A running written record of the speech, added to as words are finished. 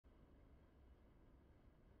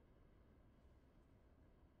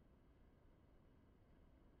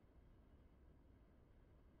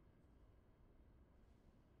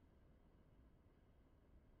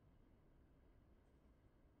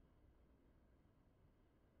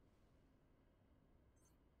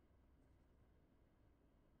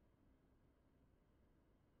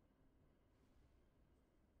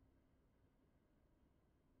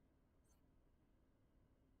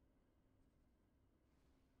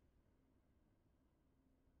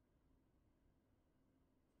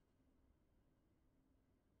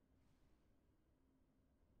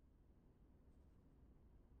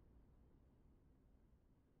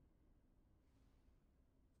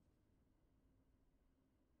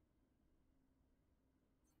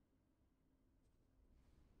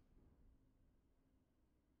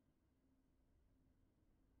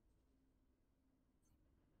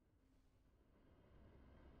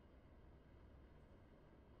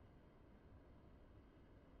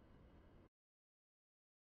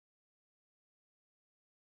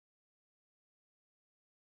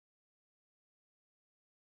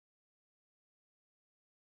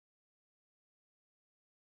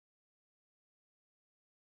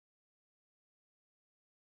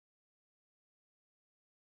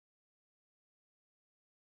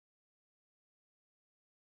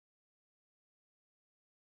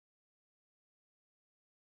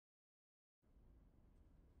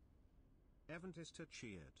Eventister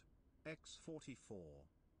cheered. X44.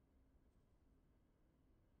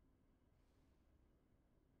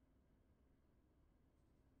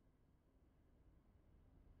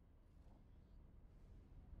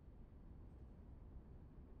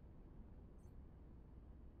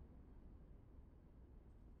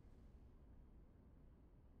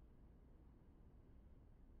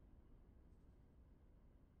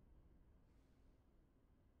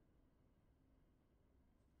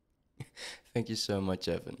 Thank you so much,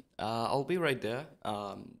 Evan. I'll be right there.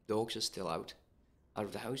 Dogs are still out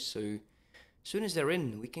of the house, so as soon as they're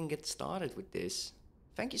in, we can get started with this.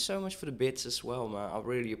 Thank you so much for the bits as well, man. I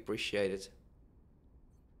really appreciate it.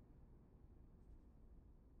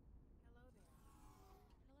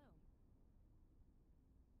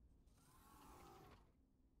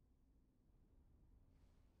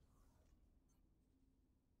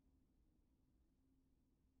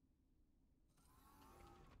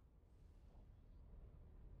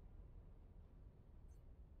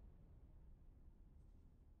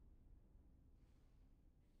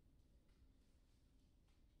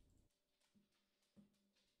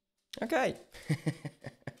 Okay.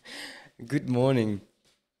 Good morning.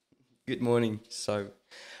 Good morning. So,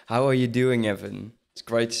 how are you doing, Evan? It's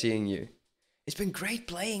great seeing you. It's been great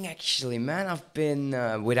playing, actually, man. I've been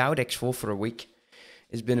without X4 for a week.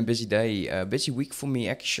 It's been a busy day, a busy week for me,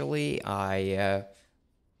 actually. I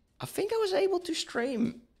think I was able to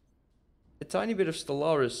stream a tiny bit of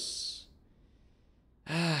Stellaris.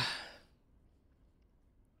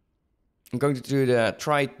 I'm going to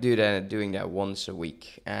try to do that, doing that once a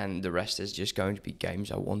week, and the rest is just going to be games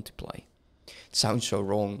I want to play. It sounds so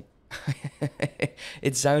wrong.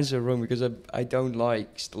 It sounds so wrong because I don't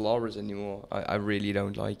like Stellaris anymore. I really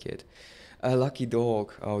don't like it. A lucky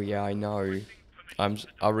dog. Oh yeah, I know.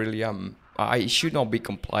 I really am. I should not be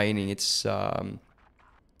complaining. I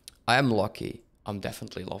am lucky. I'm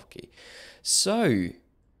definitely lucky. So,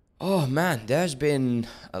 oh man, there's been.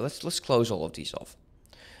 Let's close all of these off.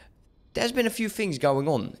 There's been a few things going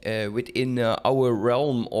on within our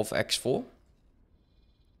realm of X4.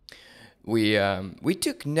 We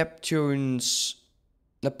took Napoleon's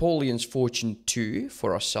Fortune 2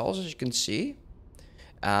 for ourselves, as you can see.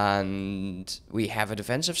 And we have a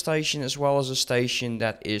defensive station as well as a station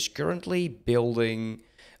that is currently building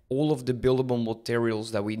all of the buildable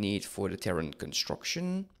materials that we need for the Terran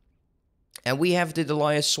construction. And we have the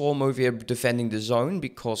Delias Swarm over here defending the zone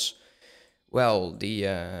because, well,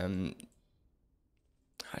 I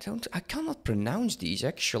cannot pronounce these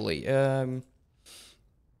actually.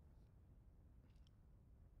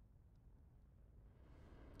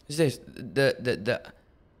 Is this the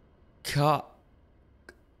Kaka?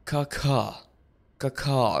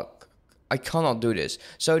 I cannot do this.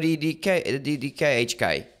 So the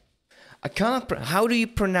KHK. I cannot. How do you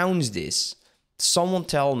pronounce this? Someone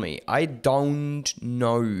tell me. I don't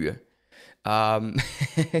know. No,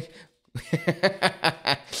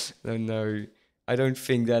 no. I don't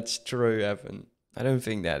think that's true, Evan. I don't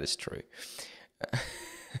think that is true.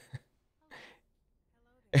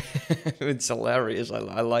 It's hilarious.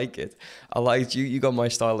 I like it. I like you. You got my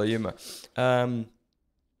style of humor.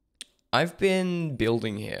 I've been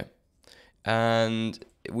building here, and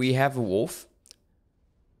we have a wolf.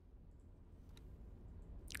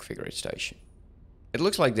 Configure station. It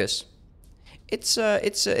looks like this. It's 6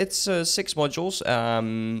 modules.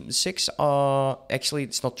 6 are actually,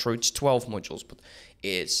 it's not true. It's 12 modules, but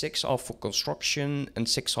 6 are for construction and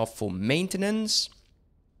 6 are for maintenance.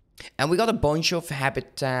 And we got a bunch of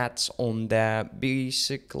habitats on there.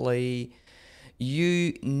 Basically,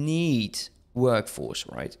 you need workforce,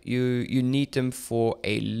 right? You need them for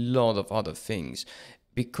a lot of other things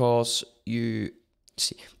because you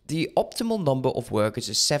see the optimal number of workers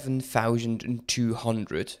is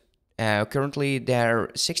 7,200. Currently, they're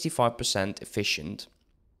 65% efficient.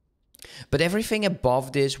 But everything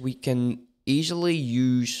above this we can easily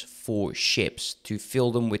use for ships to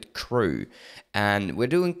fill them with crew. And we're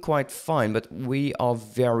doing quite fine, but we are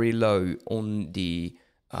very low on the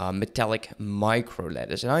metallic micro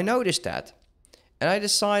letters. And I noticed that. And I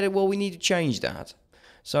decided, well, we need to change that.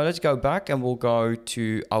 So let's go back and we'll go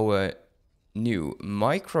to our new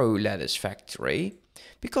micro letters factory.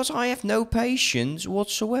 Because I have no patience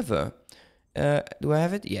whatsoever. Do I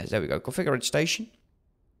have it? Yes, there we go. Configure station.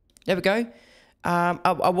 There we go.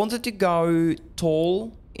 I wanted to go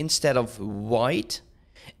tall instead of wide.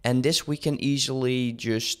 And this we can easily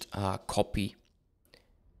just copy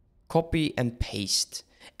and paste.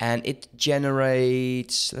 And it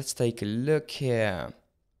generates, let's take a look here.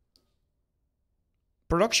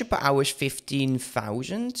 Production per hour is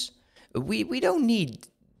 15,000. We don't need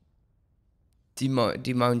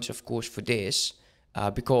the amount, of course, for this,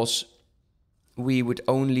 because we would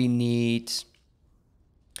only need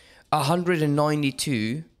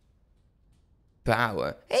 192 per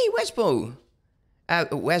hour. Hey, Wesbo!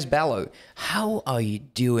 Wes Bello, how are you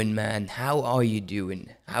doing, man? How are you doing?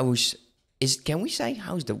 Can we say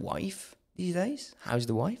how's the wife these days? How's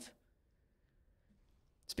the wife?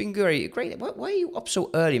 It's been great. Why are you up so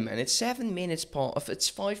early, man? It's 7 minutes past. It's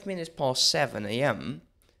 5 minutes past 7 a.m.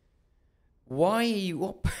 Why are you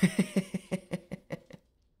up?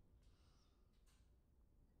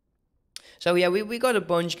 So yeah, we got a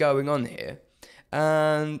bunch going on here.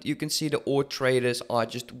 And you can see the ore traders are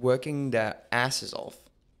just working their asses off.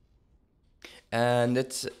 And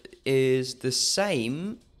it is the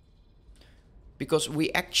same because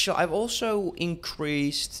I've also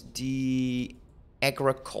increased the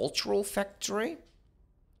agricultural factory.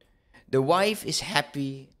 The wife is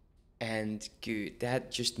happy and good.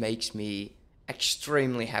 That just makes me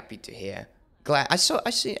extremely happy to hear. Glad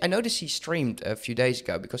I noticed he streamed a few days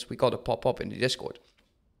ago because we got a pop-up in the Discord.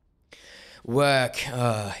 Work,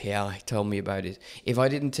 yeah, tell me about it. If I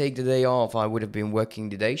didn't take the day off, I would have been working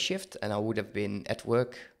the day shift and I would have been at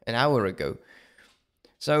work an hour ago.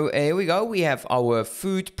 So here we go, we have our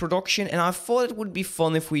food production and I thought it would be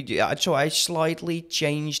fun if we do. So I slightly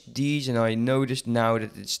changed these and I noticed now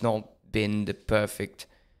that it's not been the perfect...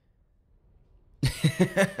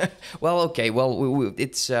 well, okay, well,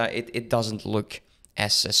 it doesn't look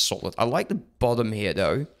as solid. I like the bottom here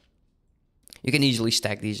though. You can easily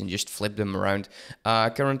stack these and just flip them around.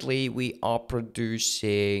 Currently, we are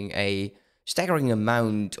producing a staggering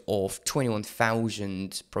amount of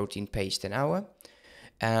 21,000 protein paste an hour.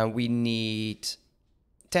 We need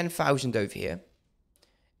 10,000 over here.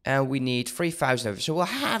 And we need 3,000 over. So we'll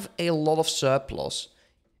have a lot of surplus.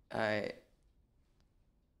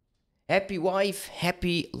 Happy wife,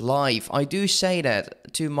 happy life. I do say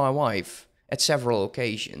that to my wife at several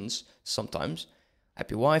occasions, sometimes.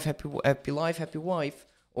 Happy wife, happy life, happy wife.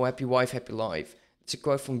 Or happy wife, happy life. It's a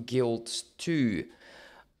quote from Guild 2.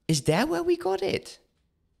 Is that where we got it?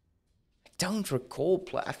 I don't recall.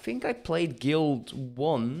 I think I played Guild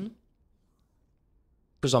 1.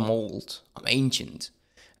 Because I'm old. I'm ancient.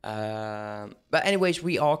 But anyways,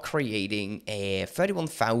 we are creating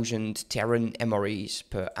 31,000 Terran MREs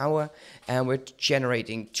per hour. And we're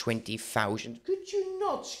generating 20,000. Could you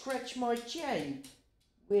not scratch my chain,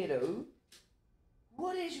 widow?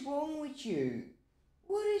 What is wrong with you?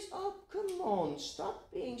 What is up? Come on,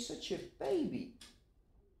 stop being such a baby.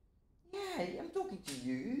 Yeah, I'm talking to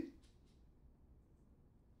you.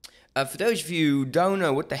 For those of you who don't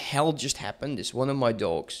know what the hell just happened, is one of my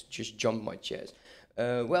dogs just jumped my chest.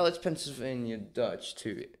 Well, it's Pennsylvania Dutch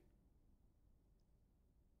too.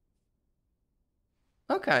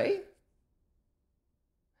 Okay.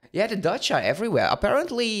 Yeah, the Dutch are everywhere.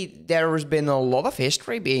 Apparently, there has been a lot of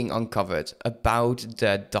history being uncovered about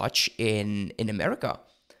the Dutch in America.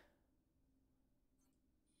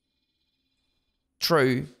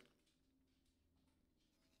 True.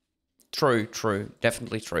 True.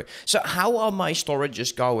 Definitely true. So how are my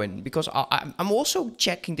storages going? Because I'm also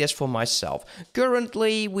checking this for myself.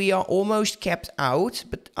 Currently, we are almost capped out,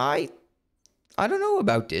 but I don't know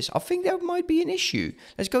about this. I think there might be an issue.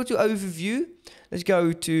 Let's go to overview. Let's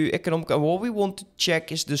go to economic. What we want to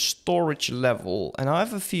check is the storage level. And I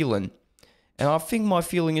have a feeling, and I think my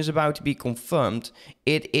feeling is about to be confirmed,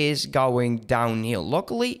 it is going downhill.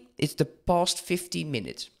 Luckily, it's the past 15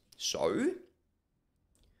 minutes. So,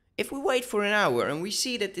 if we wait for an hour and we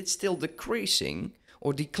see that it's still decreasing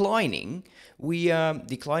or declining,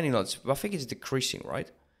 declining not, I think it's decreasing,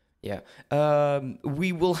 right? Yeah.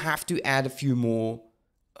 We will have to add a few more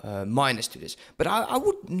minus to this. But I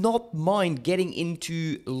would not mind getting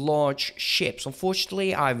into large ships.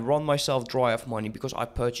 Unfortunately, I've run myself dry of money because I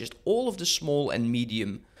purchased all of the small and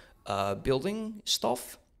medium building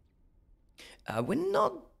stuff. We're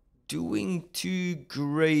not doing too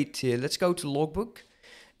great here. Let's go to logbook.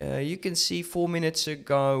 You can see 4 minutes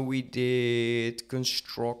ago we did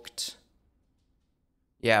construct.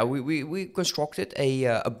 Yeah, we constructed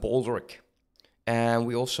a baldric. And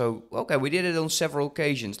we also, okay, we did it on several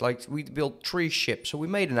occasions. Like, we built 3 ships, so we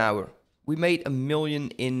made an hour. We made 1 million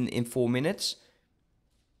in 4 minutes.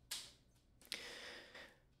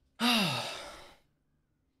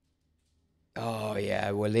 Oh,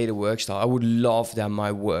 yeah, well, later work style. I would love that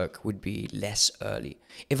my work would be less early.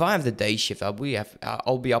 If I have the day shift, I'll be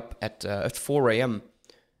up at 4 a.m.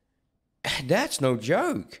 That's no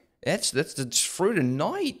joke. That's through the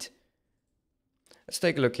night. Let's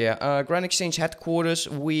take a look here. Grand Exchange headquarters.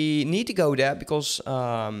 We need to go there because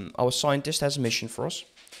our scientist has a mission for us.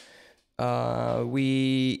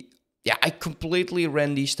 We Yeah, I completely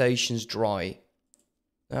ran these stations dry.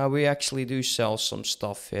 We actually do sell some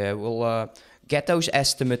stuff here. We'll get those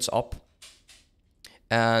estimates up.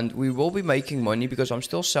 And we will be making money because I'm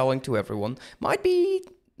still selling to everyone. Might be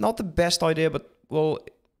not the best idea, but well,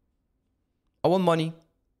 I want money.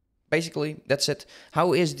 Basically, that's it.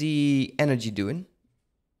 How is the energy doing?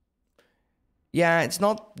 Yeah, it's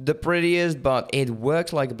not the prettiest, but it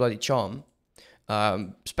works like a bloody charm.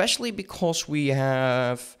 Especially because we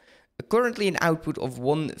have currently an output of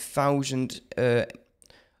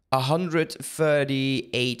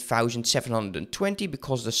 138,720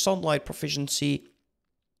 because the sunlight proficiency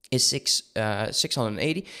is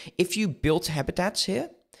 680. If you build habitats here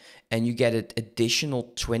and you get an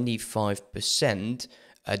additional 25%,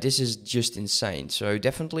 this is just insane. So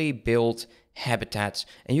definitely build habitats,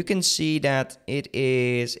 and you can see that it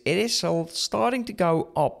is starting to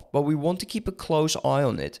go up, but we want to keep a close eye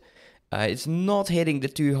on it. It's not hitting the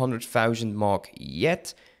 200,000 mark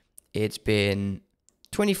yet. It's been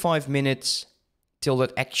 25 minutes till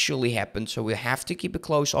that actually happened, so we have to keep a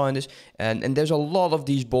close eye on this. And there's a lot of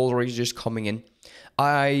these boulders just coming in.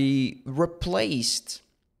 I replaced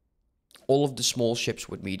all of the small ships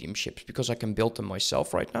with medium ships because I can build them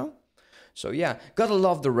myself right now. So yeah, gotta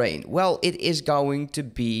love the rain. Well, it is going to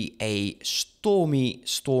be a stormy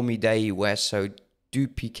day, Wes, so do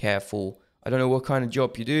be careful. I don't know what kind of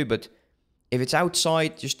job you do, but if it's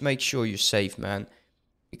outside, just make sure you're safe, man.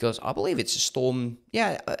 Because I believe it's a storm.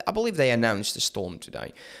 Yeah, I believe they announced a storm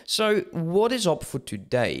today. So what is up for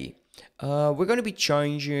today? We're going to be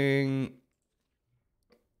changing.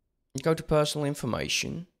 Go to personal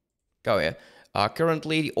information. Go here.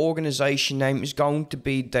 Currently, the organization name is going to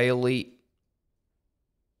be Dailyfix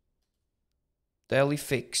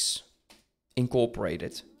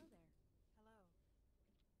Incorporated.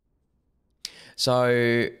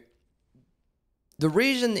 So the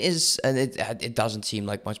reason is, and it doesn't seem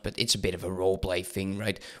like much, but it's a bit of a roleplay thing,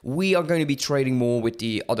 right? We are going to be trading more with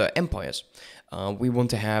the other empires. We want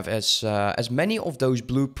to have as many of those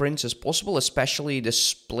blueprints as possible, especially the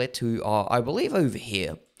split who are, I believe, over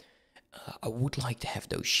here. I would like to have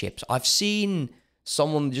those ships. I've seen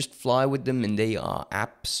someone just fly with them, and they are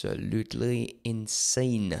absolutely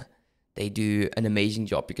insane. They do an amazing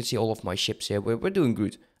job. You can see all of my ships here. We're doing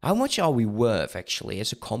good. How much are we worth, actually,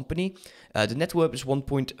 as a company? The net worth is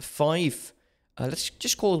 1.5. Let's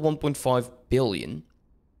just call it 1.5 billion.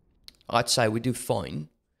 I'd say we do fine.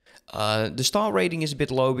 The star rating is a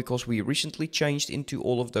bit low because we recently changed into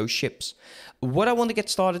all of those ships. What I want to get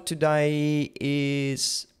started today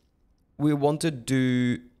is we want to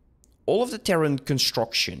do all of the Terran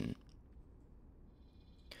construction.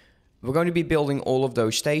 We're going to be building all of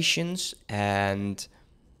those stations and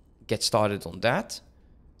get started on that.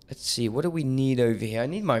 Let's see, what do we need over here? I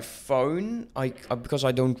need my phone because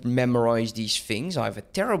I don't memorize these things. I have a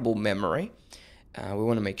terrible memory. We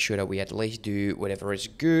want to make sure that we at least do whatever is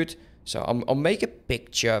good. So I'll make a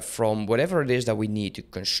picture from whatever it is that we need to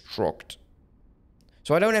construct.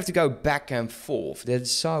 So I don't have to go back and forth.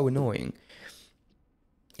 That's so annoying.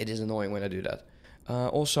 It is annoying when I do that.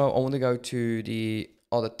 Also, I want to go to the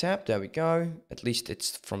other tab. There we go. At least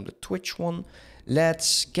it's from the Twitch one.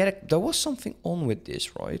 Let's get it. There was something on with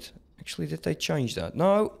this, right? Actually, did they change that?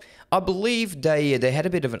 No. I believe they had a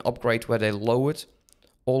bit of an upgrade where they lowered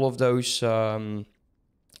all of those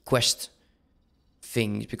quest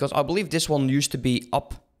things. Because I believe this one used to be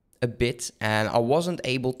up a bit, and I wasn't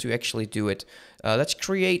able to actually do it. Let's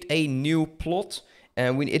create a new plot.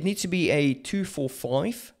 And it needs to be a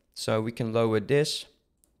 245. So we can lower this.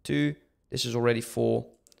 2. This is already 4.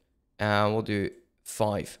 And we'll do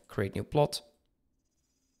 5. Create new plot.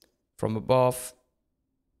 From above.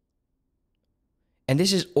 And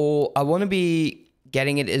this is all. I want to be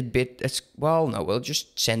getting it a bit. Well, no, we'll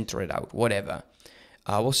just center it out. Whatever.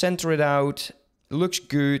 We'll center it out. Looks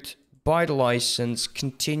good. Buy the license.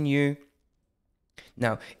 Continue.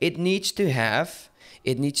 Now, it needs to have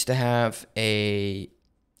a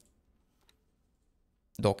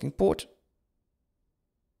docking port.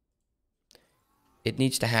 It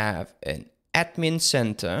needs to have an admin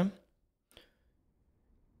center.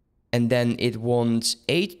 And then it wants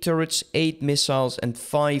 8 turrets, 8 missiles, and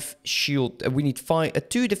 5 shield. We need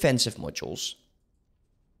 2 defensive modules.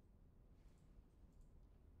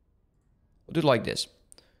 We'll do it like this.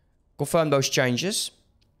 Confirm those changes.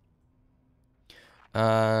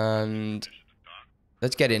 And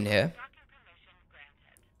let's get in here.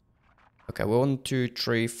 Okay, 1, 2,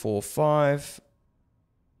 3, 4, 5,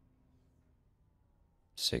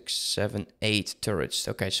 6, 7, 8 turrets.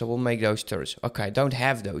 Okay, so we'll make those turrets. Okay, don't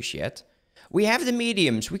have those yet. We have the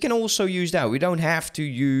mediums. We can also use that. We don't have to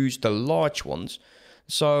use the large ones.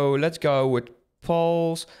 So let's go with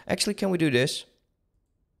poles. Actually, can we do this?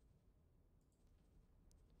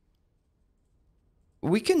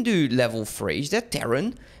 We can do level 3. Is that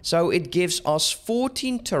Terran? So it gives us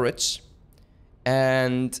 14 turrets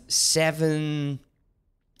and 7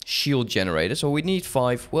 shield generators. So we need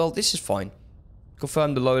 5. Well, this is fine.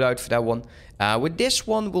 Confirm the loadout for that one. With this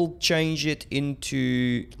one, we'll change it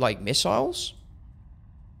into like missiles.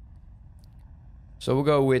 So we'll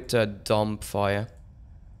go with dump fire.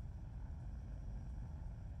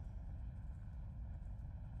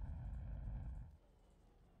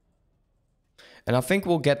 And I think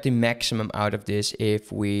we'll get the maximum out of this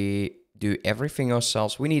if we do everything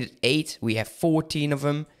ourselves. We needed 8. We have 14 of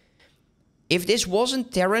them. If this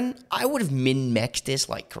wasn't Terran, I would have min-maxed this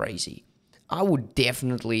like crazy. I would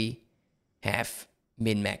definitely have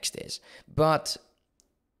min-maxed this. But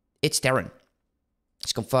it's Terran.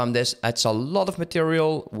 Let's confirm this. It's a lot of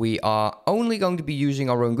material. We are only going to be using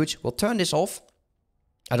our own goods. We'll turn this off.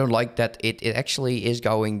 I don't like that it actually is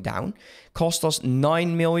going down. Cost us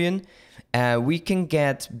 9 million. We can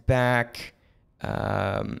get back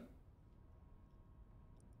the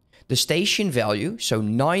station value, so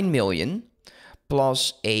 9 million,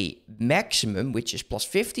 plus a maximum, which is plus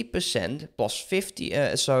 50%, plus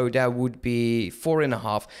 50, so that would be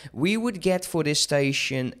 4.5. We would get for this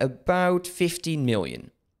station about 15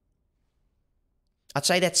 million. I'd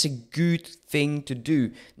say that's a good thing to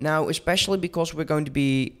do. Now, especially because we're going to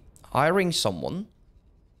be hiring someone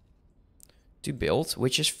to build,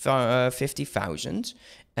 which is 50,000.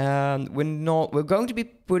 We're going to be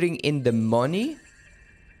putting in the money.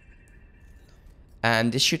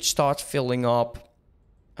 And this should start filling up,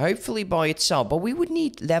 hopefully by itself. But we would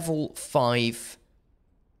need level 5.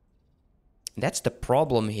 That's the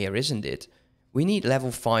problem here, isn't it? We need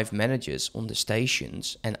level 5 managers on the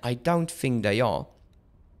stations, and I don't think they are.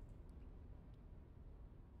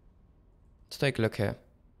 Let's take a look here.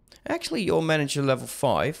 Actually, you're manager level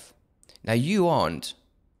 5. Now, you aren't.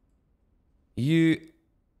 You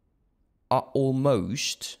are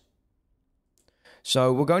almost.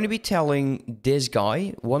 So, we're going to be telling this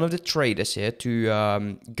guy, one of the traders here,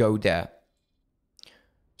 to go there.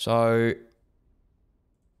 So.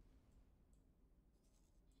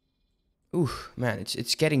 Ooh, man,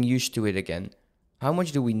 it's getting used to it again. How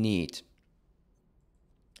much do we need?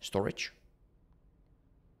 Storage.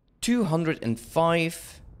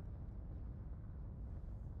 205.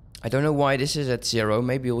 I don't know why this is at 0.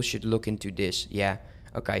 Maybe we should look into this. Yeah.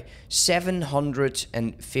 Okay.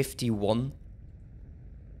 751.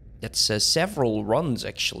 That's several runs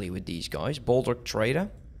actually with these guys. Boulder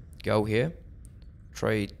Trader. Go here.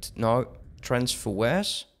 Trade. No. Transfer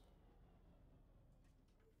wares.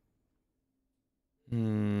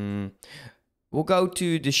 We'll go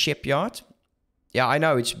to the shipyard. Yeah, I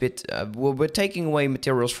know it's a bit... we're taking away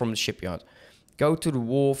materials from the shipyard. Go to the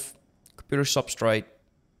wharf. Computer substrate.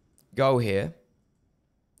 Go here.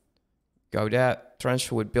 Go there.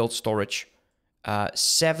 Transfer with build storage.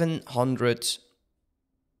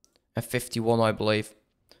 751, I believe.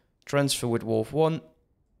 Transfer with Wolf 1.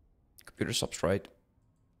 Computer substrate.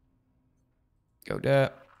 Go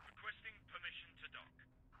there.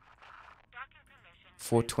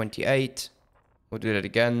 428. We'll do that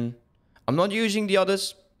again. I'm not using the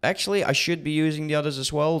others. Actually, I should be using the others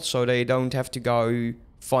as well, so they don't have to go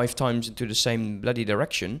 5 times into the same bloody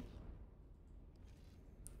direction.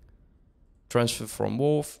 Transfer from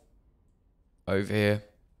Wharf over here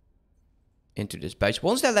into this base.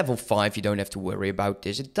 Once they're level 5, you don't have to worry about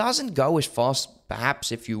this. It doesn't go as fast,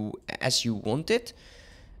 perhaps, as you want it.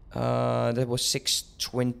 That was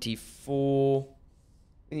 624.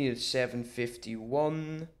 We needed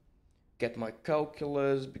 751. Get my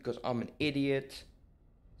calculus because I'm an idiot.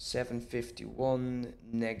 751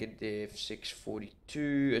 negative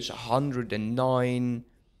 642 is 109.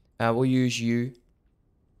 We'll use you.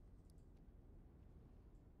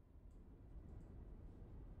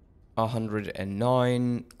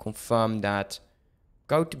 $109. Confirm that.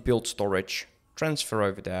 Go to build storage. Transfer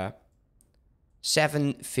over there.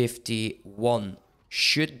 751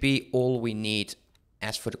 should be all we need.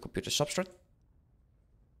 As for the computer substrate.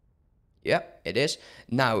 Yeah, it is.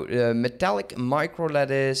 Now, metallic micro lead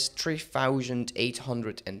is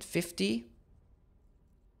 3,850.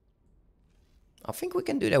 I think we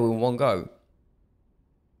can do that with one go.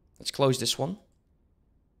 Let's close this one.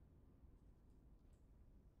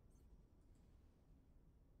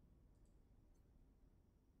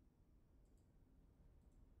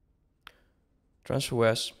 Transfer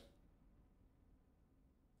wares.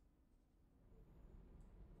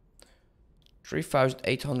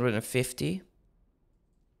 $3,850.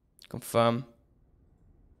 Confirm.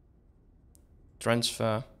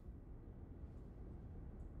 Transfer.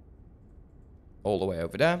 All the way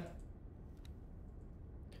over there.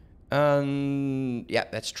 And yeah,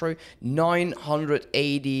 that's true.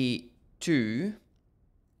 982.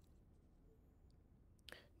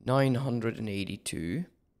 982.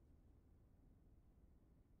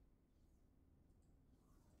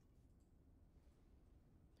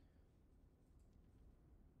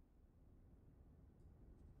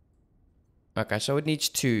 Okay, so it needs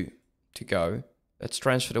 2 to go. Let's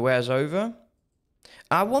transfer the wares over.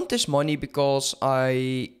 I want this money because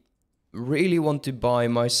I really want to buy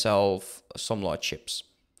myself some large ships.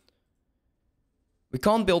 We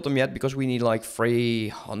can't build them yet because we need like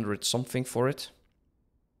 300 something for it.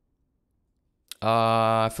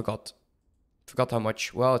 I forgot how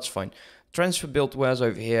much. Well, it's fine. Transfer build wares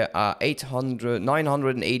over here are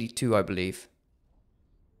 982, I believe.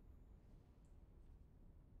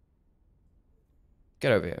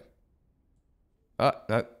 Get over here.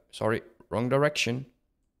 No, sorry, wrong direction.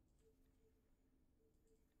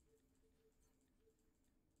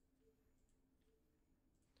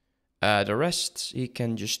 The rest, he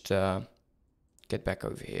can just get back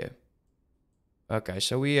over here. Okay,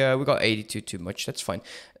 so we got 82 too much. That's fine.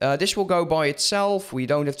 This will go by itself. We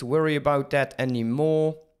don't have to worry about that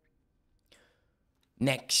anymore.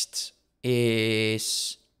 Next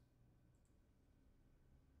is...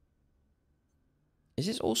 Is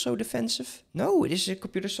this also defensive? No, it is a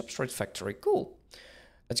computer substrate factory. Cool.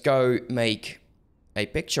 Let's go make a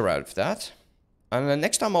picture out of that. And then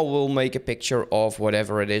next time I will make a picture of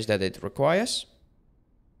whatever it is that it requires.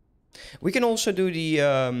 We can also do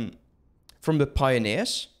the... from the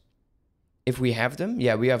pioneers, if we have them.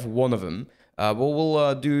 Yeah, we have one of them.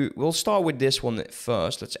 We'll start with this one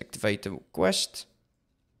first. Let's activate the quest.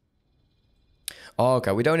 Oh,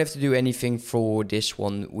 okay, we don't have to do anything for this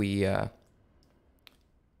one.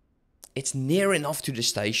 It's near enough to the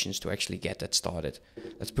stations to actually get that started.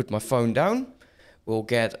 Let's put my phone down. We'll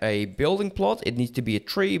get a building plot. It needs to be a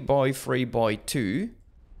 3 by 3 by 2.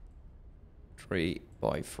 3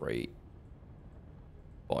 by 3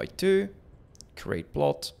 by 2. Create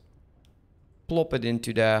plot. Plop it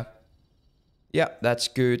into there. Yeah, that's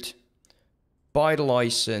good. Buy the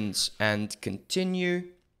license and continue.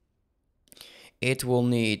 It will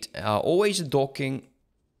need always a docking.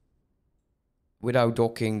 Without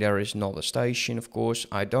docking, there is not a station, of course.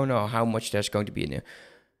 I don't know how much there's going to be in there.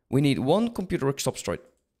 We need 1 computer substrate.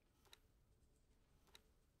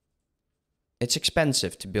 It's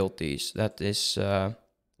expensive to build these. That is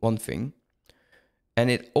one thing. And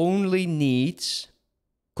it only needs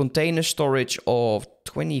container storage of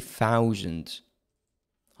 20,000.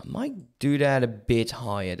 I might do that a bit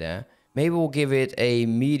higher there. Maybe we'll give it a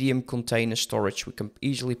medium container storage. We can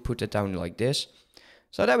easily put it down like this.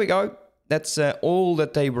 So there we go. That's all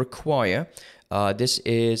that they require. This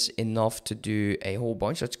is enough to do a whole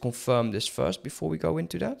bunch. Let's confirm this first before we go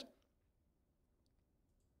into that.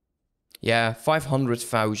 Yeah,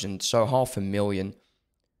 500,000, so 500,000.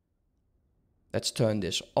 Let's turn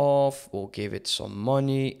this off. We'll give it some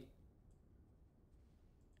money.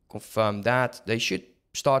 Confirm that. They should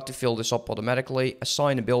start to fill this up automatically.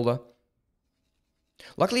 Assign a builder.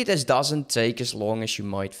 Luckily, this doesn't take as long as you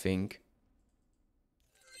might think.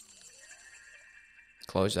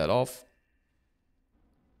 Close that off.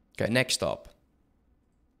 Okay, next up.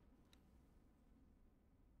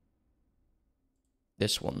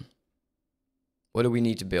 This one. What do we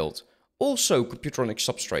need to build? Also, computronic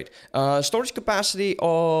substrate. Storage capacity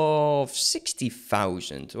of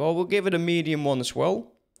 60,000. Well, we'll give it a medium one as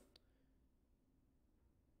well.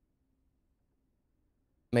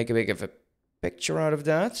 Make a bit of a picture out of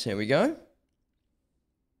that. Here we go.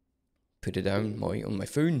 Put it down on my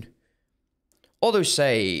phone.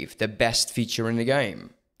 Autosave, the best feature in the game.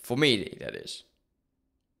 For me, that is.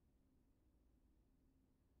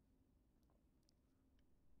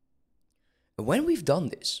 When we've done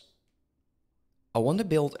this, I want to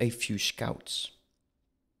build a few scouts.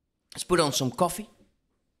 Let's put on some coffee.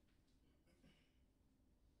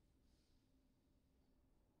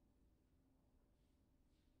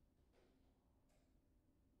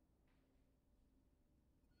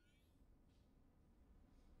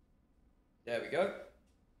 There we go.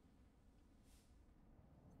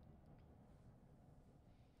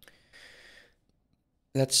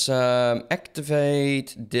 Let's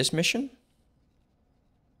activate this mission.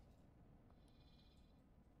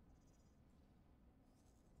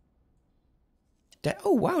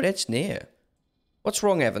 Oh, wow, that's near. What's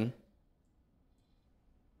wrong, Evan?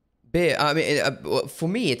 Beer. I mean, for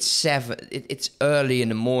me, it's 7. It's early in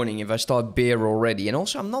the morning if I start beer already. And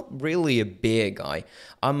also, I'm not really a beer guy.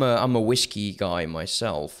 I'm a whiskey guy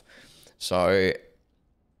myself. So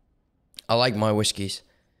I like my whiskeys.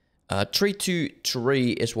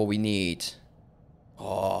 323 is what we need.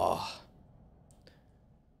 Oh.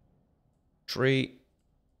 3,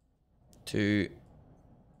 2,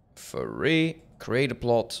 3. Create a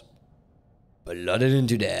plot. Blood it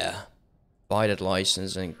into there. Buy that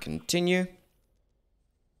license and continue.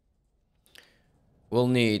 We'll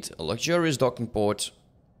need a luxurious docking port.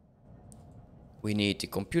 We need the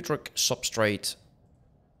computer substrate.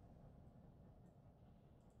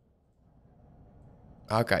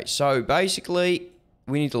 Okay, so basically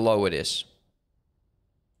we need to lower this.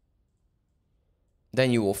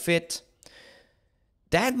 Then you will fit.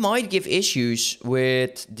 That might give issues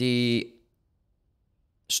with the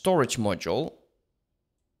storage module.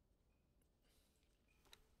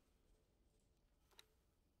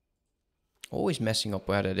 Always messing up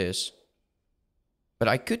where that is. But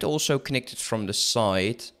I could also connect it from the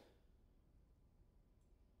side.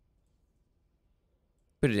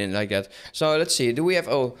 Put it in like that. So let's see. Do we have...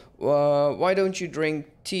 Oh, why don't you drink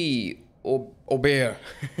tea or beer?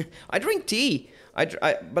 I drink tea.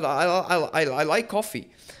 But I like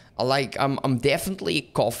coffee. I'm definitely a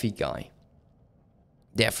coffee guy.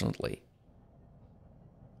 Definitely.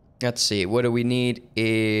 Let's see. What do we need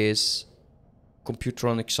is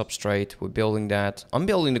computronic substrate. We're building that. I'm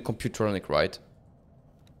building the computronic, right?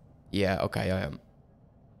 Yeah, okay, I am.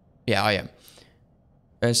 Yeah, I am.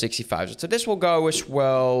 And 65. So this will go as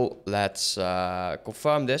well. Let's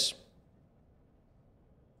confirm this.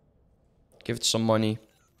 Give it some money.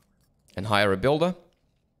 And hire a builder.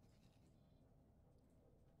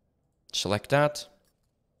 Select that.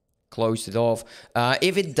 Close it off.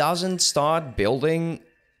 If it doesn't start building,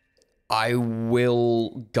 I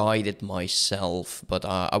will guide it myself. But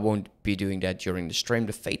I won't be doing that during the stream.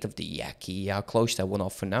 The Fate of the Yaki. I'll close that one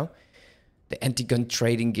off for now. The anti-gun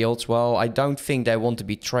trading guilds. Well, I don't think they want to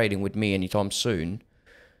be trading with me anytime soon.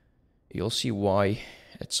 You'll see why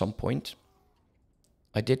at some point.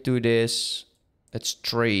 I did do this. That's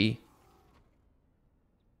 3.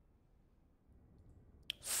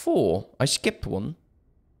 4. I skipped one.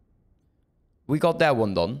 We got that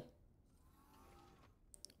one done.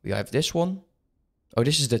 We have this one. Oh,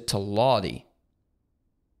 this is the Taladi.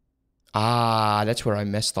 Ah, that's where I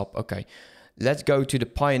messed up. Okay. Let's go to the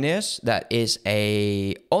Pioneers. That is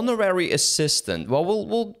a honorary assistant. Well,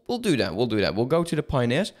 we'll do that. We'll do that. We'll go to the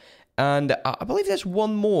Pioneers. And I believe there's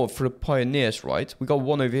one more for the Pioneers, right? We got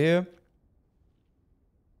one over here.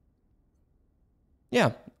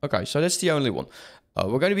 Yeah. Okay, so that's the only one.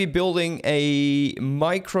 We're going to be building a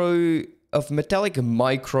metallic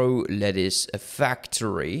micro lettuce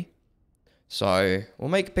factory. So we'll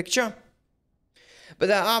make a picture.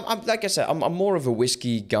 But I'm like I said, I'm more of a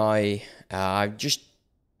whiskey guy. I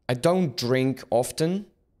don't drink often.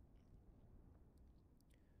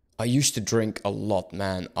 I used to drink a lot,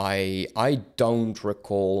 man. I don't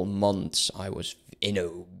recall months I was in a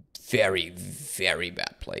very, very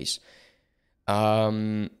bad place.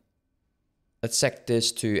 Let's set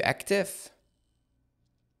this to active.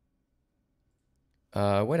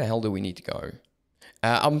 Where the hell do we need to go?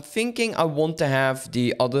 I'm thinking I want to have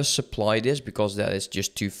the others supply this because that is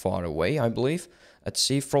just too far away, I believe. Let's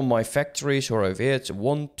see, from my factories or over here, it's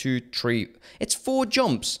 1, 2, 3. It's 4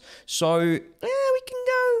 jumps. So, we can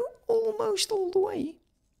go almost all the way.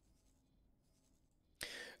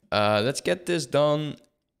 Let's get this done.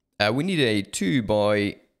 We need a 2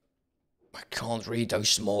 by... I can't read those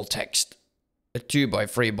small text. A 2 by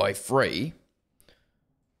 3 by 3.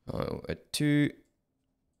 Oh, a 2.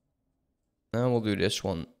 Now we'll do this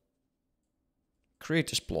one. Create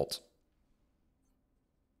this plot.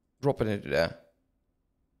 Drop it into there.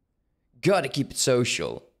 Gotta keep it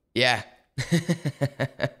social. Yeah.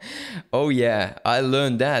 Oh yeah, I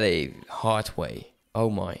learned that a hard way.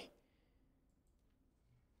 Oh my.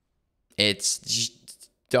 It's just,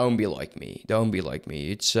 don't be like me. Don't be like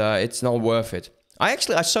me. It's not worth it. I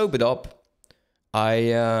sobered up.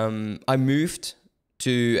 I moved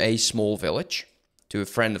to a small village to a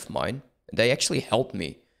friend of mine. They actually helped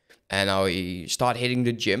me, and I started hitting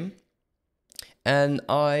the gym, and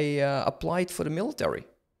I applied for the military.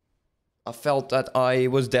 I felt that I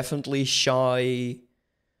was definitely shy.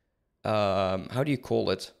 How do you call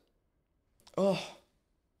it? Oh,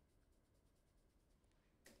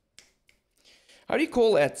 how do you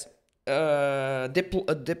call it?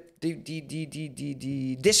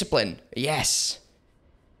 Discipline. Yes.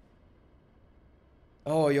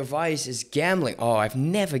 Oh, your vice is gambling. Oh, I've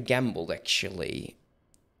never gambled, actually.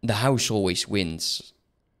 The house always wins.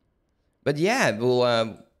 But yeah,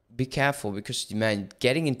 we'll be careful because, man,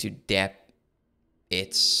 getting into debt,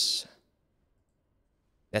 that's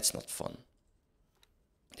not fun.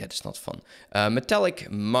 Yeah, that's not fun. Metallic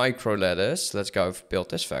micro ladders. Let's go build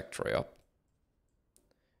this factory up.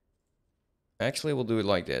 Actually, we'll do it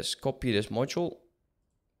like this. Copy this module.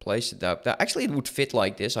 Place it up. Actually, it would fit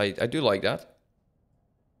like this. I do like that.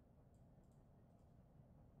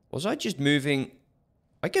 Was I just moving?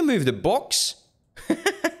 I can move the box.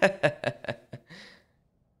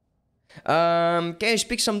 Can you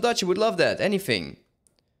speak some Dutch? I would love that. Anything.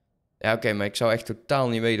 Ja, oké, maar ik zou echt totaal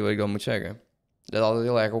niet weten wat ik dan moet zeggen. Dat is altijd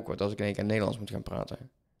heel erg awkward als ik in één keer Nederlands moet gaan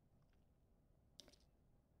praten.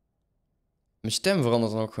 Mijn stem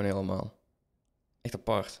verandert dan ook gewoon helemaal. Echt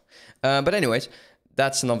apart. But anyways,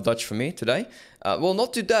 that's enough Dutch for me today. Well,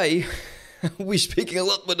 not today. We're speaking a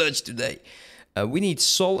lot more Dutch today. We need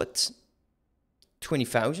solid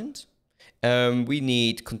 20,000. We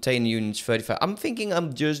need container units 35. I'm thinking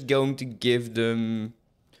I'm just going to give them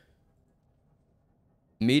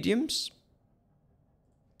mediums.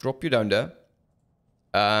 Drop you down there.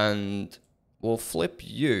 And we'll flip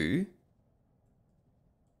you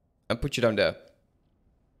and put you down there.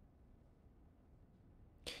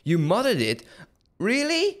 You modded it?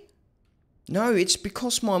 Really? No, it's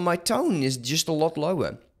because my tone is just a lot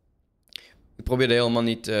lower. Ik probeerde helemaal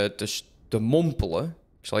niet te mompelen.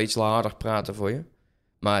 Ik zal iets harder praten voor je.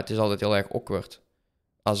 Maar het is altijd heel erg awkward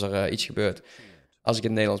als er iets gebeurt. Als ik in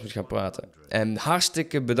het Nederlands moet gaan praten. En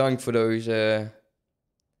hartstikke bedankt voor de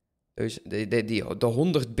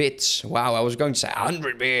 100 bits. Wow, I was going to say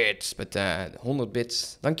 100 bits. But 100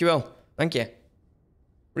 bits. Dankjewel. Dank je.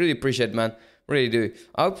 Really appreciate it, man. Really do.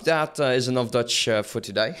 I hope that is enough Dutch for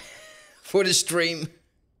today. For the stream.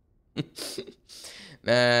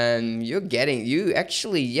 Man, you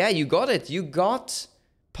actually, yeah, you got it. You got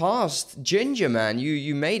past Ginger, man.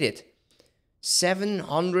 You made it.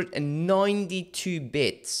 792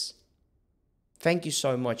 bits. Thank you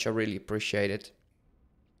so much. I really appreciate it.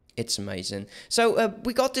 It's amazing. So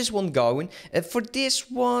we got this one going. For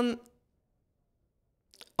this one,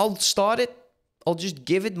 I'll start it. I'll just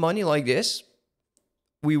give it money like this.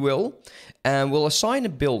 We will. And we'll assign a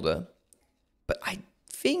builder. But I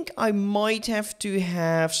think I might have to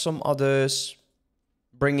have some others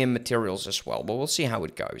bring in materials as well. But we'll see how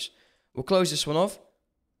it goes. We'll close this one off.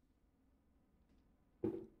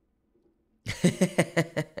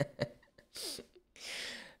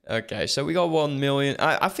 Okay, so we got 1 million.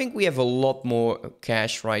 I think we have a lot more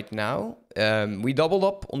cash right now. We doubled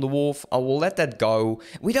up on the wolf. I will let that go.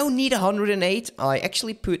 We don't need 108. I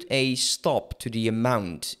actually put a stop to the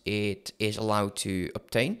amount it is allowed to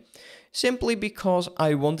obtain. Simply because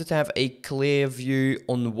I wanted to have a clear view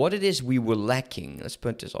on what it is we were lacking. Let's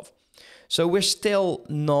print this off. So we're still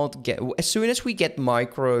not as soon as we get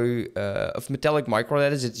metallic micro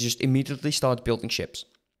ladders, it just immediately starts building ships.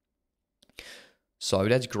 So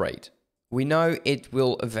that's great. We know it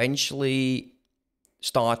will eventually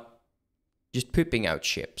start just pooping out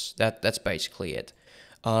ships. That's basically it.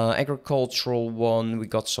 Agricultural one, we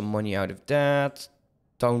got some money out of that.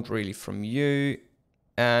 Don't really from you.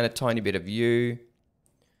 And a tiny bit of you.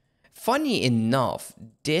 Funny enough,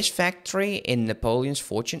 this factory in Napoleon's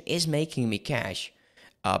Fortune is making me cash.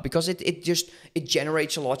 Because it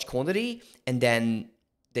generates a large quantity and then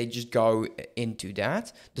they just go into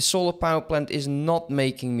that. The solar power plant is not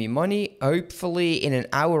making me money. Hopefully in an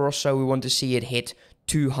hour or so we want to see it hit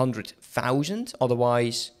 200,000.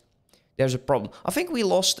 Otherwise there's a problem. I think we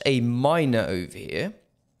lost a miner over here.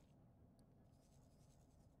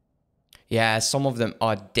 Yeah, some of them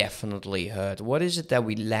are definitely hurt. What is it that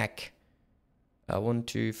we lack? 1,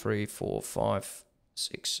 2, 3, 4, 5,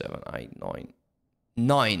 6, 7, 8, 9.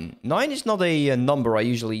 9. 9 is not a number I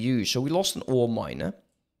usually use. So we lost an ore miner.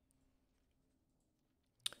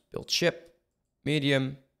 Build ship.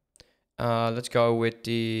 Medium. Let's go with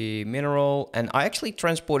the mineral. And I actually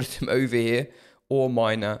transported them over here. Ore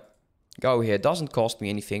miner. Go here. Doesn't cost me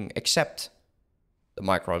anything except the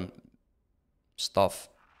micro stuff.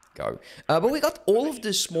 Go. But we got all of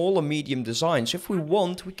the small and medium designs. If we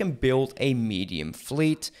want, we can build a medium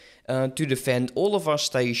fleet to defend all of our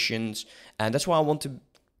stations. And that's why I want to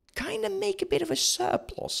kind of make a bit of a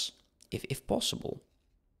surplus, if possible.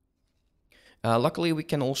 Luckily, we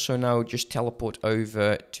can also now just teleport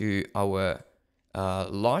over to our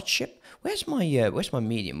large ship. Where's my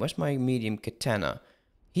medium? Where's my medium katana?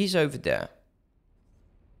 He's over there.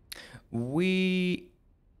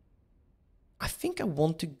 I think I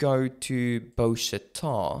want to go to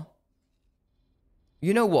Beaucetar.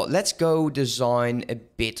 You know what? Let's go design a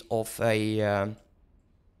bit of a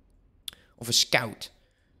scout.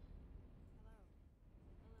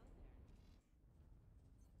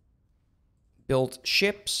 Build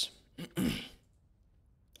ships.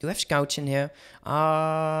 Do we have scouts in here?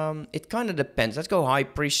 It kind of depends. Let's go high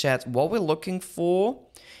preset. What we're looking for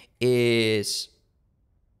is...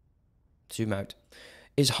 Zoom out.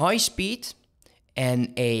 Is high speed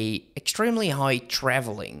and a extremely high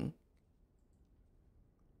traveling.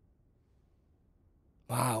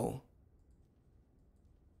 Wow.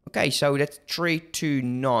 Okay, so that's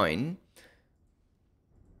 329.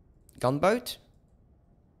 Gunboat?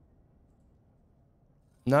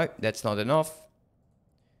 No, that's not enough.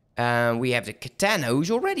 We have the Katana,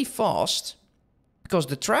 who's already fast. Because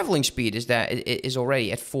the traveling speed is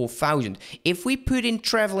already at 4,000. If we put in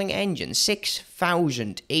traveling engine,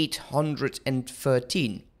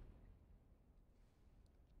 6,813.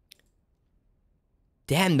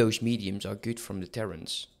 Damn, those mediums are good from the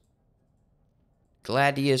Terrans.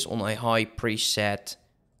 Gladius on a high preset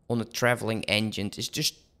on a traveling engine is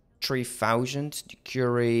just 3,000. The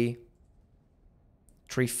Curie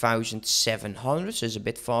 3,700, so it's a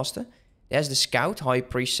bit faster. There's the Scout, high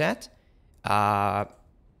preset. Wow.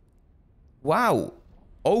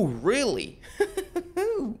 Oh, really?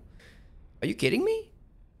 Are you kidding me?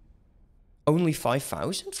 Only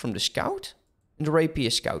 5,000 from the Scout? And the Rapier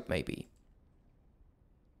Scout, maybe.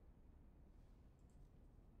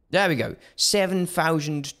 There we go.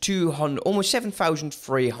 7,200, almost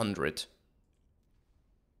 7,300.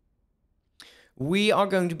 We are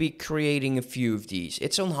going to be creating a few of these.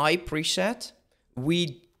 It's on high preset.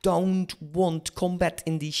 We don't want combat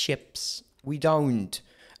in these ships. We don't.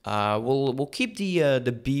 We'll keep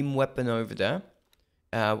the beam weapon over there.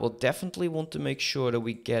 We'll definitely want to make sure that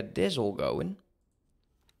we get this all going.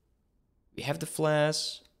 We have the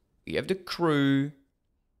flares. We have the crew.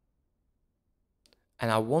 And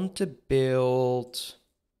I want to build...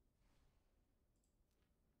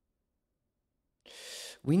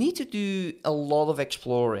 We need to do a lot of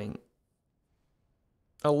exploring.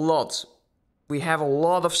 A lot. We have a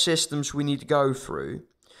lot of systems we need to go through.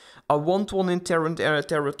 I want one in Terran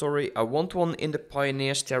territory. I want one in the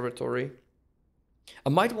Pioneers territory. I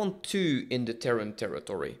might want 2 in the Terran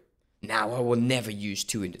territory. Now, I will never use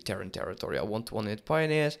 2 in the Terran territory. I want one in the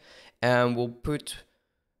Pioneers. And we'll put...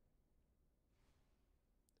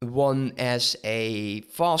 one as a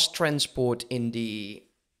fast transport in the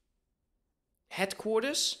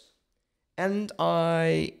headquarters. And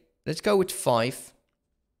let's go with 5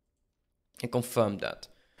 and confirm that.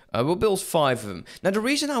 We'll build 5 of them. Now, the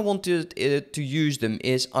reason I want to use them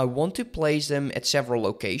is I want to place them at several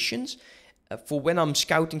locations for when I'm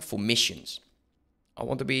scouting for missions. I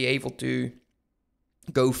want to be able to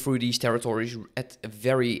go through these territories at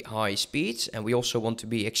very high speeds, and we also want to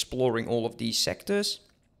be exploring all of these sectors.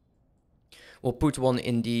 We'll put one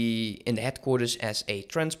in the headquarters as a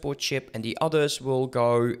transport ship, and the others will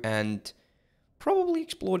go and probably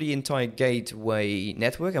explore the entire gateway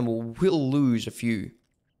network, and we'll lose a few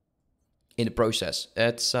in the process.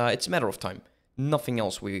 It's a matter of time. Nothing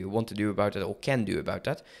else we want to do about it or can do about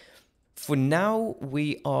that. For now,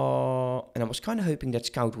 we are... And I was kind of hoping that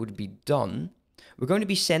Scout would be done. We're going to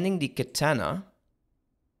be sending the Katana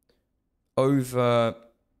over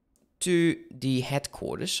to the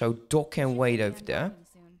headquarters. So Doc can wait over there.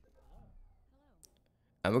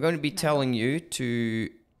 And we're going to be telling you to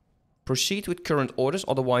proceed with current orders.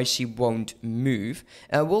 Otherwise, he won't move.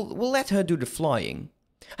 We'll let her do the flying.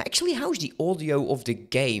 Actually, how's the audio of the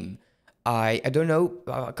game? I don't know.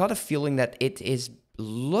 I got a feeling that it is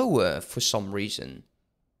lower for some reason.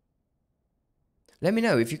 Let me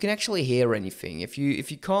know if you can actually hear anything. If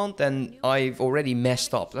you can't, then I've already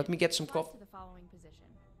messed up. Let me get some coffee.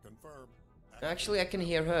 Actually, I can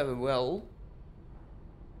hear her well.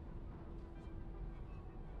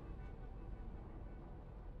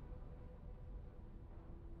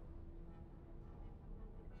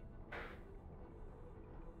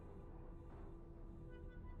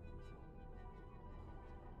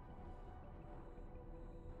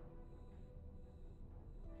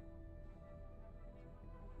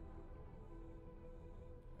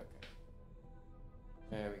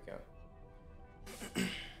 There we go.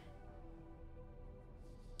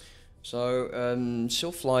 So,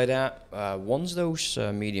 still fly that. Once those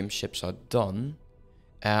medium ships are done,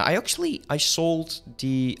 I sold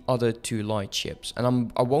the other 2 light ships,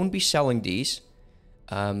 and I won't be selling these.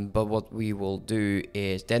 But what we will do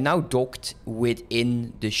is they're now docked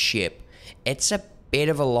within the ship. It's a bit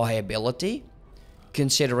of a liability,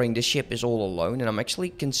 considering the ship is all alone, and I'm actually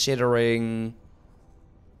considering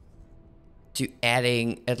to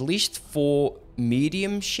adding at least 4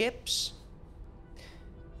 medium ships.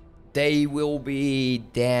 They will be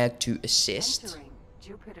there to assist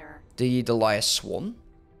the Elias Swan.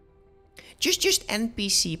 Just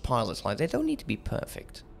NPC pilots, like they don't need to be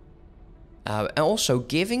perfect. And also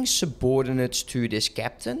giving subordinates to this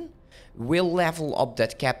captain will level up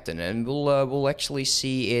that captain, and we'll actually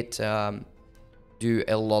see it do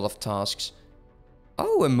a lot of tasks.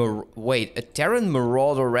 Oh, wait, a Terran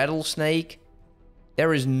Marauder Rattlesnake?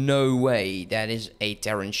 There is no way that is a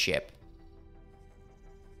Terran ship.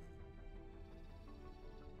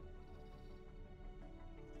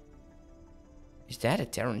 Is that a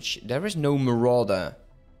Terran ship? There is no Marauder.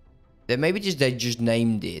 Then maybe they just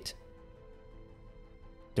named it.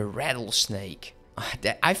 The Rattlesnake.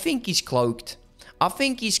 I think he's cloaked. I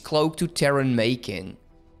think he's cloaked to Terran making.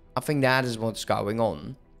 I think that is what's going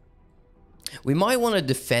on. We might want to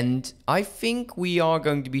defend. I think we are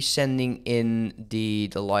going to be sending in the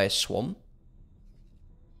Delias Swarm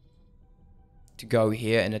to go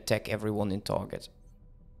here and attack everyone in target.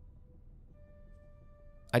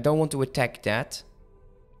 I don't want to attack that.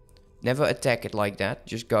 Never attack it like that.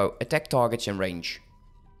 Just go attack targets in range.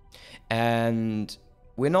 And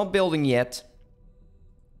we're not building yet.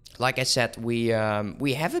 Like I said, we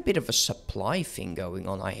have a bit of a supply thing going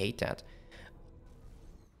on. I hate that.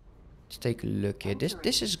 Let's take a look here.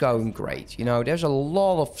 This is going great. You know, there's a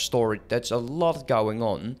lot of storage. That's a lot going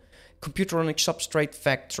on. Computeronic substrate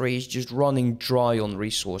factory is just running dry on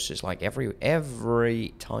resources like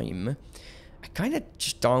every time. I kind of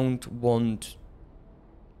just don't want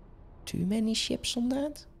too many ships on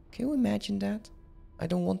that. Can you imagine that? I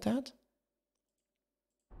don't want that.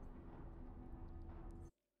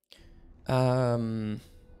 I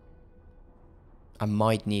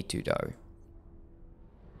might need to though.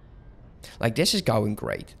 Like, this is going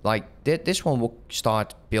great. Like, this one will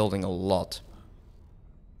start building a lot.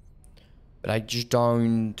 But I just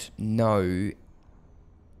don't know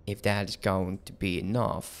if that is going to be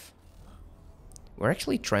enough. We're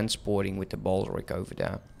actually transporting with the Baldric over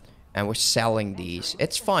there. And we're selling these.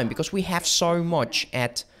 It's fine, because we have so much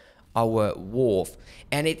at our wharf.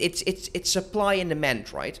 And it's supply and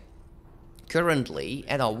demand, right? Currently,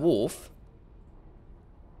 at our wharf,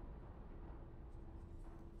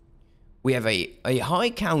 we have a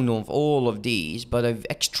high count of all of these, but an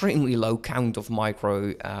extremely low count of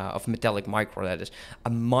metallic micro letters. I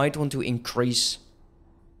might want to increase.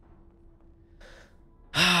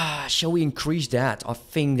 Shall we increase that? I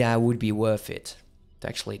think that would be worth it to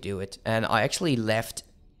actually do it. And I actually left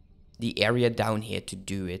the area down here to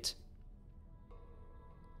do it.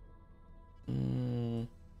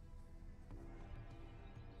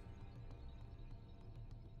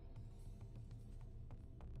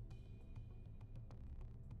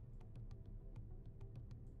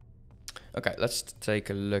 Okay, let's take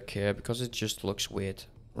a look here, because it just looks weird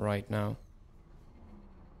right now.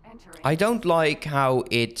 I don't like how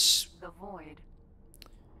it's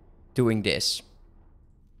doing this.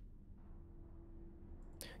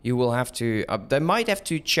 You will have to... they might have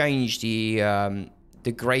to change the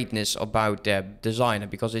greatness about the designer,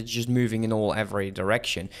 because it's just moving in every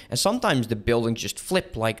direction. And sometimes the buildings just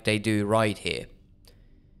flip like they do right here.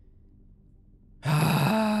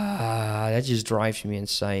 That just drives me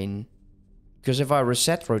insane. Because if I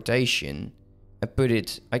reset rotation and put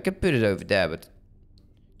it... I could put it over there, but...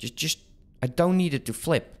 I don't need it to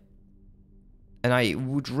flip. And I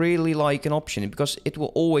would really like an option, because it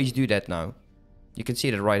will always do that now. You can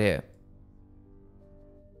see that right here.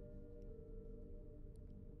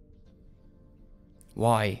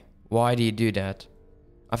 Why? Why do you do that?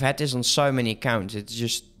 I've had this on so many accounts. It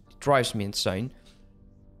just drives me insane.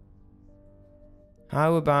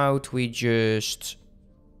 How about we just...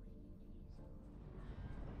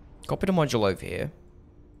 copy the module over here.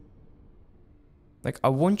 Like, I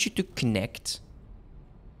want you to connect.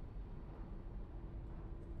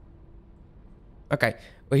 Okay.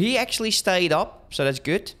 Well, he actually stayed up, so that's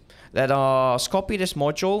good. Let us copy this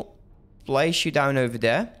module. Place you down over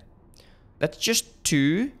there. That's just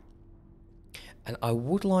 2. And I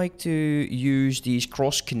would like to use these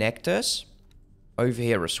cross connectors over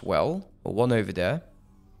here as well. Or one over there.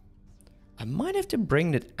 I might have to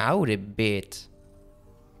bring that out a bit.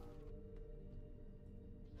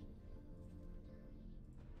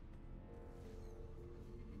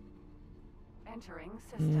 Entering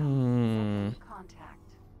system. Contact.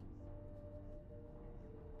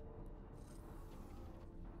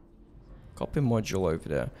 Copy module over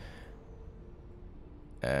there.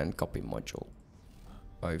 And copy module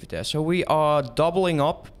over there. So we are doubling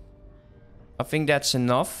up. I think that's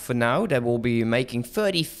enough for now. That will be making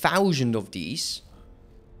 30,000 of these.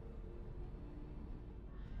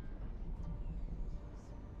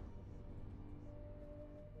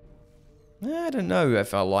 I don't know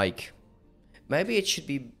if I like... Maybe it should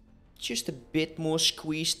be just a bit more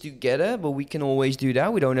squeezed together, but we can always do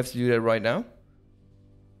that. We don't have to do that right now.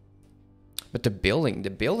 But the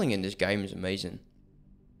building in this game is amazing.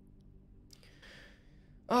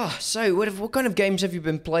 Ah, so what kind of games have you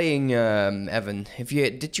been playing, Evan?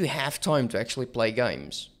 Did you have time to actually play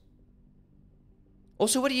games?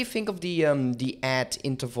 Also, what do you think of the ad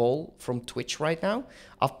interval from Twitch right now?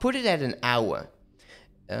 I've put it at an hour.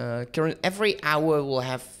 Every hour will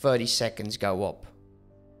have 30 seconds go up.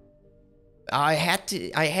 I had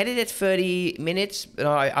it at 30 minutes, but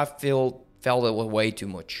I felt it was way too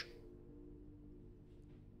much.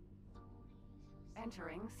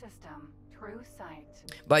 Entering system. True sight.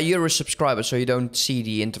 But you're a subscriber, so you don't see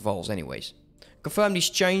the intervals anyways. Confirm these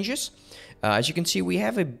changes. As you can see, we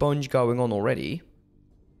have a bunch going on already.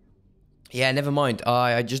 Yeah, never mind.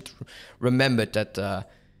 I just remembered that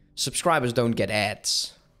subscribers don't get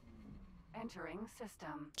ads. Entering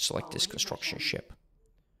system. Select this Fully construction vision. ship.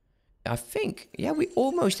 I think, yeah, we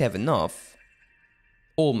almost have enough.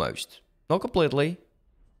 Almost. Not completely.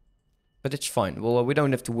 But it's fine. Well, we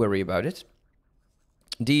don't have to worry about it.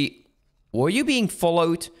 Were you being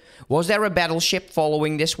followed? Was there a battleship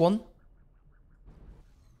following this one?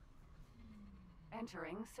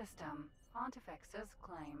 Entering system. Pontifex's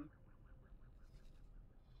claim.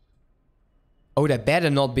 Oh, there better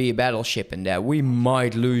not be a battleship in there. We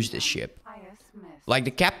might lose this ship. Highest miss. Like,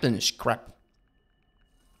 the captain is crap.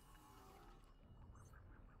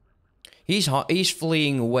 He's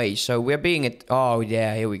fleeing away, so we're being... Oh,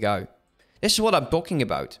 yeah, here we go. This is what I'm talking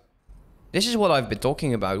about. This is what I've been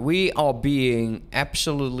talking about. We are being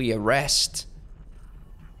absolutely harassed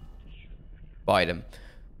by them.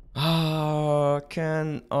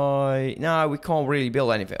 Can I... No, we can't really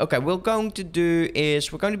build anything. Okay, what we're going to do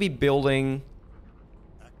is we're going to be building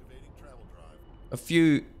a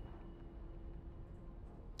few...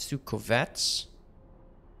 2 corvettes.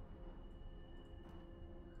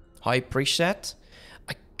 High preset.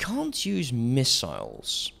 I can't use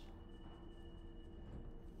missiles.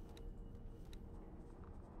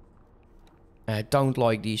 I don't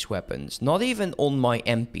like these weapons. Not even on my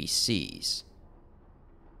NPCs.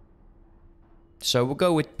 So we'll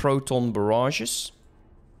go with proton barrages.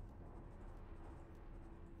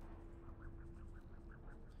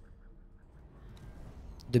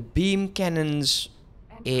 The beam cannons...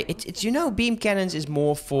 It's you know, beam cannons is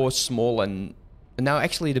more for small and... Now,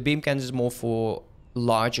 actually, the beam cannons is more for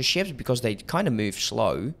larger ships because they kind of move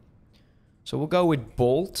slow. So we'll go with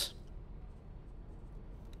bolt.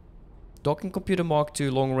 Docking computer Mark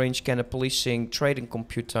II, long range scanner, policing, trading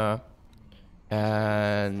computer,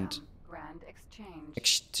 and Grand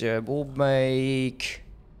exchange. we'll make.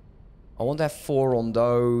 I want to have 4 on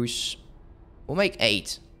those. We'll make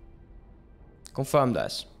 8. Confirm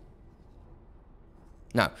this.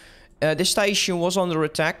 Now. This station was under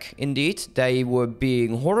attack, indeed. They were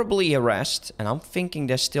being horribly harassed. And I'm thinking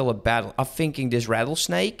there's still a battle. I'm thinking this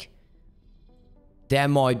rattlesnake. There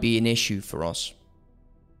might be an issue for us.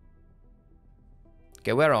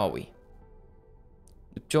 Okay, where are we?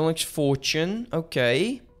 Electronics Fortune.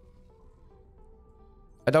 Okay.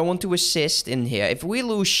 I don't want to assist in here. If we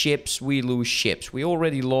lose ships, we lose ships. We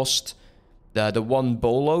already lost the one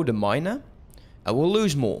Bolo, the miner. We'll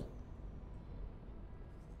lose more.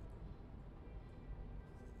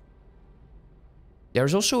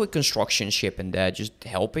 There's also a construction ship in there just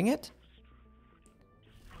helping it.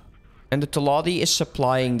 And the Taladi is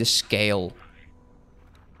supplying the scale.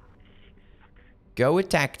 Go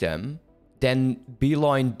attack them. Then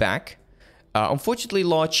beeline back. Unfortunately,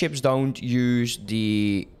 large ships don't use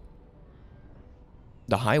the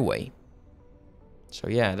highway. So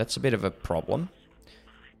yeah, that's a bit of a problem.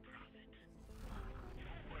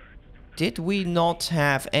 Did we not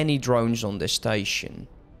have any drones on this station?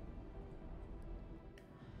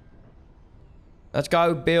 Let's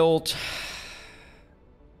go build...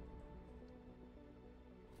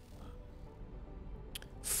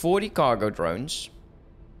 $40 cargo drones.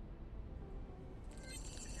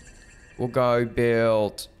 We'll go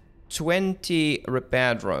build 20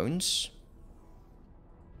 repair drones.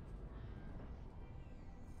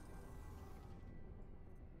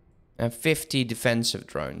 And 50 defensive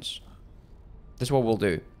drones. That's what we'll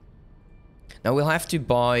do. Now we'll have to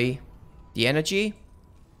buy the energy.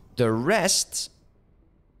 The rest...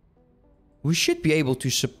 we should be able to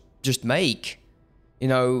just make, you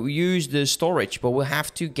know, use the storage, but we'll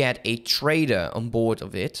have to get a trader on board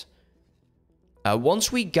of it.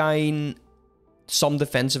 Once we gain some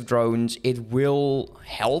defensive drones, it will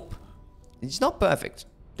help. It's not perfect.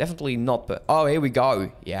 Definitely not perfect. Oh, here we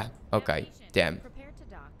go. Yeah. Okay. Damn.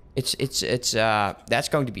 That's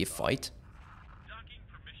going to be a fight.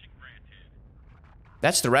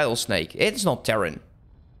 That's the rattlesnake. It's not Terran.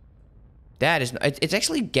 That is not, it's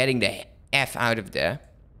actually getting the F out of there.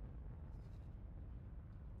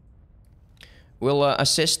 We'll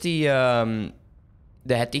assist the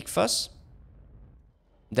Hetikvas.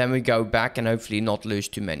 Then we go back and hopefully not lose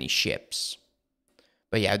too many ships.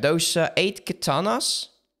 But yeah, those 8 katanas.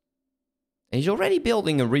 And he's already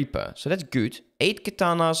building a Reaper, so that's good. 8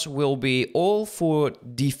 katanas will be all for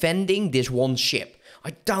defending this one ship.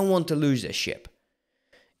 I don't want to lose this ship.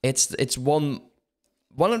 It's one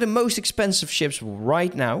of the most expensive ships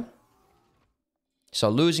right now. So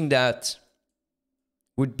losing that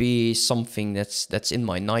would be something that's in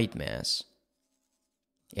my nightmares.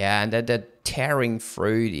 Yeah, and they're tearing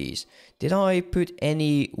through these. Did I put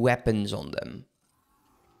any weapons on them?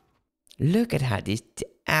 Look at how this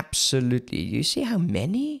absolutely. You see how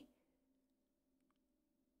many?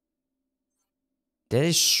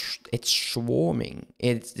 It's swarming.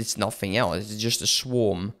 It's nothing else. It's just a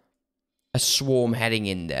swarm. A swarm heading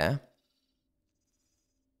in there.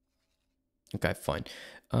 Okay, fine.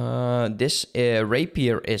 This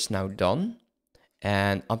rapier is now done.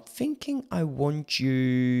 And I'm thinking I want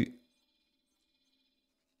you...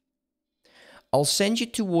 I'll send you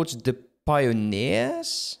towards the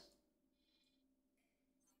pioneers.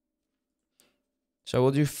 So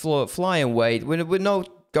we'll do fly and wait. We're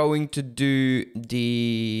not going to do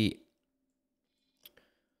the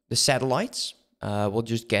satellites. We'll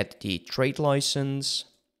just get the trade license.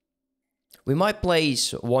 We might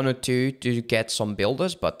place 1 or 2 to get some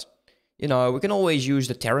builders, but you know, we can always use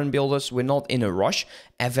the Terran builders. We're not in a rush.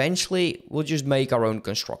 Eventually, we'll just make our own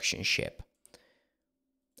construction ship.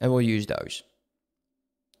 And we'll use those.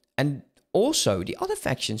 And also, the other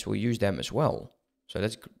factions will use them as well. So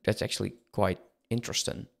that's actually quite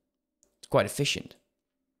interesting. It's quite efficient.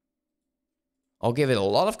 I'll give it a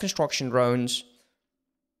lot of construction drones.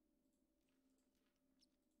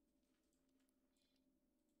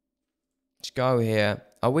 Let's go here.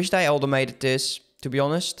 I wish they automated this, to be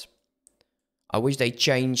honest. I wish they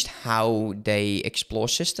changed how they explore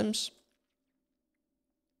systems.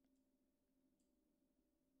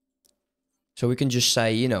 So we can just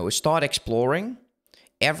say, you know, start exploring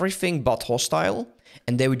everything but hostile,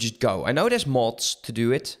 and they would just go. I know there's mods to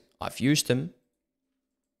do it. I've used them.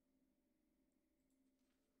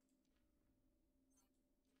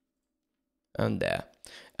 And there.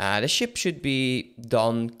 The ship should be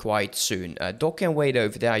done quite soon. Dock can wait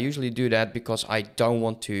over there. I usually do that because I don't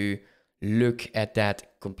want to look at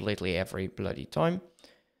that completely every bloody time.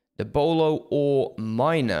 The Bolo or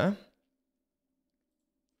Miner.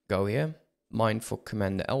 Go here. Mine for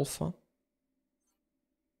Commander Alpha.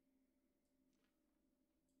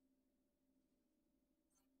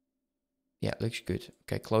 Yeah, looks good.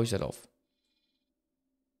 Okay, close that off.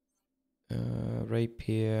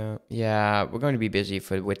 Rapier. Yeah, we're going to be busy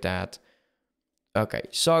with that. Okay,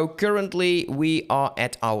 so currently we are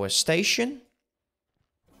at our station.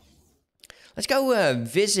 Let's go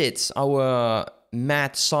visit our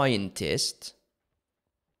mad scientist.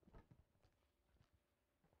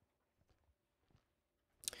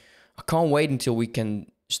 I can't wait until we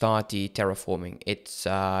can start the terraforming.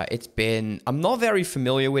 It's been... I'm not very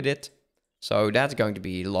familiar with it. So that's going to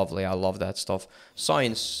be lovely. I love that stuff.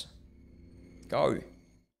 Science. Go.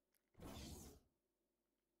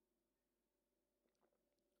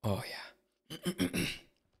 Oh, yeah.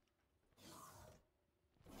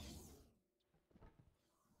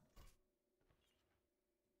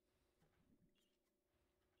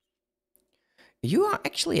 You are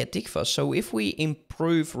actually at Tikva, so if we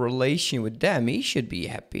improve relation with them, he should be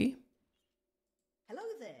happy. Hello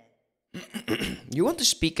there. You want to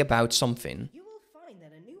speak about something? You will find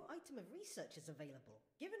that a new item of research is available.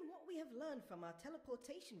 Given what we have learned from our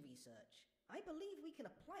teleportation research, I believe we can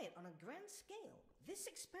apply it on a grand scale. This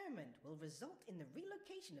experiment will result in the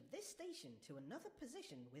relocation of this station to another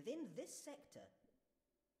position within this sector.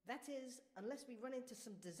 That is, unless we run into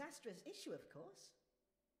some disastrous issue, of course.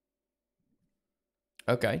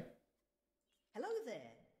 Okay. Hello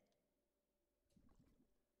there.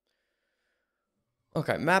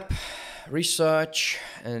 Okay, map, research,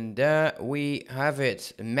 and there we have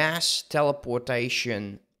it. Mass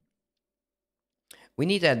teleportation. We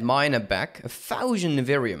need that miner back. 1,000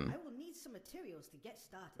 Nivirium. I will need some materials to get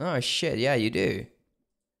started. Oh shit, yeah you do.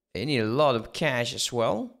 You need a lot of cash as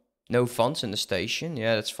well. No funds in the station.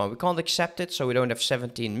 Yeah, that's fine. We can't accept it, so we don't have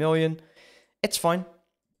 17 million. It's fine.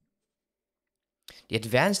 The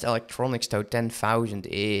advanced electronics though, 10,000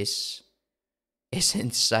 is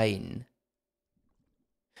insane.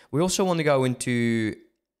 We also want to go into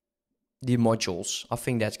the modules. I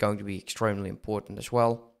think that's going to be extremely important as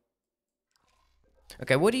well.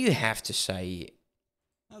 Okay, what do you have to say?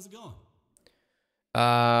 How's it going?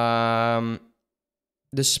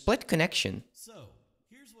 The split connection. So,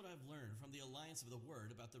 here's what I've learned from the Alliance of the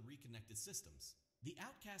Word about the reconnected connected systems. The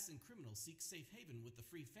outcasts and criminals seek safe haven with the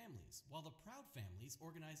free families, while the proud families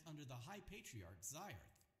organize under the High Patriarch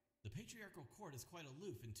Zyarth. The patriarchal court is quite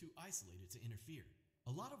aloof and too isolated to interfere.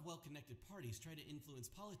 A lot of well-connected parties try to influence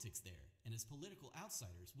politics there, and as political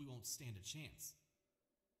outsiders, we won't stand a chance.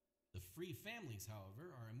 The free families,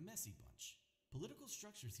 however, are a messy bunch. Political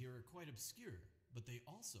structures here are quite obscure, but they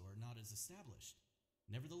also are not as established.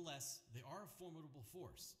 Nevertheless, they are a formidable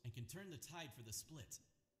force and can turn the tide for the split.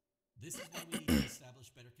 This is why we need to establish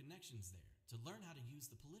better connections there, to learn how to use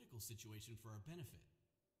the political situation for our benefit.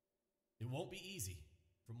 It won't be easy.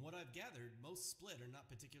 From what I've gathered, most split are not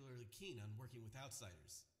particularly keen on working with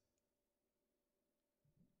outsiders.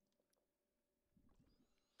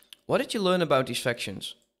 What did you learn about these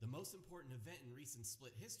factions? The most important event in recent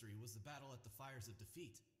split history was the battle at the Fires of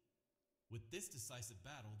Defeat. With this decisive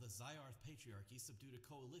battle, the Zyarth Patriarchy subdued a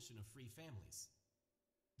coalition of free families.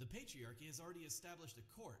 The Patriarchy has already established a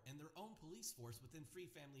court and their own police force within Free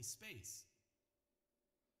Family space.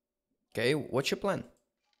 Okay, what's your plan?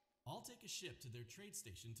 I'll take a ship to their trade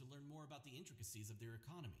station to learn more about the intricacies of their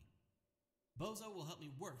economy. Bozo will help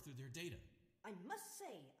me work through their data. I must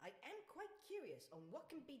say, I am quite curious on what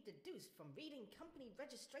can be deduced from reading company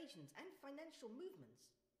registrations and financial movements.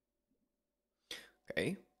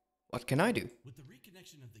 Okay, what can I do? With the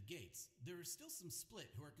reconnection of the gates, there are still some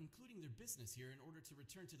split who are concluding their business here in order to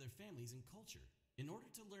return to their families and culture. In order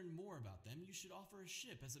to learn more about them, you should offer a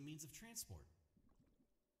ship as a means of transport.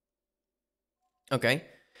 Okay.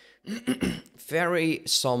 Vary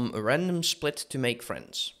some random split to make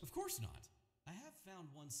friends. Of course not. I have found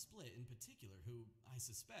one split in particular who, I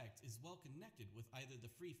suspect, is well connected with either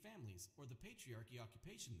the free families or the patriarchy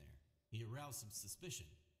occupation there. He aroused some suspicion.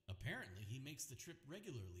 Apparently, he makes the trip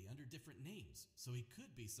regularly under different names, so he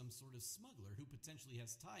could be some sort of smuggler who potentially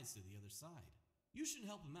has ties to the other side. You should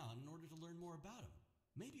help him out in order to learn more about him.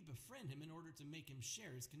 Maybe befriend him in order to make him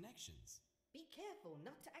share his connections. Be careful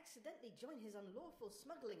not to accidentally join his unlawful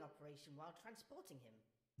smuggling operation while transporting him.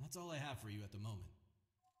 That's all I have for you at the moment.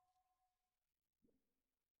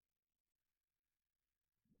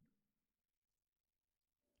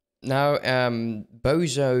 Now,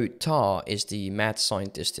 Bozo Tar is the mad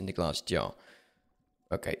scientist in the glass jar.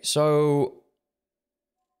 Okay, so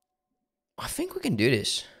I think we can do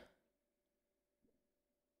this.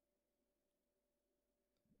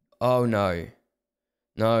 Oh no.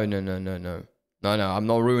 No, no, no, no, no. No, no, I'm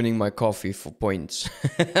not ruining my coffee for points.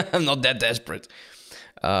 I'm not that desperate.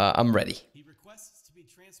 I'm ready. He requests to be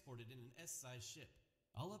transported in an S-size ship.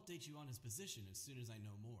 I'll update you on his position as soon as I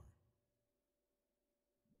know more.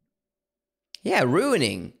 Yeah,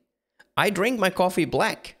 ruining. I drink my coffee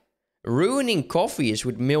black. Ruining coffee is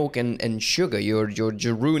with milk and sugar. You're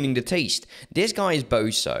ruining the taste. This guy is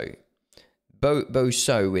Bozo.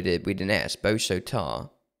 Bozo with an S. Bozo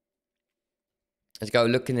Tar. Let's go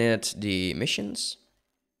looking at the missions.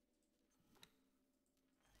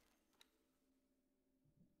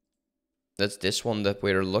 That's this one that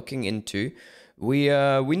we're looking into. We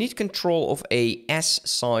need control of a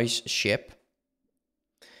S-size ship.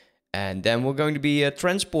 And then we're going to be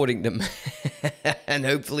transporting them. And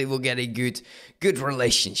hopefully we'll get a good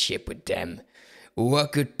relationship with them.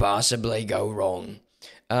 What could possibly go wrong?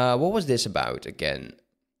 What was this about again?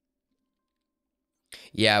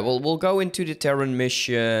 Yeah, we'll go into the Terran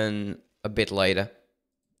mission a bit later.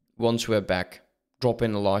 Once we're back. Drop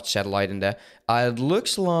in a large satellite in there. It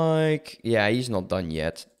looks like... Yeah, he's not done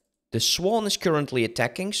yet. The Swan is currently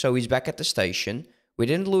attacking, so he's back at the station. We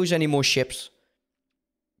didn't lose any more ships.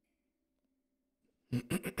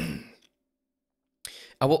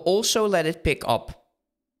 I will also let it pick up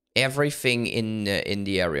everything in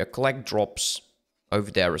the area. Collect drops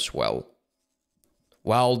over there as well.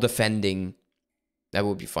 While defending... That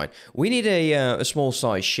would be fine. We need a small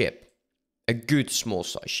size ship. A good small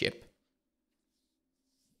size ship.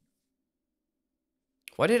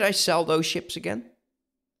 Why did I sell those ships again?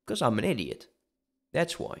 Because I'm an idiot.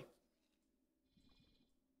 That's why.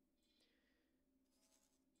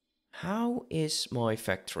 How is my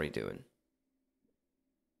factory doing?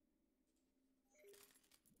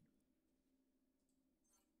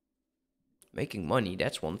 Making money,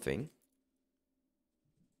 that's one thing.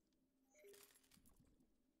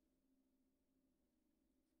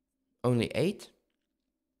 Only 8?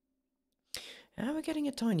 Yeah, we're getting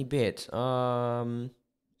a tiny bit.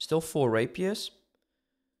 Still 4 rapiers.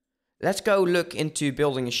 Let's go look into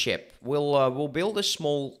building a ship. We'll build a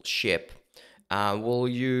small ship. We'll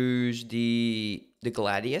use the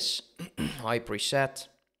Gladius. High preset.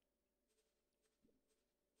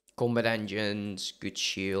 Combat engines, good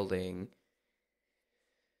shielding.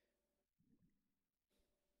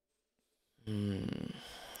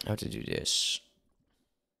 How to do this?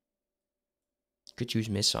 Could use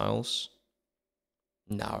missiles.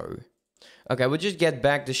 No. Okay, we'll just get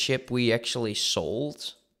back the ship we actually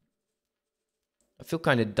sold. I feel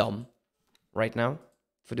kind of dumb right now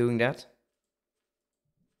for doing that.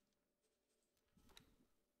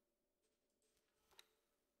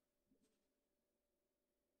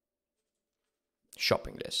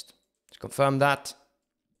 Shopping list. Let's confirm that.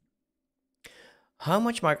 How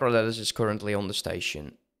much micro letters is currently on the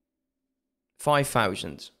station?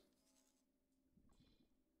 5,000.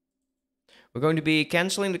 We're going to be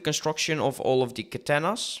cancelling the construction of all of the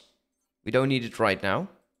katanas. We don't need it right now.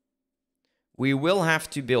 We will have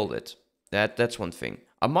to build it. That's one thing.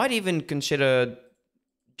 I might even consider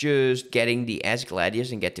just getting the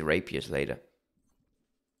S-gladius and get the rapiers later.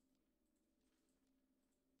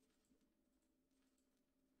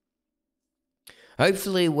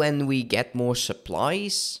 Hopefully when we get more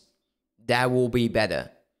supplies, that will be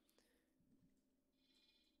better.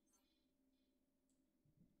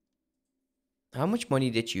 How much money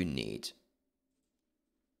did you need?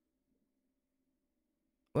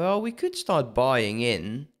 Well, we could start buying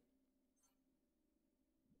in.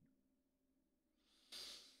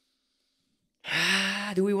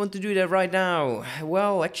 Do we want to do that right now?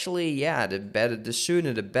 Well, actually, yeah, the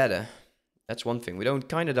sooner the better. That's one thing. We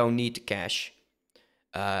kind of don't need the cash.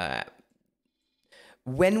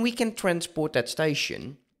 When we can transport that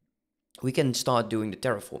station, we can start doing the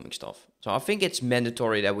terraforming stuff. So I think it's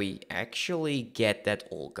mandatory that we actually get that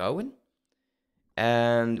all going.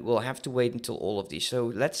 And we'll have to wait until all of these. So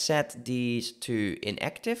let's set these to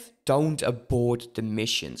inactive. Don't abort the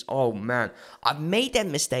missions. Oh man, I've made that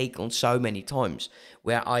mistake on so many times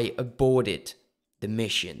where I aborted the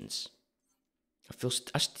missions.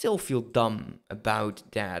 I still feel dumb about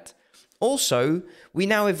that. Also, we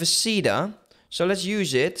now have a cedar, so let's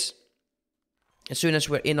use it. As soon as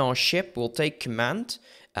we're in our ship, we'll take command.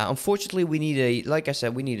 Unfortunately, we need like I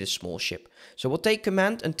said, we need a small ship. So we'll take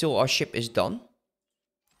command until our ship is done.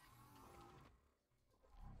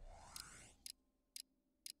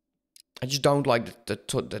 I just don't like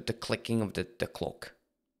the clicking of the clock.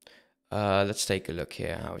 Let's take a look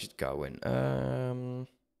here. How is it going?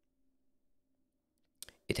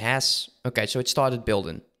 It has... Okay, so it started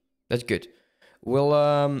building. That's good. We'll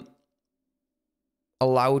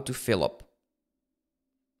allow it to fill up.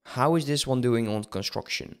 How is this one doing on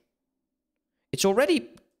construction? It's already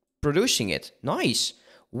producing it. Nice.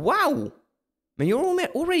 Wow. Man, you're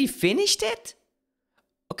already finished it?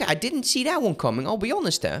 Okay, I didn't see that one coming. I'll be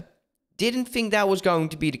honest there. Didn't think that was going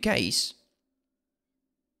to be the case.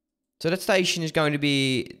 So that station is going to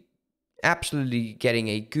be absolutely getting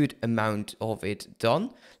a good amount of it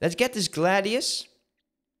done. Let's get this Gladius.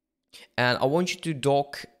 And I want you to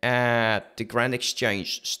dock at the Grand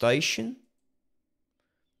Exchange Station.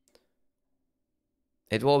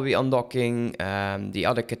 It will be undocking. The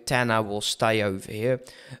other katana will stay over here.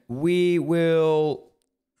 We will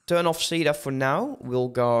turn off Cedar for now. We'll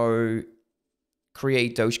go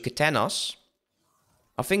create those katanas.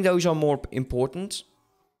 I think those are more important.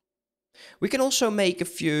 We can also make a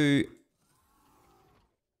few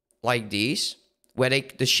like these, where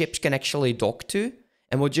the ships can actually dock to.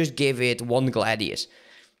 And we'll just give it one Gladius.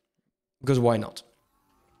 Because why not?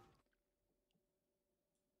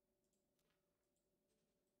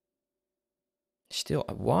 Still,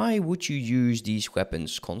 why would you use these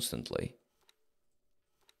weapons constantly?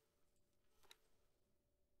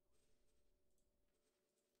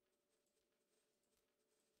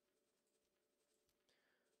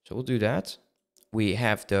 So we'll do that. We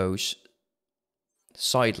have those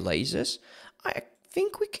side lasers. I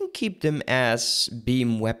think we can keep them as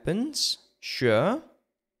beam weapons. Sure.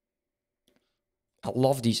 I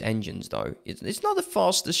love these engines though. It's not the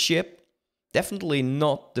fastest ship. Definitely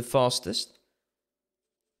not the fastest.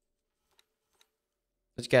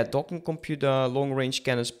 Let's get docking computer, long range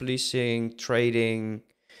scanners, policing, trading,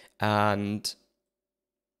 and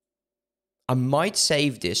I might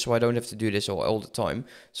save this so I don't have to do this all the time.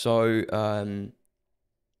 So,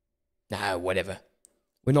 nah, whatever.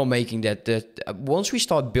 We're not making that. Once we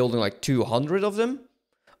start building like 200 of them.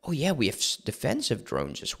 Oh yeah, we have defensive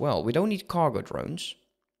drones as well. We don't need cargo drones.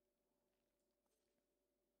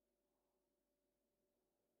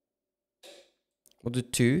 We'll do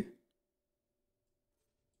 2.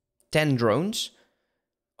 10 drones.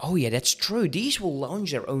 Oh yeah, that's true. These will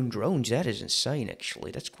launch their own drones. That is insane,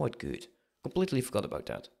 actually. That's quite good. Completely forgot about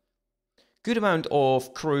that. Good amount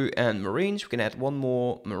of crew and marines. We can add one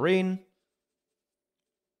more marine.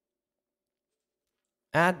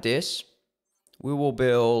 Add this. We will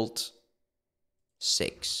build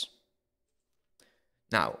 6.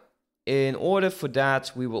 Now, in order for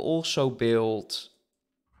that, we will also build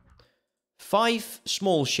 5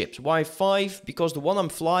 small ships. Why 5? Because the one I'm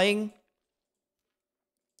flying,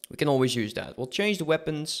 we can always use that. We'll change the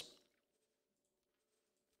weapons.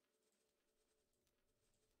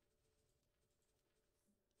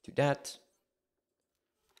 To that.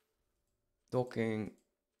 Docking.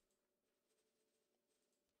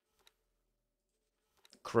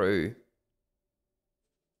 Crew.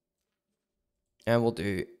 And we'll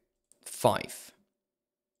do 5.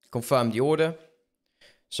 Confirm the order.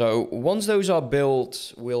 So once those are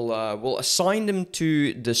built, we'll assign them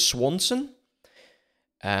to the Swanson.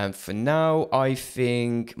 And for now, I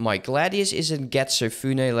think my Gladius is in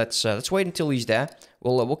Getsofune. Let's wait until he's there.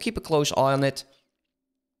 We'll keep a close eye on it.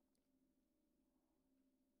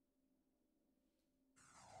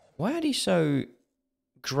 Why are these so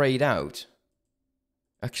grayed out?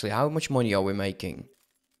 Actually, how much money are we making?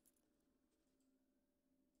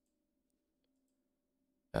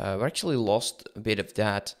 We actually lost a bit of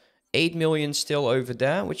that. 8 million still over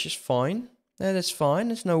there, which is fine. Yeah, that's fine.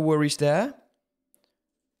 There's no worries there.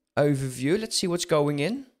 Overview. Let's see what's going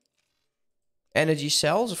in. Energy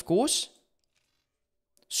cells, of course.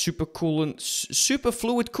 Super coolant. Super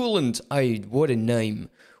fluid coolant. What a name.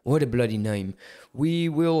 What a bloody name. We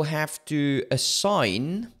will have to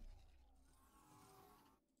assign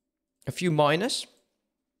a few miners.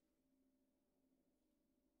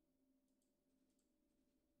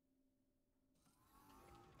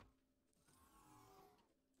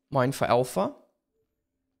 Mine for Alpha.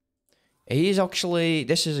 He is actually...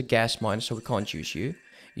 This is a gas miner, so we can't use you.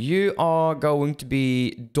 You are going to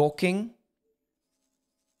be docking.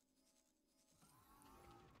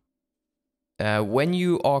 When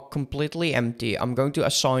you are completely empty, I'm going to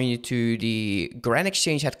assign you to the Grand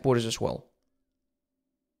Exchange headquarters as well.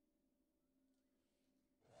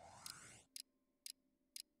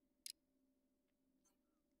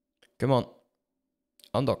 Come on.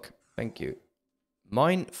 Undock. Thank you.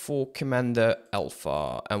 Mine for Commander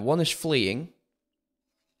Alpha. And one is fleeing.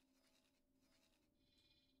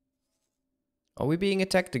 Are we being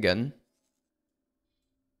attacked again?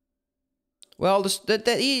 Well,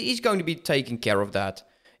 he's going to be taking care of that.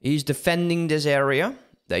 He's defending this area.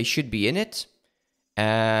 They should be in it.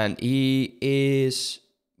 And he is...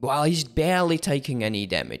 Well, he's barely taking any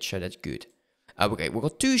damage, so that's good. Okay, we've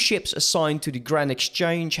got 2 ships assigned to the Grand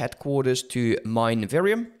Exchange headquarters to mine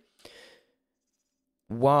Virium.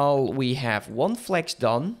 While we have 1 flex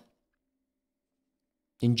done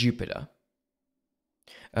in Jupiter.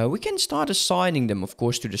 We can start assigning them, of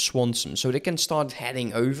course, to the Swanson, so they can start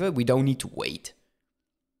heading over. We don't need to wait.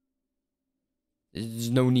 There's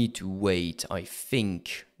no need to wait, I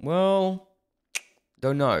think. Well,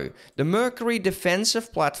 don't know. The Mercury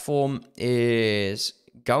defensive platform is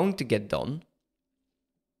going to get done.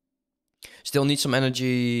 Still need some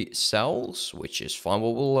energy cells, which is fine.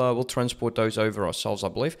 We'll transport those over ourselves, I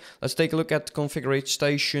believe. Let's take a look at the configuration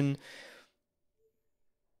station.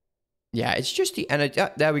 Yeah, it's just the energy.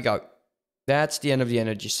 There we go. That's the end of the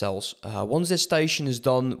energy cells. Once this station is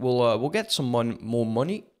done, we'll get some more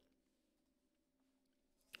money.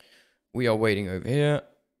 We are waiting over here.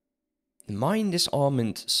 Mine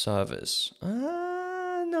disarmament service.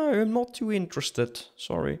 No, I'm not too interested.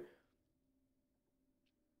 Sorry.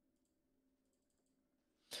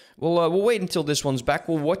 We'll wait until this one's back.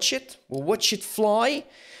 We'll watch it. We'll watch it fly.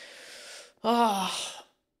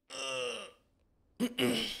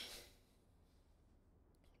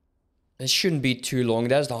 It shouldn't be too long.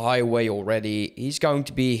 There's the highway already. He's going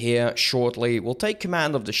to be here shortly. We'll take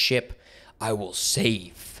command of the ship. I will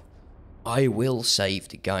save. I will save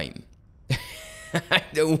the game. I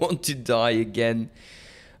don't want to die again.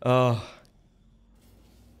 How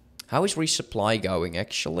is resupply going,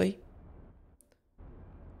 actually?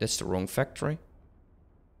 That's the wrong factory.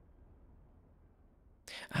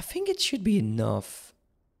 I think it should be enough.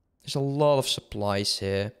 There's a lot of supplies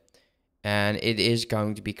here. And it is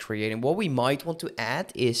going to be creating... What we might want to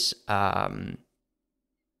add is the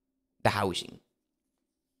housing.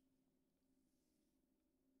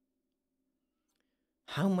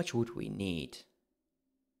 How much would we need?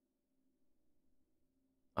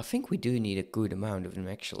 I think we do need a good amount of them,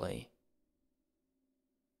 actually.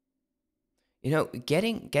 You know,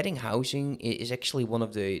 getting housing is actually one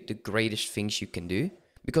of the greatest things you can do.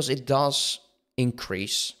 Because it does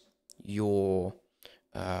increase your...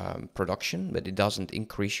 production, but it doesn't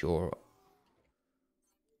increase your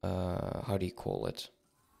how do you call it?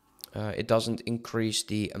 It doesn't increase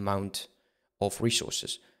the amount of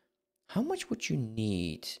resources. How much would you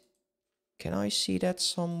need? Can I see that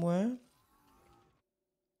somewhere?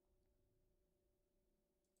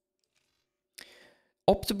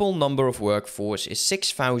 Optimal number of workforce is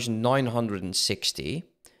 6,960.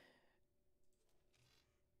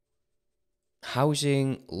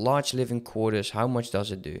 Housing, large living quarters, how much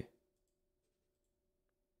does it do?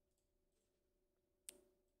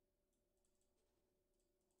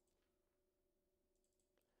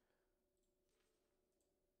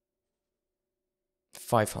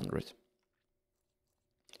 $500.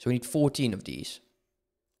 So we need 14 of these.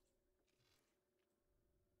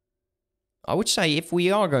 I would say if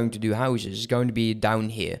we are going to do houses, it's going to be down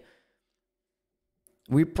here.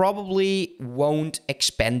 We probably won't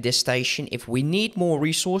expand this station. If we need more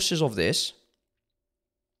resources of this,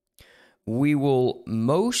 we will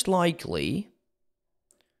most likely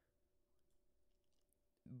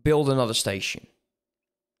build another station.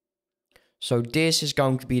 So this is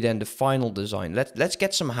going to be then the final design. Let's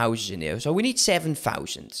get some houses in here. So we need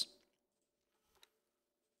 7,000.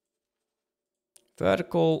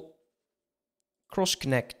 Vertical, cross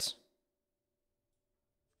connect.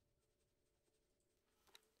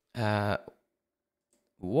 1,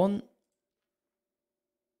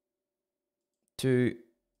 2,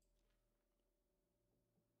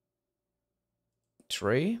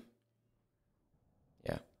 3.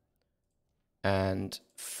 Yeah. And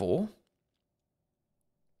 4.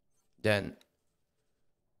 Then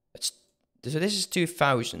so this is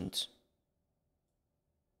 2,000.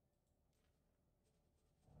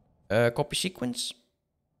 Copy sequence.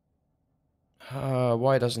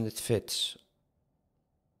 Why doesn't it fit?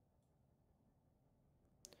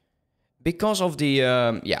 Because of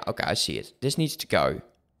the yeah, okay, I see it. This needs to go.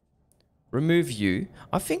 Remove view.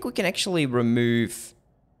 I think we can actually remove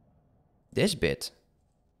this bit.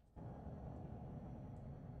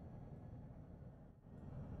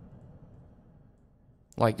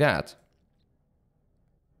 Like that.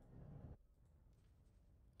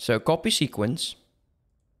 So copy sequence.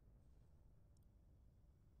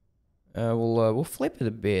 We'll flip it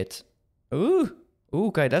a bit. Ooh,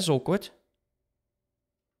 okay, that's awkward.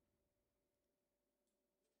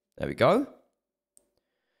 There we go.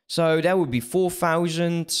 So that would be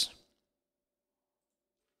 4,000.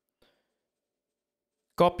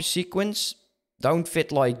 Copy sequence. Don't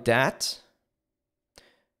fit like that.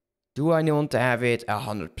 Do I want to have it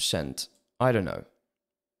 100%? I don't know.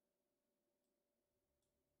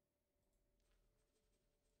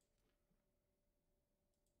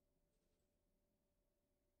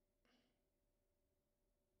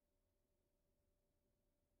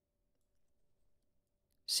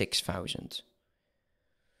 $6,000.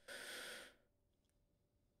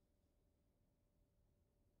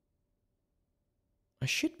 I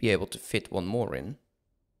should be able to fit one more in.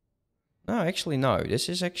 No, actually no. This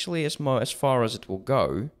is actually as far as it will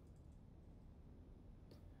go.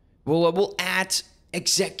 We'll add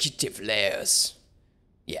executive layers.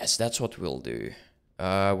 Yes, that's what we'll do.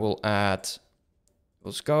 We'll have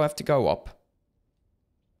to go up.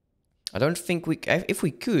 I don't think if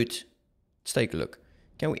we could, let's take a look.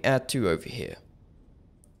 Can we add 2 over here?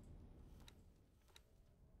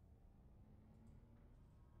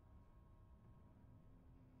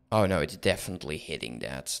 Oh no, it's definitely hitting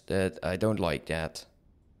that. I don't like that.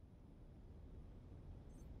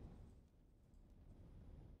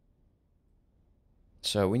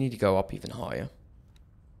 So we need to go up even higher.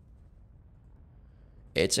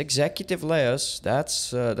 It's executive layers.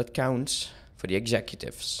 That counts for the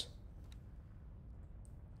executives.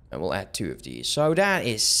 And we'll add 2 of these. So that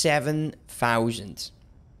is 7,000.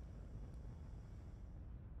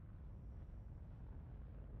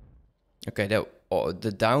 Okay,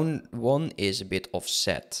 the down one is a bit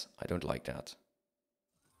offset. I don't like that.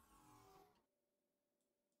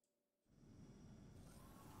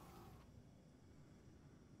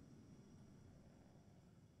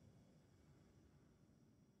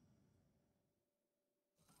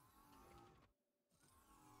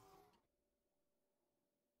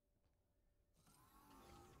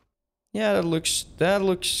 Yeah, that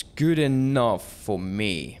looks good enough for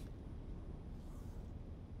me.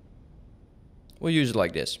 We'll use it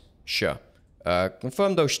like this. Sure.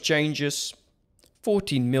 Confirm those changes.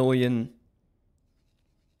 14 million.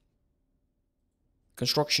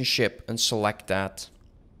 Construction ship and select that.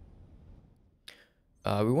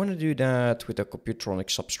 We want to do that with a computronic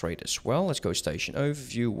substrate as well. Let's go station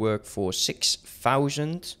overview, workforce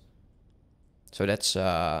 6,000. So that's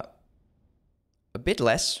a bit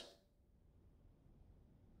less.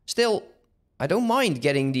 Still, I don't mind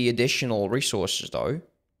getting the additional resources though.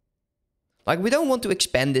 Like, we don't want to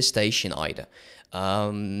expand this station either.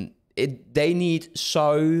 They need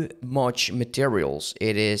so much materials.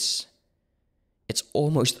 It's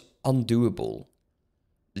almost undoable.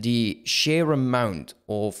 the sheer amount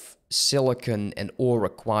of silicon and ore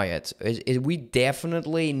required, we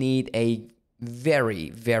definitely need a very,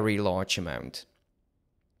 very large amount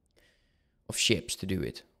of ships to do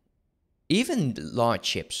it. Even large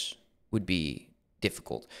ships would be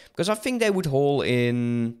difficult, because I think they would haul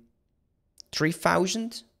in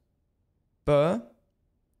 3,000 per.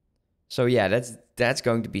 So yeah, that's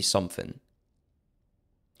going to be something.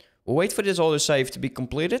 We'll wait for this autosave to be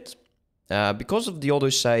completed. Because of the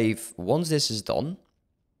autosave, once this is done,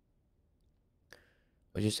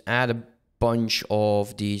 we'll just add a bunch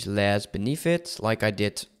of these layers beneath it, like I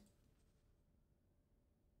did.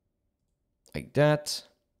 Like that.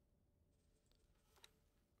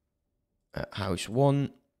 House 1.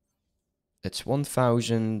 That's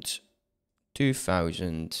 1,000,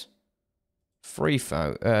 2,000,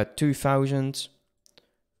 3,000, 2,000.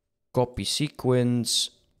 Copy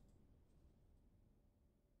sequence.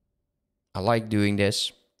 I like doing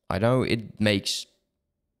this. I know it makes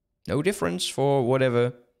no difference for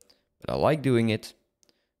whatever, but I like doing it.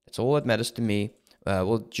 That's all that matters to me.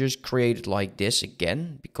 We'll just create it like this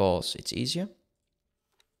again, because it's easier.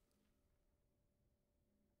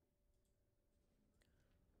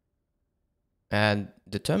 And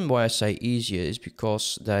the term why I say easier is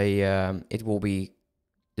because it will be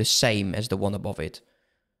the same as the one above it.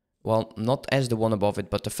 Well, not as the one above it,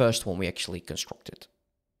 but the first one we actually constructed.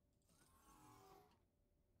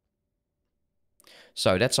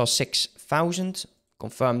 So that's our 6,000.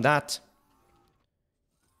 Confirm that.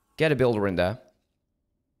 Get a builder in there.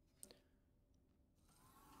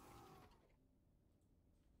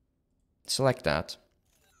 Select that.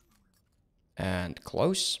 And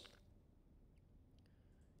close.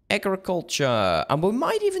 Agriculture. And we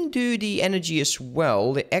might even do the energy as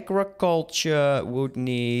well. The agriculture would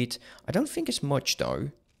need... I don't think it's much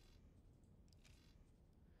though.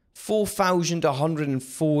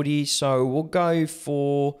 4,140. So we'll go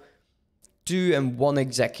for 2 and 1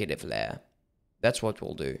 executive layer. That's what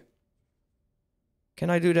we'll do. Can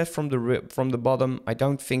I do that from the bottom? I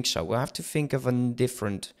don't think so. We'll have to think of a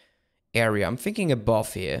different area. I'm thinking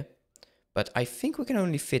above here. But I think we can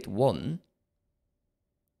only fit 1.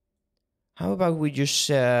 How about we just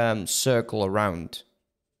circle around?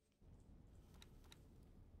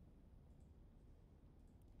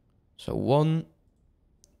 So 1,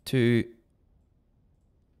 2,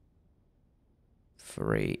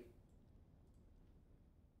 3,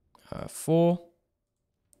 4.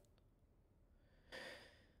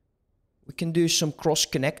 We can do some cross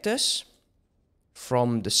connectors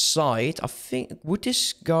from the side. I think, would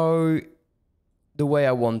this go the way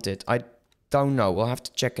I want it? I don't know. We'll have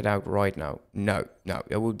to check it out right now. No,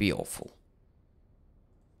 it would be awful.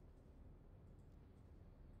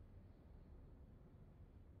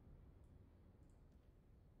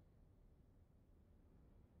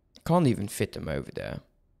 Can't even fit them over there.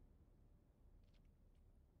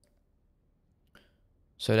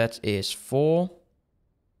 So that is 4.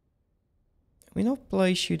 We not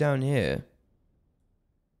place you down here.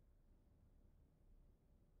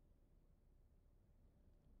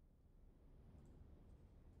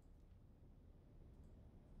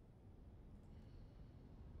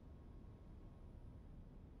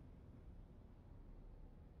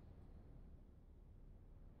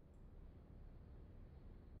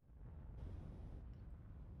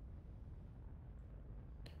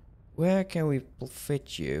 Where can we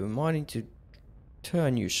fit you? We might need to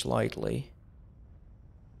turn you slightly.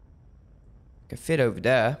 Can fit over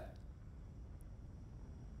there.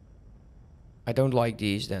 I don't like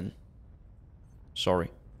these then. Sorry.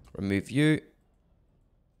 Remove you.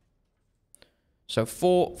 So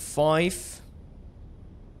 4, 5.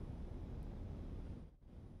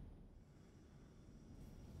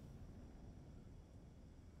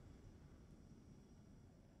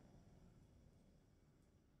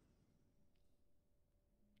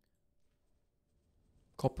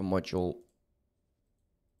 Copper module.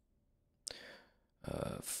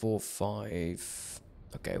 4, 5.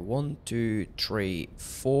 Okay, 1, 2, 3,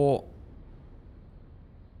 4.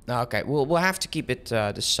 Okay, we'll have to keep it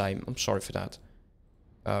the same. I'm sorry for that.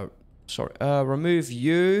 Sorry. Remove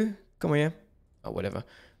you. Come here. Oh, whatever.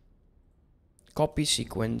 Copy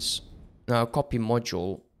sequence. No, copy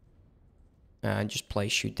module. And just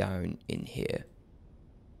place you down in here.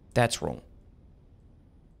 That's wrong.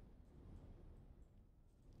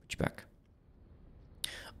 Put you back.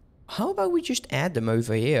 How about we just add them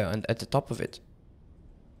over here and at the top of it?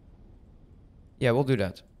 Yeah, we'll do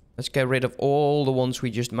that. Let's get rid of all the ones we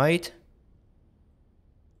just made.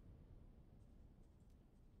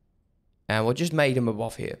 And we'll just make them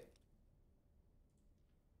above here.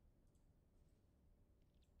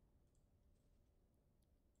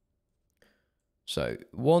 So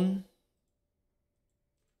 1.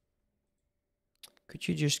 Could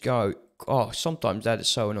you just go... Oh, sometimes that is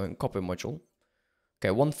so annoying. Copy module.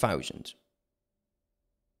 Okay, 1000.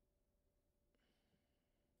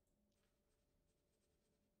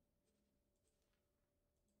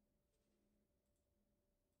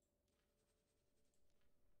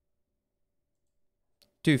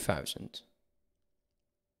 $2,000.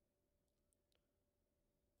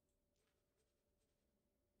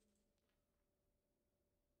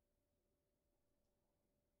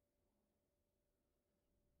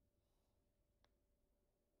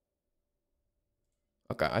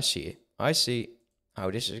 Okay, I see it. I see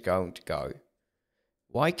how this is going to go.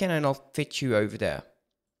 Why can I not fit you over there?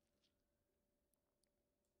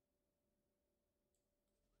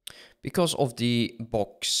 Because of the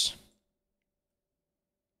box.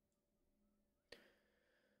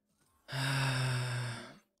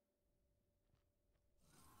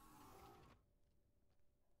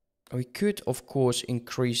 We could, of course,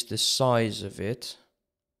 increase the size of it.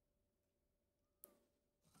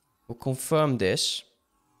 We'll confirm this.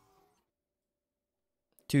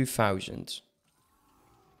 2000.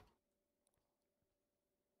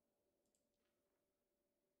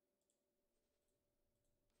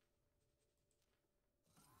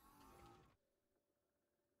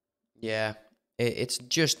 Yeah, it's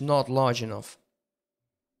just not large enough.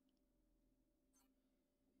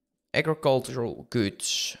 Agricultural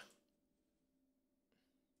goods.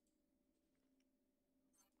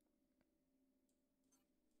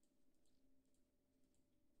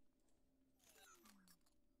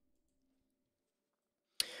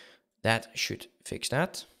 That should fix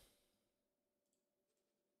that.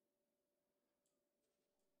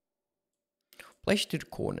 Place it to the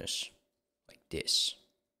corners, like this.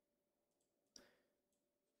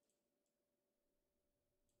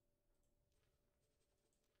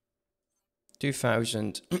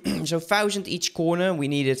 $2,000. So 1,000 each corner. We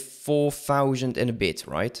needed 4,000 and a bit,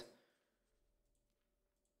 right?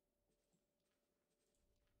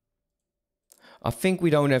 I think we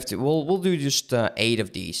don't have to. We'll do just 8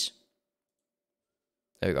 of these.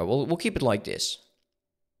 There we go. We'll keep it like this.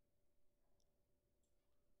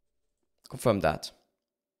 Confirm that.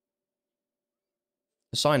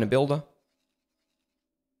 Assign a builder.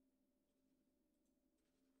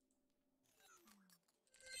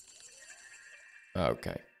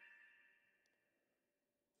 Okay.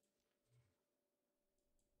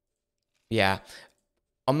 Yeah.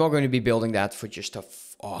 I'm not going to be building that for just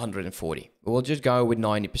 140. We'll just go with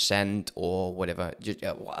 90% or whatever.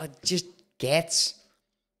 Just gets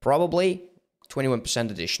probably 21%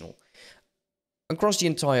 additional. Across the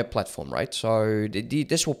entire platform, right? So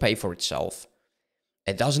this will pay for itself.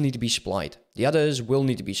 It doesn't need to be supplied. The others will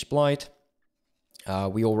need to be supplied.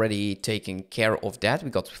 We already taken care of that. We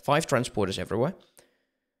got 5 transporters everywhere.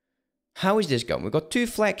 How is this going? We've got 2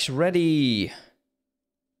 flags ready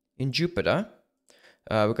in Jupiter.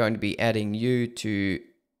 We're going to be adding you to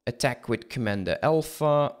attack with Commander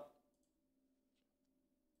Alpha.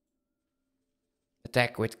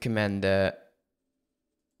 Attack with Commander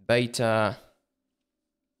Beta.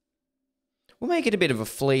 We'll make it a bit of a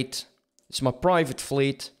fleet. It's my private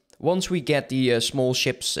fleet. Once we get the small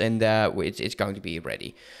ships in there, it's going to be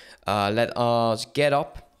ready. Let us get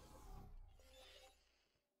up.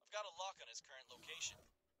 I've got a lock on his current location.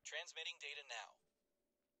 Transmitting data now.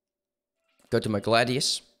 Go to my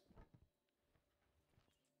Gladius.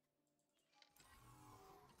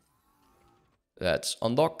 Let's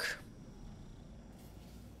undock.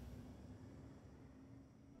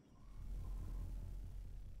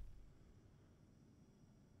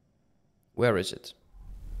 Where is it?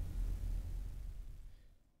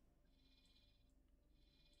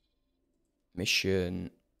 Mission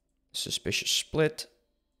suspicious split.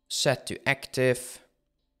 Set to active.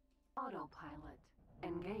 Autopilot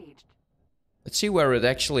engaged. Let's see where it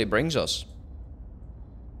actually brings us.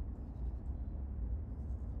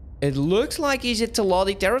 It looks like he's at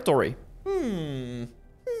Teladi territory.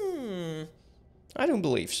 I don't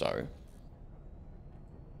believe so.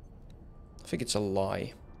 I think it's a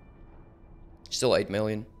lie. Still 8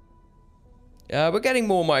 million. We're getting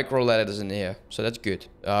more micro letters in here, so that's good.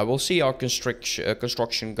 We'll see our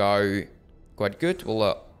construction go quite good.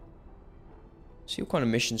 We'll see what kind of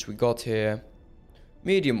missions we got here.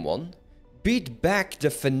 Medium one. Beat back the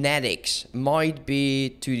fanatics. Might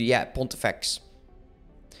be to the Pontifex.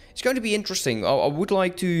 It's going to be interesting. I would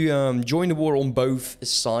like to join the war on both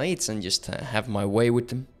sides and just have my way with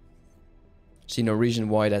them. See no reason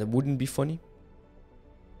why that wouldn't be funny.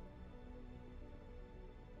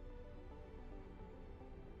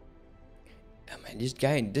 Oh man,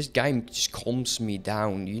 this game just calms me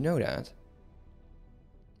down. You know that?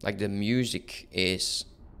 Like the music is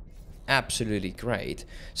absolutely great.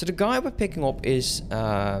 So the guy we're picking up is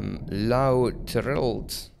Lautreld.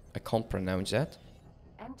 I can't pronounce that.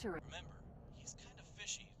 Enter. Remember, he's kind of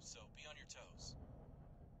fishy, so be on your toes.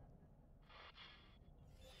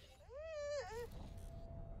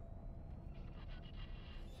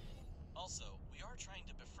 Also, we are trying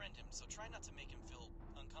to befriend him, so try not to make him feel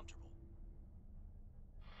uncomfortable.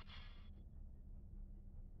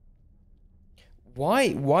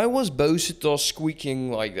 Why was Bositor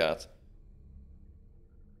squeaking like that?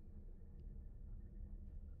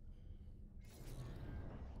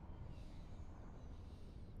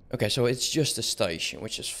 Okay, so it's just a station,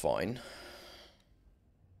 which is fine.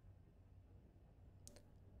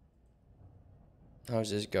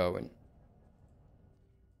 How's this going?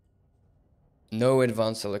 No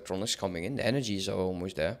advanced electronics coming in. The energies are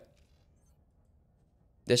almost there.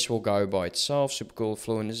 This will go by itself. Super cool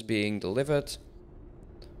fluent is being delivered.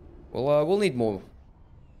 We'll need more.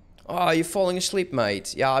 Oh, you're falling asleep,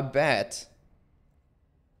 mate. Yeah, I bet.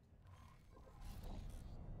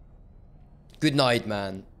 Good night,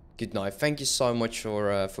 man. Good night. Thank you so much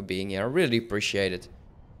for being here. I really appreciate it.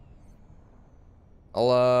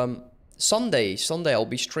 I'll Sunday I'll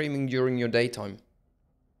be streaming during your daytime.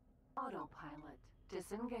 Autopilot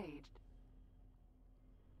disengaged.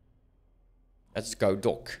 Let's go,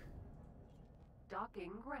 dock.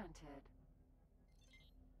 Docking granted.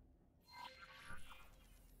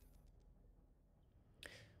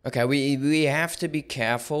 Okay, we have to be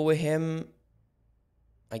careful with him,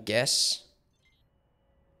 I guess.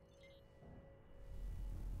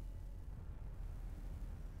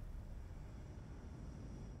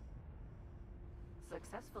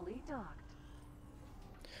 Successfully docked.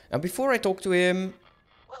 Now, before I talk to him,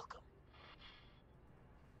 Welcome.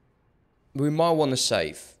 we might want to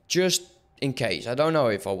save, just in case. I don't know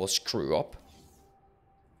if I will screw up.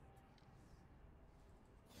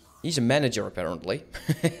 He's a manager, apparently.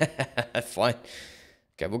 Fine.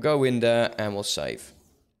 Okay, we'll go in there and we'll save.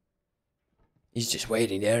 He's just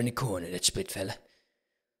waiting there in the corner, that split fella.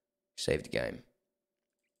 Save the game.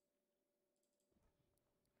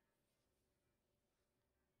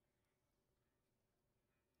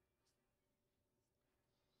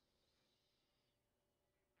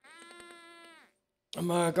 I'm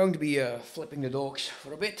going to be flipping the dogs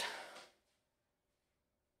for a bit.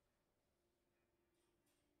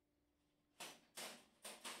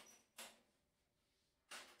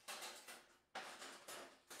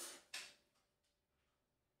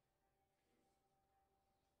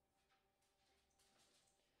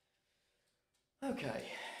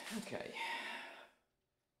 Okay.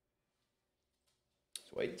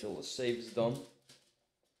 Let's wait until the save is done.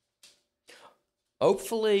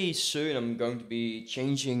 Hopefully soon I'm going to be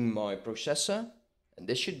changing my processor, and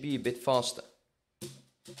this should be a bit faster.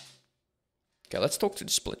 Okay, let's talk to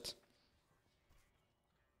the split.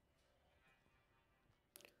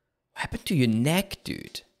 What happened to your neck,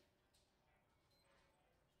 dude?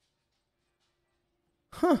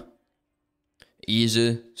 Huh. He's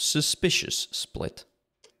a suspicious split.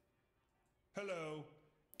 Hello.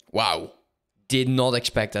 Wow. Did not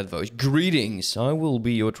expect that voice. Greetings, I will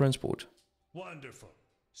be your transport. Wonderful.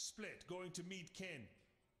 Split going to meet Ken.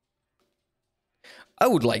 I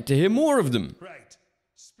would like to hear more of them. Right.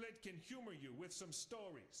 Split can humor you with some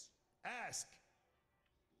stories. Ask.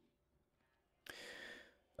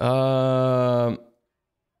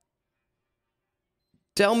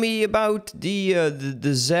 Tell me about the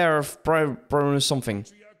Zerf something.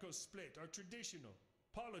 Patriarchal split are traditional.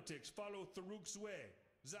 Politics follow Tharuk's way.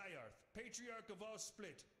 Zyarth, patriarch of all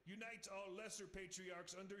split, unites all lesser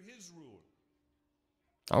patriarchs under his rule.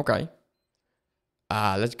 Okay.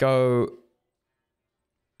 Let's go.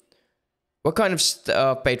 What kind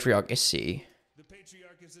of patriarch is he? The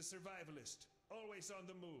patriarch is a survivalist, always on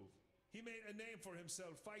the move. He made a name for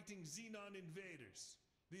himself fighting Xenon invaders.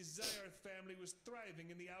 The Zyarth family was thriving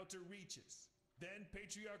in the outer reaches. Then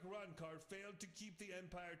Patriarch Ronkar failed to keep the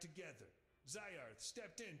empire together. Zyarth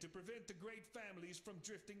stepped in to prevent the great families from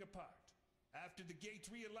drifting apart. After the gate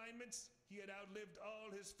realignments, he had outlived all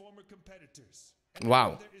his former competitors. And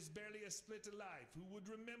wow. There is barely a split alive who would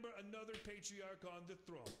remember another patriarch on the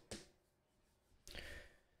throne.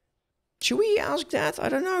 Should we ask that? I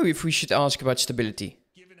don't know if we should ask about stability.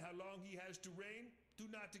 Given how long he has to reign, do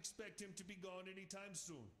not expect him to be gone anytime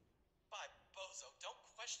soon. By Bozo, don't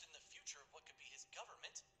question the future of what could be his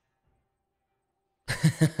government.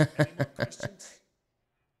 Any more questions?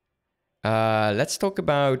 Let's talk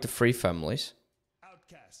about the three families.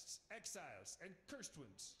 Outcasts, exiles, and cursed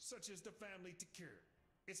ones, such as the family Takir.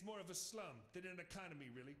 It's more of a slum than an economy,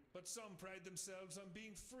 really, but some pride themselves on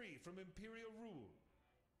being free from imperial rule.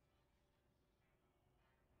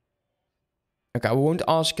 Okay, I won't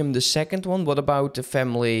ask him the second one. What about the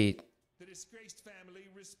family? The disgraced family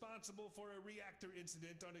responsible for a reactor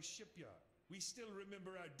incident on a shipyard. We still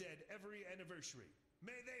remember our dead every anniversary.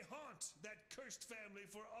 May they haunt that cursed family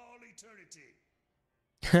for all eternity.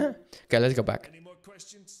 Okay, let's go back. Any more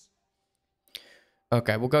questions?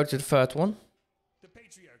 Okay, we'll go to the third one. The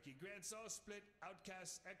patriarchy grants all split,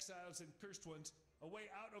 outcasts, exiles, and cursed ones a way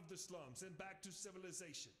out of the slums and back to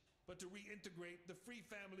civilization. But to reintegrate the free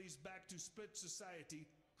families back to split society,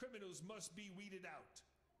 criminals must be weeded out.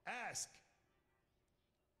 Ask.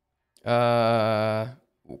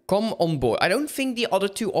 Come on board. I don't think the other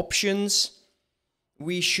two options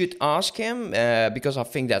we should ask him, because I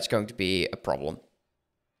think that's going to be a problem.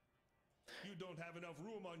 You don't have enough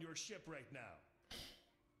room on your ship right now.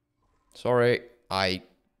 Sorry,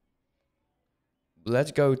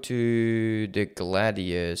 let's go to the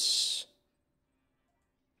Gladius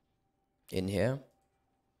in here.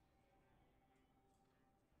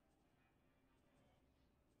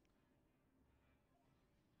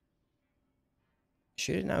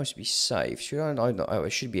 Should it now be safe? Should I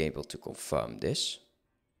should be able to confirm this.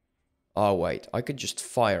 Oh wait, I could just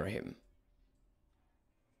fire him.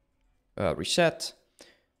 Reset.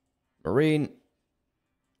 Marine.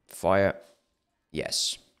 Fire.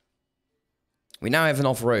 Yes. We now have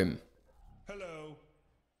enough room. Hello.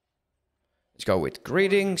 Let's go with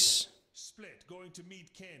greetings. Split, going to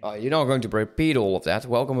meet Ken. You're not going to repeat all of that.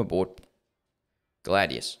 Welcome aboard,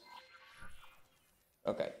 Gladius.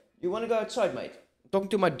 Okay. You want to go outside, mate? I'm talking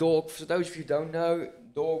to my dog. For those of you who don't know,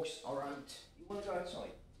 dogs are out. You want to go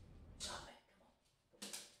outside?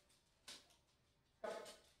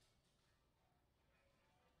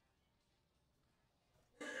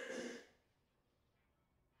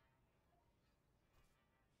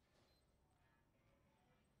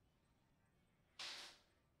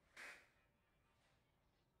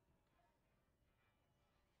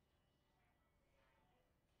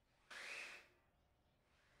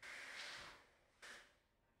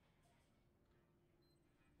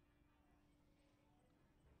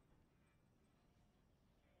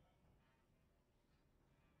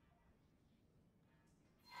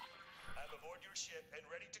 I'm aboard your ship and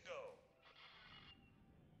ready to go.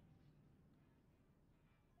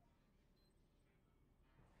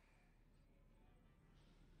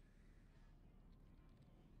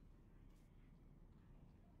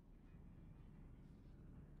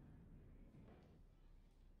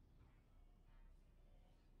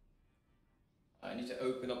 I need to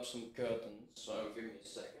open up some curtains, so give me a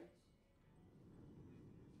second.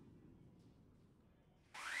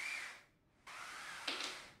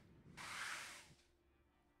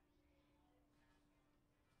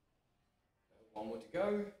 One more to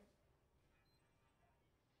go.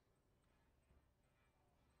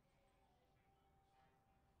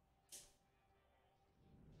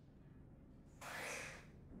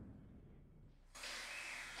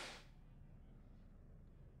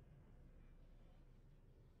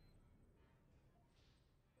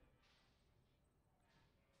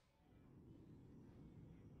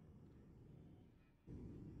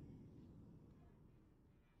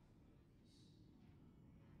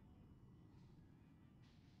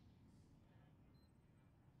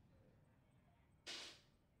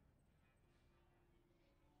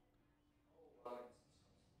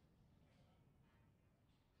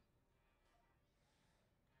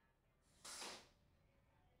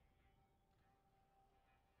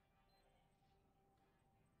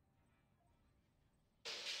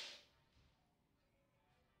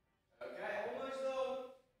 Okay, almost done.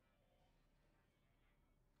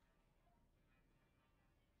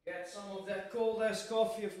 Get some of that cold ass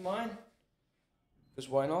coffee of mine. Because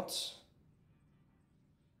why not?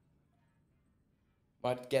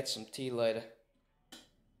 Might get some tea later.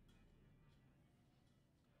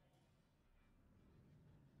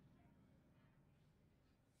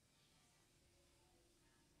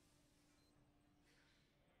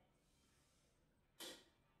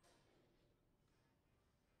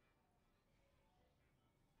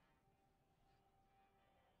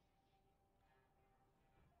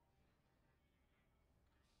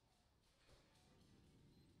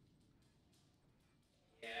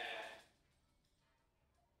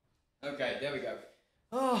 Okay, there we go.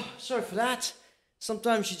 Oh, sorry for that.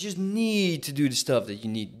 Sometimes you just need to do the stuff that you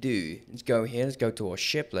need to do. Let's go here, let's go to our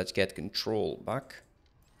ship, let's get control back.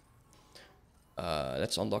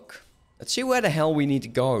 Let's unlock. Let's see where the hell we need to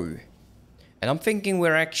go. And I'm thinking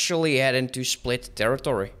we're actually heading to split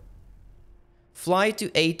territory. Fly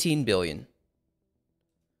to 18 billion.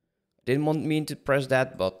 Didn't want me to press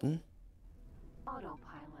that button.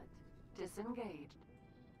 Autopilot disengaged.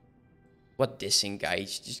 What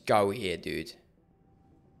disengage? Just go here, dude.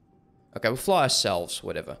 Okay, we'll fly ourselves,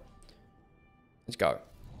 whatever. Let's go.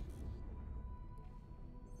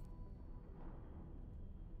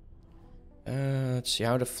 Let's see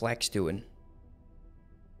how the flag's doing.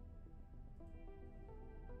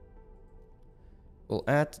 We'll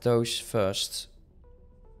add those first.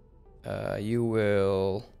 You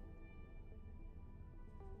will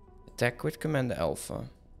attack with Commander Alpha.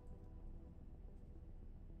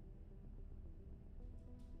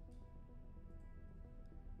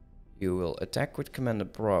 You will attack with Commander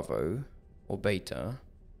Bravo or Beta.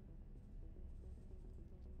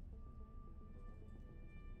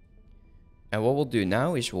 And what we'll do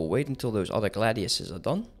now is we'll wait until those other gladiuses are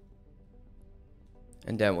done.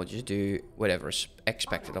 And then we'll just do whatever is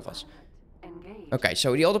expected of us. Okay,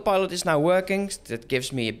 so the autopilot is now working. That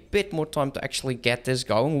gives me a bit more time to actually get this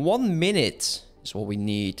going. 1 minute is what we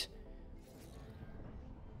need.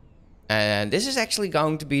 And this is actually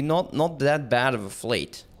going to be not that bad of a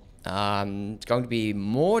fleet. It's going to be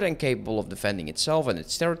more than capable of defending itself and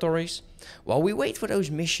its territories. While we wait for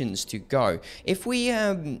those missions to go. If we,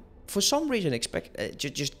 for some reason, expect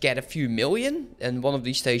just get a few million, and one of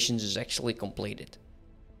these stations is actually completed.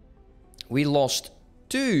 We lost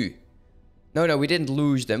 2. No, we didn't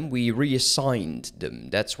lose them. We reassigned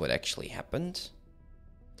them. That's what actually happened.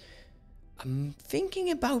 I'm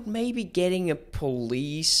thinking about maybe getting a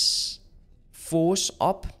police force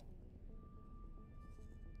up.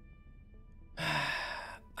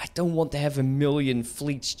 I don't want to have a million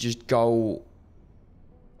fleets just go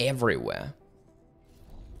everywhere.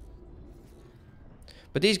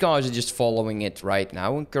 But these guys are just following it right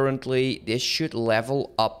now. And currently, this should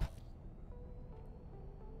level up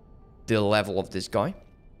the level of this guy.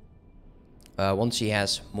 Once he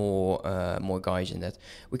has more guys in that.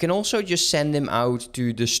 We can also just send him out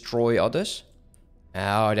to destroy others.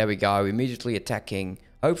 Oh, there we go. Immediately attacking.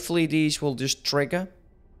 Hopefully these will just trigger.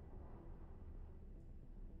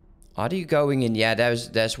 Are you going in? Yeah,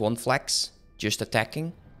 there's one flex. Just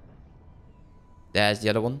attacking. There's the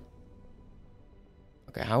other one.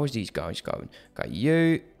 Okay, how is these guys going? Okay,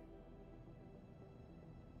 you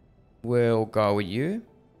will go with you.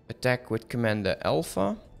 Attack with Commander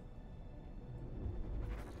Alpha.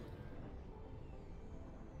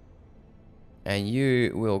 And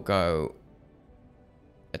you will go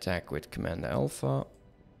attack with Commander Alpha.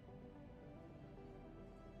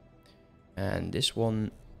 And this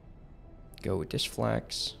one, go with this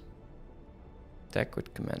flags. Attack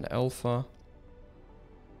with Commander Alpha.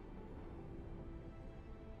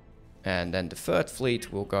 And then the third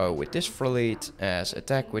fleet will go with this fleet as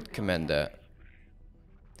attack with Commander.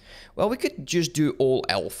 Well, we could just do all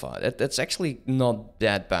Alpha. That's actually not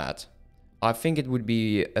that bad. I think it would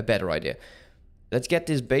be a better idea. Let's get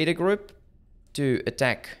this Beta group to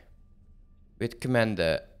attack with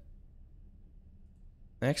Commander.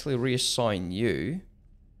 Actually reassign you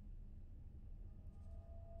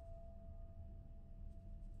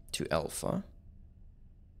to Alpha.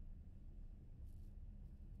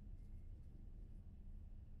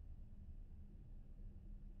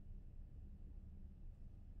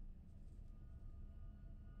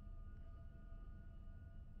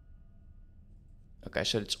 Okay,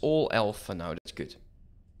 so it's all Alpha now. That's good.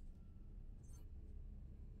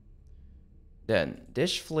 Then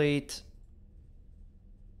this fleet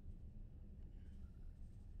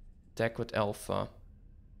attack with Alpha.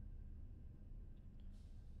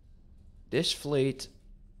 This fleet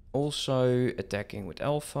also attacking with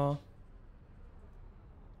Alpha.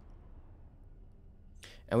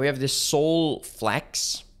 And we have this Soul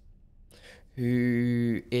Flex,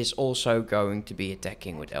 who is also going to be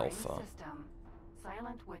attacking with Alpha.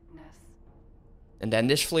 And then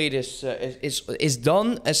this fleet is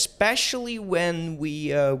done, especially when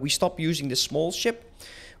we stop using the small ship.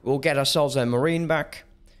 We'll get ourselves a marine back,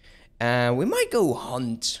 and we might go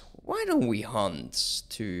hunt. Why don't we hunt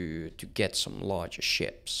to get some larger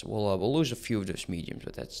ships? We'll lose a few of those mediums,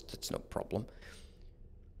 but that's no problem.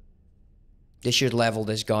 This should level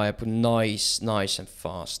this guy up nice and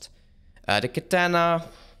fast. The Katana.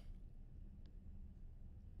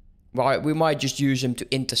 Well, we might just use them to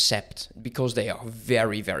intercept, because they are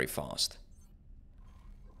very, very fast.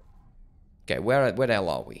 Okay, where the hell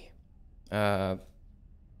are we?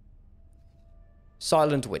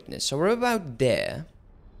 Silent Witness. So we're about there.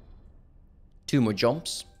 2 more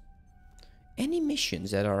jumps. Any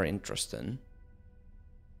missions that are interesting?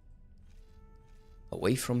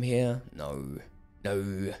 Away from here? No.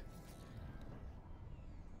 No.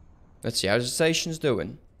 Let's see how the station's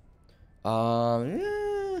doing.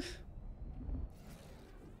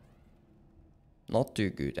 Not too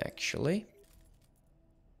good, actually.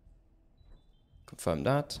 Confirm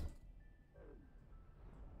that.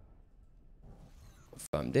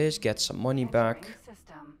 Confirm this, get some money back. Entering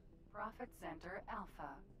system. Profit Center Alpha.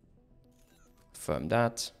 Confirm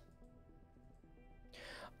that.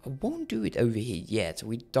 I won't do it over here yet.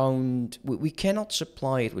 We cannot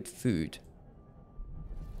supply it with food.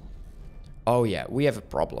 Oh yeah, we have a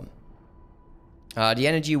problem. The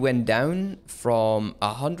energy went down from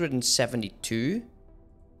 172.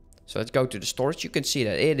 So let's go to the storage. You can see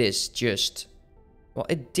that it is just... Well,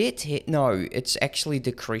 it did hit... No, it's actually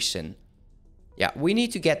decreasing. Yeah, we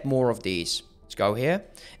need to get more of these. Let's go here.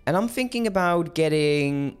 And I'm thinking about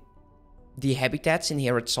getting the habitats in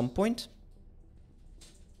here at some point.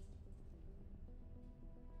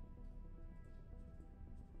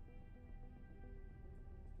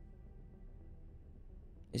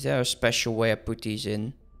 Is there a special way I put these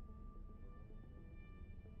in?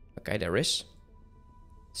 Okay, there is.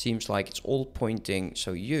 Seems like it's all pointing,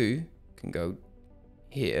 so you can go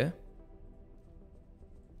here.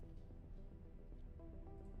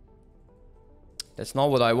 That's not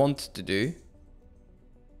what I want to do.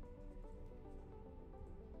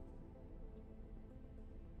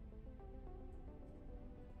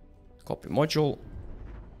 Copy module.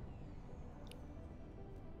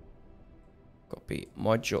 Copy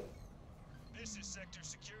module. This is sector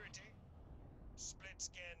security. Split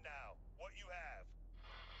scan now. What you have?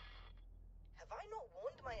 Have I not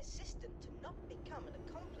warned my assistant to not become an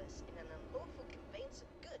accomplice in an unlawful conveyance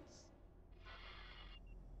of goods?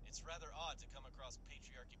 It's rather odd to come across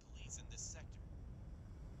patriarchy police in this sector.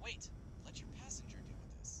 Wait, let your passenger deal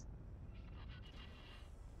with this.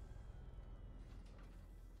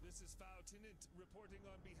 This is Lieutenant reporting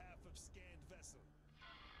on behalf of scanned vessel.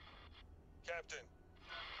 Captain,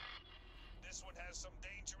 this one has some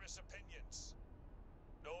dangerous opinions.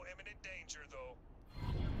 No imminent danger, though.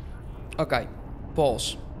 Okay,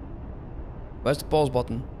 pause. Where's the pause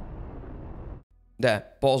button? There,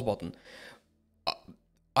 pause button.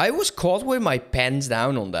 I was caught with my pens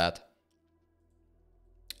down on that.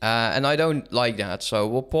 And I don't like that, so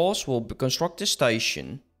we'll pause, we'll construct the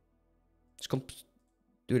station. Let's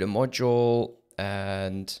do the module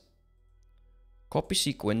and copy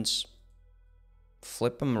sequence.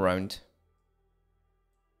 Flip them around.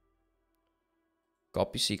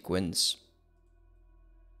 Copy sequence.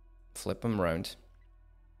 Flip them around.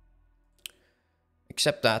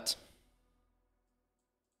 Accept that.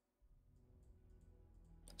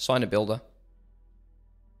 Sign a builder.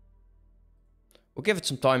 We'll give it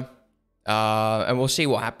some time. And we'll see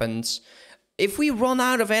what happens. If we run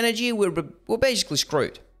out of energy, we're basically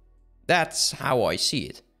screwed. That's how I see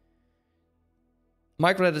it.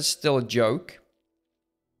 Microlet is still a joke.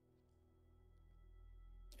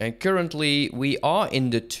 And currently, we are in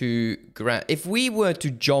the 2 grand. If we were to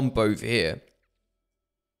jump over here.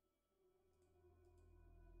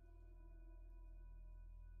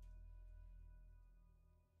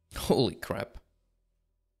 Holy crap.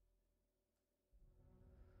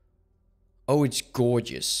 Oh, it's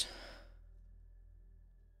gorgeous.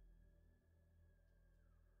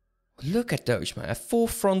 Look at those, man. 4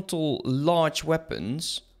 frontal large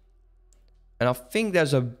weapons. And I think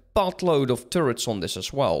there's a buttload of turrets on this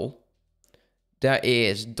as well. There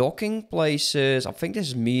is docking places. I think this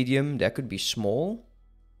is medium. There could be small.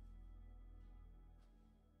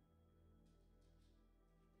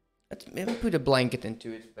 Let me put a blanket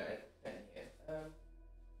into its bed.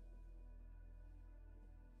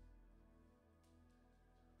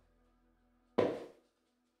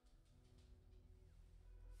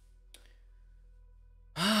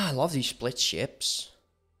 I love these split ships.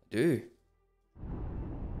 I do.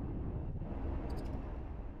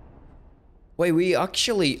 Wait, we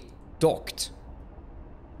actually docked.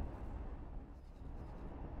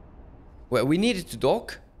 Well, we needed to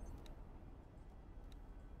dock.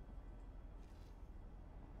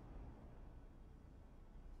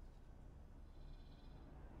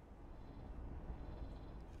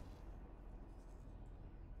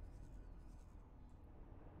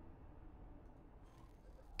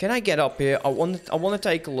 Can I get up here? I want to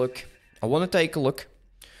take a look. I want to take a look.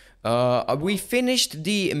 We finished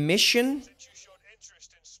the mission. Since you showed interest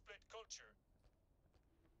in split culture,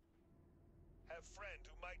 have friend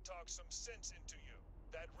who might talk some sense into you.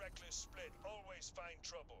 That reckless split always find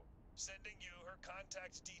trouble. Sending you her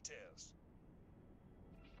contact details.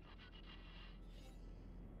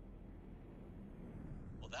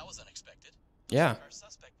 Well, that was unexpected. Yeah. Our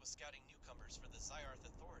suspect was scouting newcomers for the Zyarth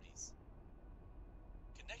authorities.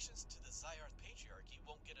 Connections to the Zyarth patriarchy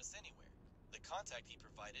won't get us anywhere. The contact he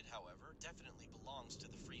provided, however, definitely belongs to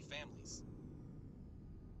the free families.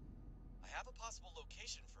 I have a possible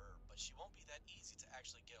location for her, but she won't be that easy to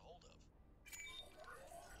actually get hold of.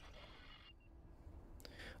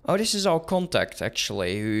 Oh, this is our contact,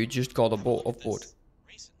 actually, who just got aboard.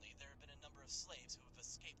 Recently, there have been a number of slaves who have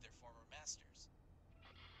escaped their former masters.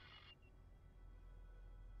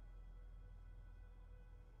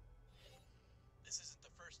 This isn't the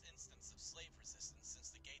first instance of slave resistance since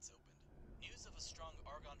the gates opened. News of a strong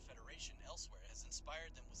Argon Federation elsewhere has inspired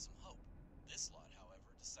them with some hope. This lot, however,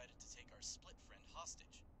 decided to take our split friend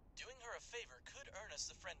hostage. Doing her a favor could earn us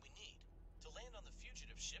the friend we need. To land on the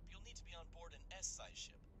fugitive ship, you'll need to be on board an S-size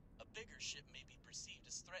ship. A bigger ship may be perceived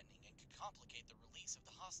as threatening and could complicate the release of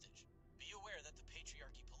the hostage. Be aware that the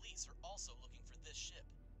Patriarchy police are also looking for this ship.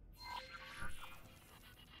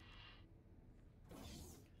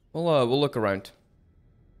 We'll look around.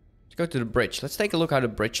 Let's go to the bridge. Let's take a look how the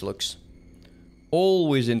bridge looks.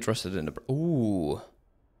 Always interested in the bridge. Ooh.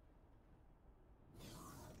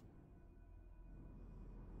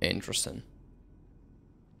 Interesting.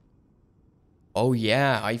 Oh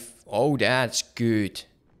yeah, oh, that's good.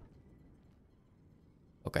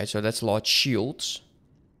 Okay, so that's large shields.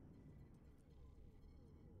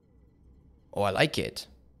 Oh, I like it.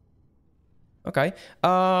 Okay,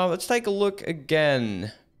 let's take a look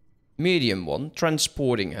again. Medium one,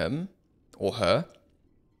 transporting him or her.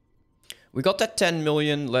 We got that 10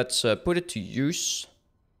 million. Let's put it to use.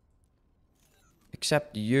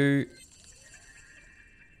 Except you.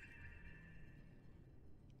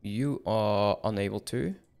 You are unable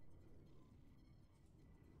to.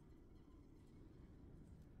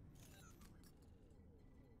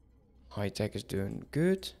 High tech is doing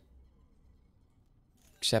good.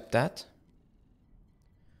 Accept that.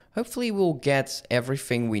 Hopefully we'll get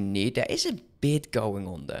everything we need. There is a bit going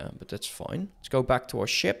on there, but that's fine. Let's go back to our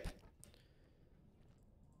ship.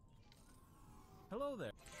 Hello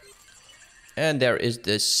there. And there is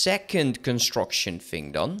the second construction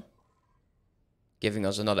thing done. Giving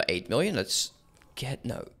us another 8 million. Let's get...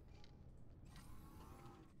 no.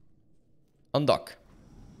 Undock.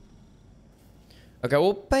 Okay,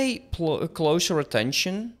 we'll pay closer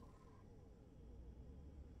attention.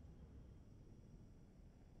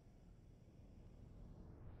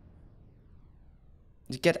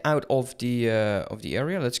 To get out of the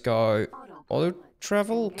area. Let's go auto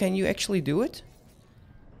travel. Can you actually do it?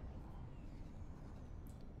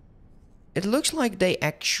 It looks like they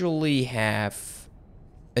actually have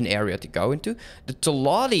an area to go into. The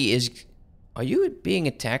Talati is... are you being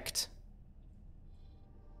attacked?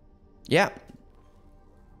 Yeah.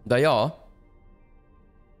 They are.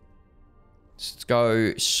 Let's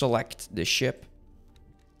go select the ship.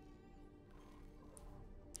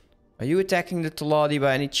 Are you attacking the Talati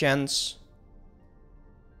by any chance?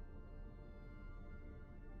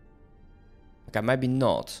 Okay, maybe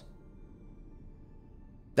not.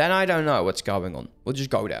 Then I don't know what's going on. We'll just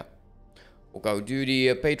go there. We'll go do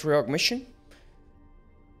the Patriarch mission.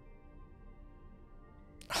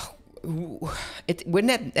 We're at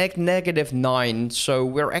 -9, so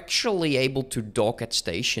we're actually able to dock at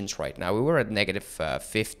stations right now. We were at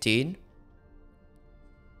 -15.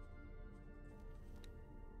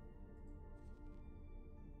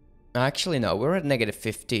 Actually, no, we're at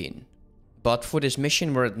 -15. But for this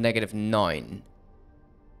mission, we're at -9.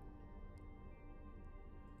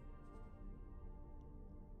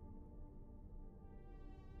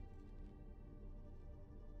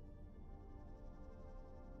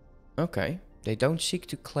 Okay, they don't seek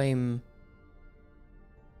to claim...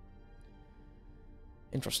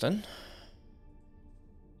 Interesting.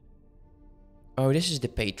 Oh, this is the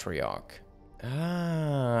Patriarch.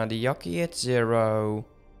 Ah, the Yaki at 0.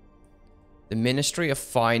 The Ministry of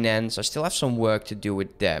Finance. I still have some work to do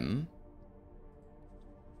with them.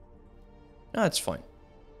 No, that's fine.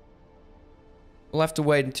 We'll have to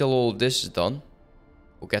wait until all this is done.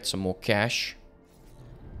 We'll get some more cash.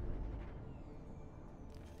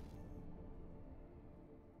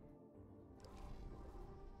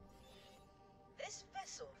 This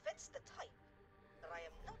vessel fits the type, but I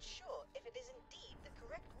am not sure if it is indeed the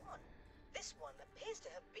correct one. This one appears to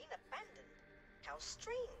have been abandoned. How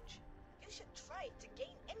strange. You should try to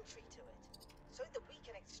gain entry to it, so that we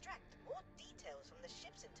can extract more details from the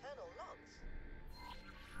ship's internal logs.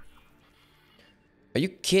 Are you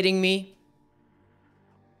kidding me?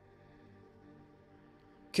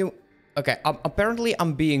 Okay, apparently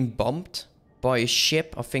I'm being bumped by a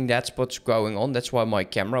ship. I think that's what's going on. That's why my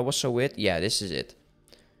camera was so weird. Yeah, this is it.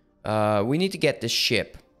 We need to get this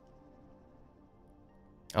ship.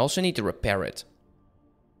 I also need to repair it.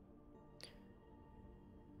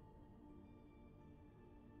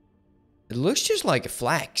 It looks just like a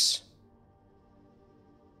flax.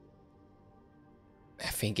 I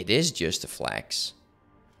think it is just a flax.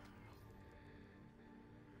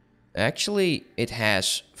 Actually, it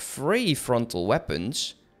has 3 frontal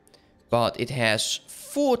weapons, but it has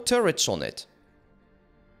 4 turrets on it.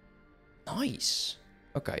 Nice.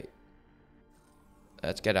 Okay.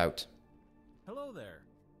 Let's get out. Hello there.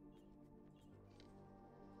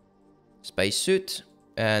 Spacesuit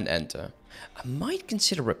and enter. I might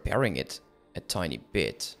consider repairing it a tiny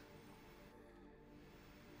bit.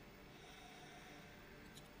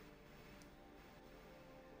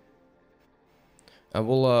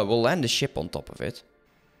 We'll land the ship on top of it.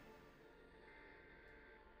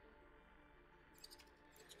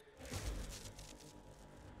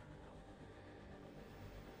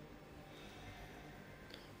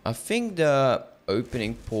 I think the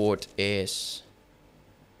opening port is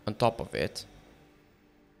on top of it.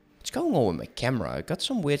 What's going on with my camera? I got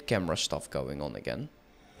some weird camera stuff going on again.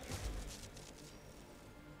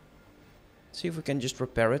 See if we can just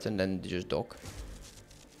repair it and then just dock.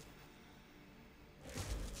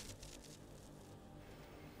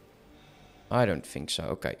 I don't think so.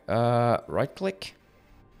 Okay. Right click.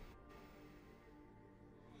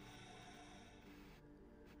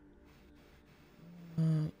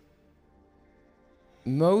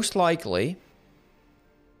 Most likely.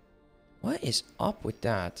 What is up with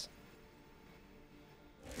that?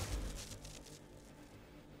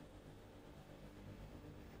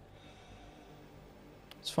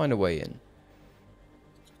 Let's find a way in.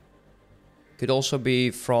 Could also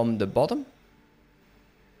be from the bottom.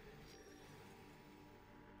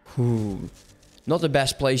 Ooh, not the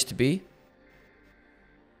best place to be.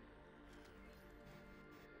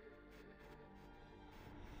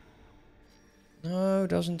 No,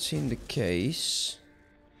 doesn't seem the case.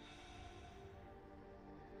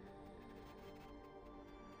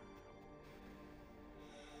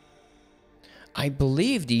 I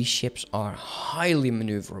believe these ships are highly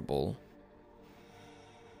maneuverable.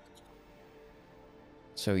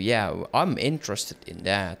 So yeah, I'm interested in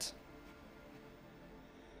that.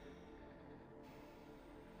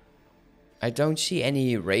 I don't see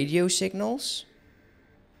any radio signals.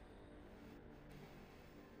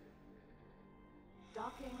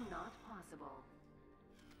 Docking not possible.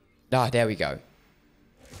 Ah, there we go.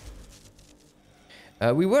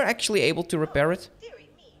 We were actually able to repair it. Dearie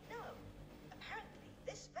me, no. Apparently,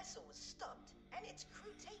 this vessel was stopped and its crew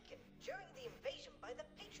taken during the invasion by the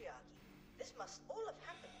Patriarchy. This must all have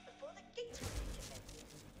happened before the gates were reconnected.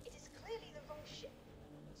 It is clearly the wrong ship.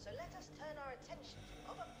 So let us turn our attention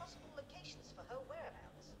to other possible locations for her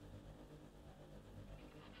whereabouts.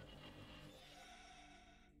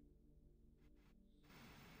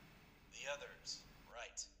 The others,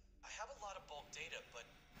 right. I have a lot of bulk data, but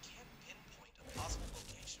can't pinpoint a possible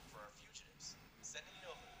location for our fugitives. Sending it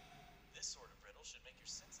over. This sort of riddle should make your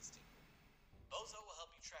senses tingle. Bozo will help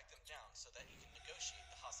you track them down so that you can negotiate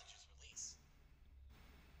the hostages' release.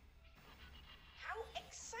 How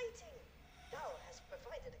exciting! Dull has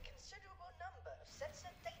provided a considerable number of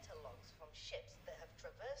sensor data logs from ships that have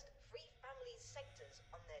traversed Free Family's sectors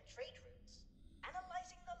on their trade routes.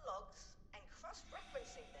 Analyzing the logs and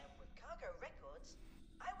cross-referencing them with cargo records,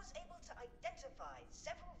 I was able to identify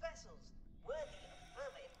several vessels worthy of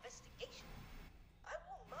further investigation. I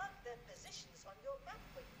will mark their positions on your map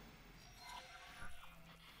for you.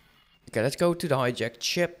 Okay, let's go to the hijacked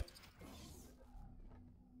ship.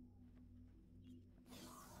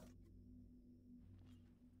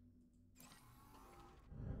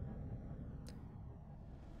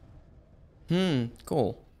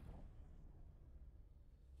 Cool.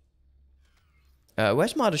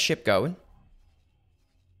 Where's my other ship going?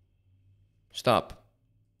 Stop.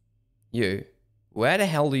 You. Where the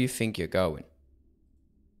hell do you think you're going?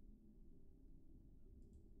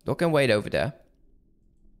 Dock and wait over there.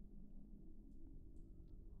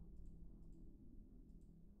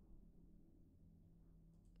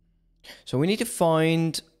 So we need to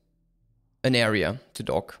find an area to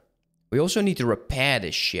dock. We also need to repair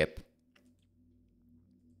this ship.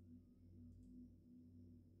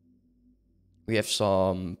 We have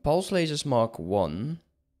some pulse lasers Mark 1.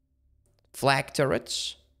 Flag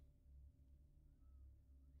turrets.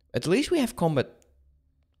 At least we have combat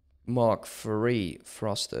Mark 3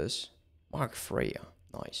 thrusters. Mark 3,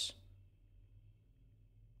 nice.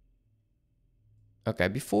 Okay,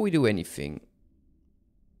 before we do anything.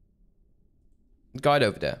 Guide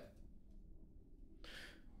over there.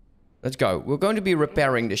 Let's go. We're going to be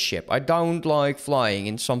repairing the ship. I don't like flying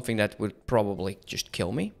in something that would probably just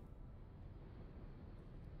kill me.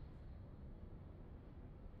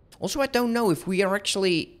 Also, I don't know if we are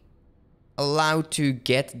actually allowed to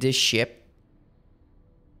get this ship.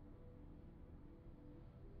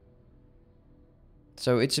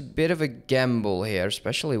 So it's a bit of a gamble here,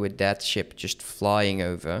 especially with that ship just flying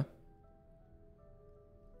over.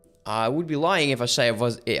 I would be lying if I say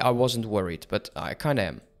I wasn't worried, but I kind of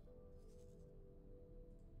am.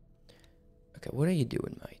 Okay, what are you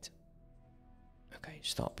doing, mate? Okay,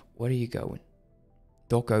 stop. Where are you going?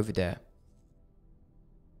 Dock over there.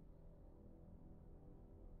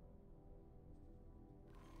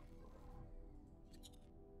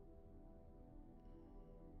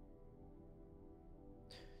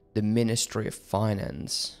 The Ministry of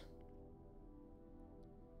Finance.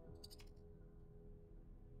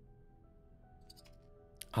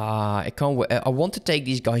 I can't wait. I want to take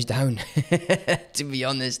these guys down, to be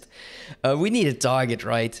honest. We need a target,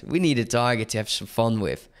 right? We need a target to have some fun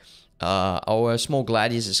with. Our small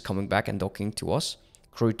gladius is coming back and docking to us.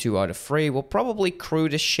 Crew 2 out of 3. We'll probably crew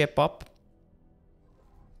the ship up.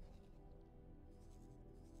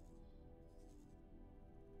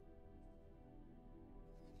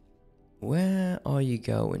 Where are you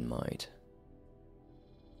going, mate?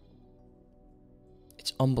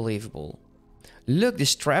 It's unbelievable. Look,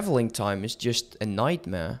 this traveling time is just a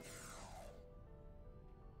nightmare.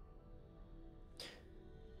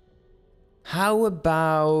 How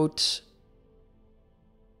about...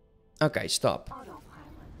 Okay, stop. Autopilot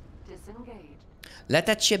disengaged. Let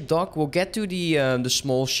that ship dock. We'll get to the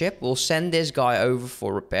small ship. We'll send this guy over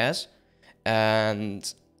for repairs.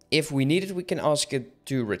 And if we need it, we can ask it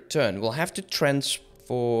to return. We'll have to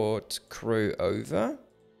transport crew over.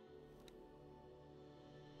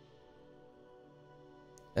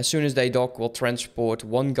 As soon as they dock, we'll transport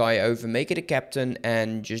one guy over, make it a captain,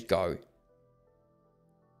 and just go.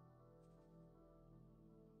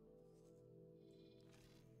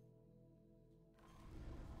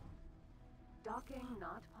 Docking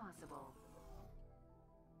not possible.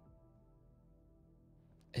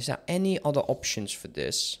 Is there any other options for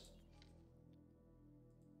this?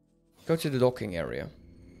 Go to the docking area.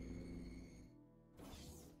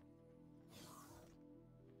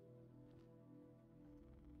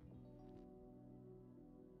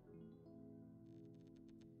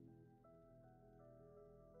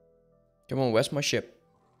 Come on, where's my ship?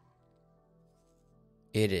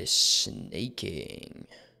 It is snaking.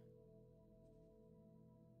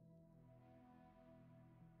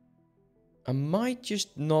 I might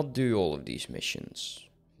just not do all of these missions.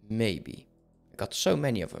 Maybe. I got so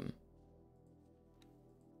many of them.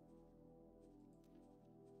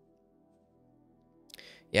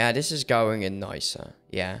 Yeah, this is going in nicer.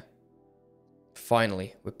 Yeah.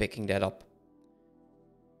 Finally, we're picking that up.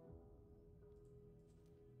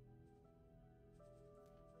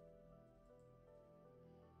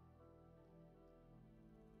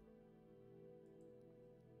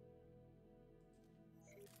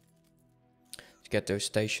 Get those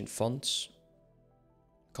station funds.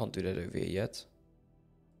 Can't do that over here yet.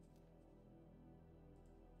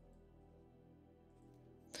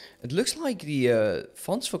 It looks like the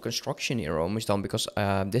funds for construction here are almost done because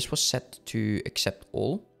this was set to accept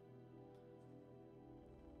all.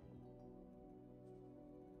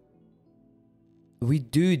 We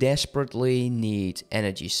do desperately need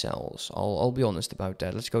energy cells. I'll be honest about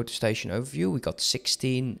that. Let's go to station overview. We got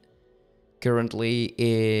 16 currently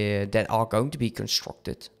that are going to be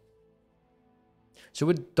constructed. So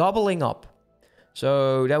we're doubling up.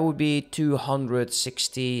 So that would be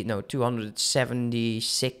 260, no,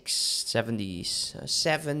 276,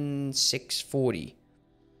 77, 640.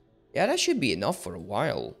 Yeah, that should be enough for a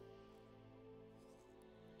while.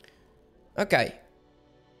 Okay.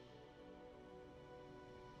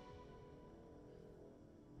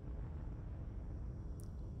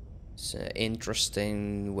 It's an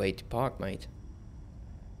interesting way to park, mate.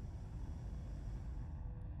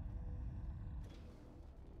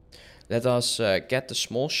 Let us get the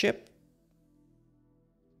small ship.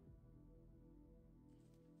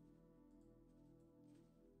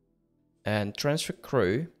 And transfer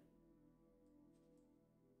crew.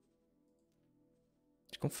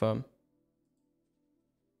 Let's confirm.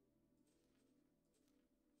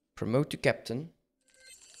 Promote to captain.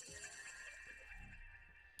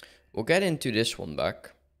 We'll get into this one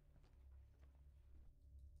back.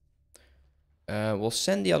 We'll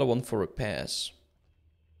send the other one for repairs.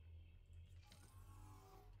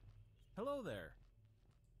 Hello there.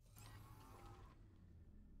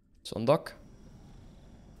 It's on dock.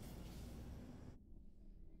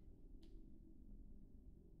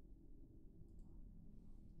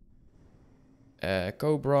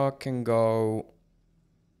 Cobra can go.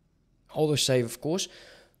 Auto save, of course.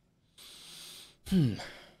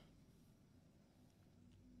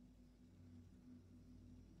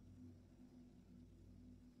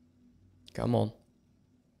 Come on.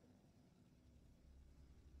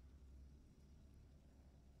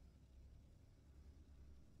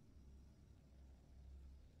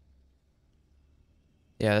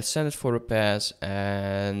 Yeah, let's send it for repairs.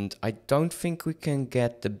 And I don't think we can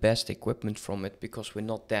get the best equipment from it because we're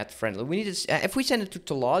not that friendly. We need to, if we send it to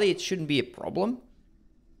Taladi, it shouldn't be a problem.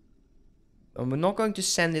 And we're not going to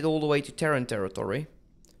send it all the way to Terran territory.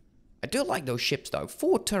 I do like those ships though.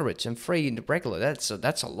 4 turrets and 3 in the regular. That's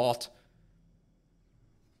a lot.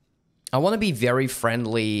 I want to be very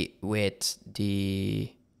friendly with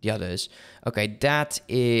the others. Okay, that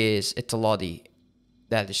is a Taladi.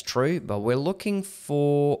 That is true, but we're looking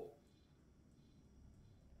for...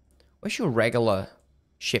 Where's your regular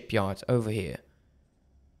shipyard? Over here.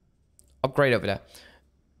 Upgrade over there.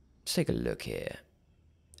 Let's take a look here.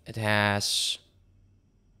 It has...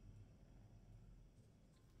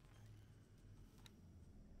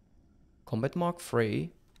 Combat Mark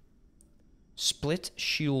 3. Split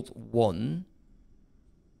Shield 1.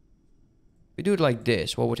 We do it like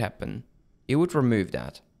this, what would happen? You would remove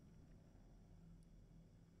that.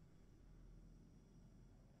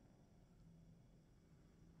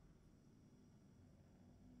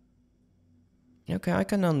 Okay, I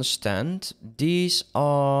can understand. These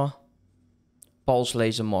are Pulse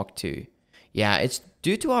Laser Mark II. Yeah, it's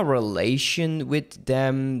due to our relation with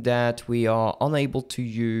them that we are unable to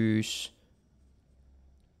use...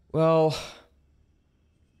 Well...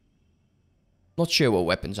 Not sure what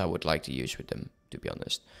weapons I would like to use with them, to be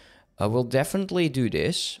honest. We'll definitely do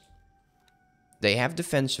this. They have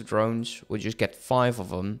defensive drones. We'll just get 5 of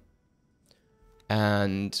them.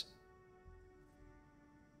 And...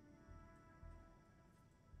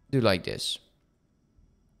 do like this.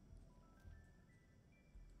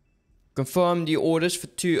 Confirm the orders for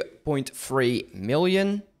 2.3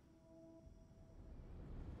 million.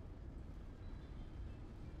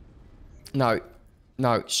 No,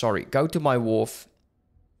 sorry. Go to my wharf.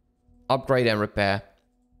 Upgrade and repair.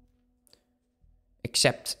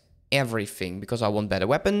 Accept everything because I want better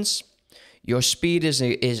weapons. Your speed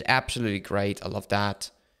is absolutely great. I love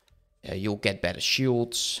that. You'll get better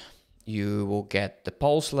shields. You will get the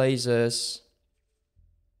pulse lasers.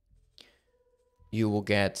 You will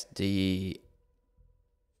get the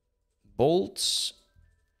bolts.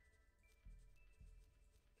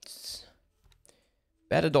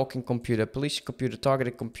 Better docking computer, police computer,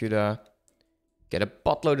 targeted computer. Get a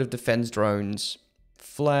buttload of defense drones.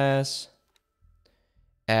 Flares.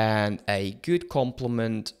 And a good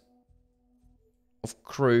complement of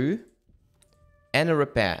crew. And a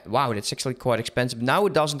repair. Wow, that's actually quite expensive. Now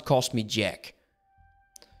it doesn't cost me jack.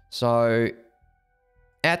 So,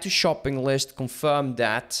 add to shopping list, confirm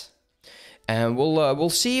that. And we'll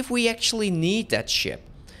see if we actually need that ship.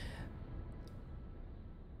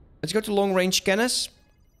 Let's go to long range scanners.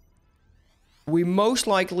 We most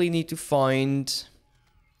likely need to find...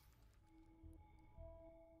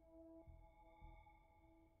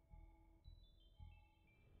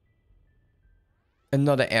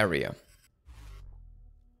 another area.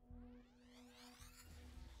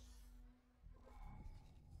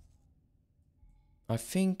 I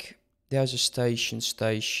think there's a station.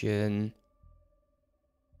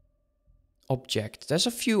 Object. There's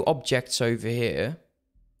a few objects over here.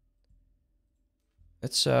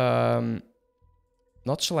 Let's not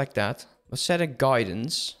select that. Let's set a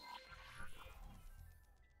guidance.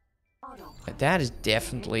 That is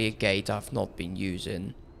definitely a gate I've not been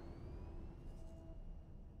using.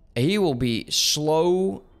 He will be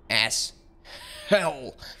slow as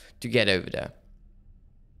hell to get over there.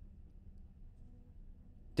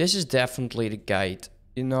 This is definitely the gate.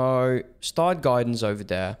 You know, start guidance over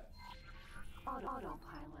there. Autopilot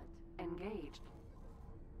engaged.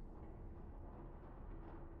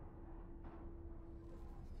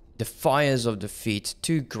 The fires of defeat,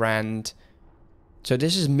 2 grand. So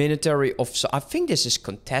this is military of... I think this is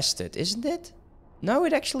contested, isn't it? No,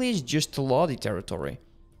 it actually is just Taladi territory.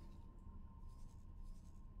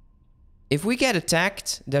 If we get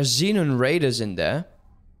attacked, there's Xenon raiders in there.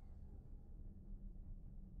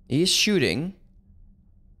 He is shooting.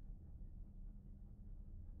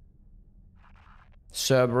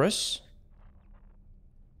 Cerberus.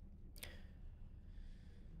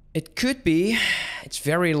 It could be. It's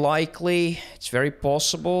very likely. It's very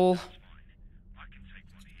possible.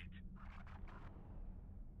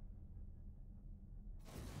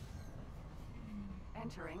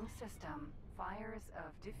 Entering system. Fires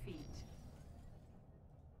of defeat.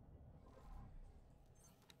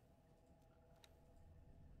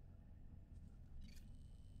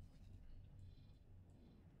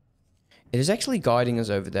 It is actually guiding us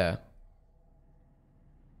over there.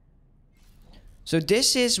 So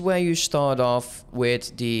this is where you start off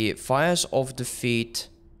with the Fires of Defeat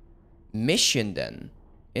mission then.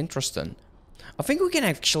 Interesting. I think we can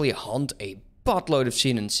actually hunt a buttload of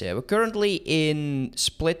Xenons here. We're currently in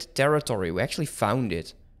split territory. We actually found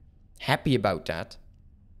it. Happy about that.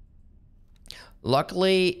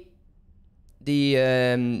 Luckily, the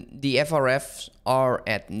FRFs are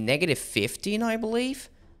at -15, I believe.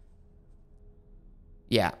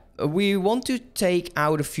 Yeah, we want to take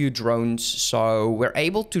out a few drones, so we're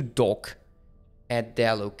able to dock at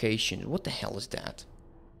their location. What the hell is that?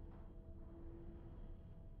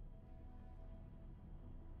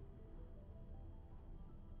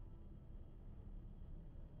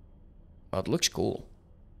 Oh, it looks cool.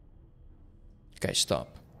 Okay,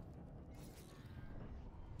 stop.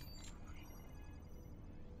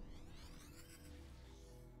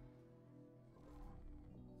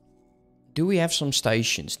 Do we have some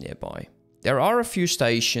stations nearby? There are a few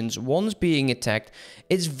stations. One's being attacked.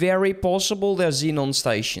 It's very possible there's Xenon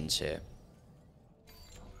stations here.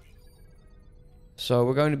 So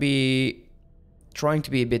we're going to be trying to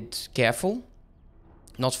be a bit careful.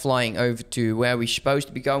 Not flying over to where we're supposed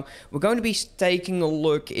to be going. We're going to be taking a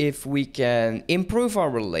look if we can improve our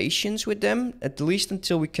relations with them. At least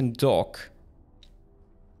until we can dock.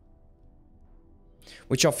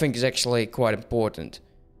 Which I think is actually quite important.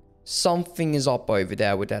 Something is up over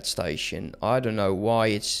there with that station. I don't know why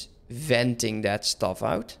it's venting that stuff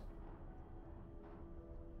out.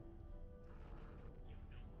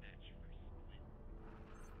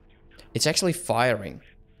 It's actually firing.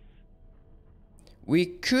 We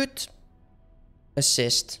could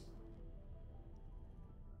assist.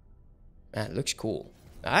 Man, it looks cool.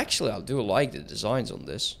 Actually, I do like the designs on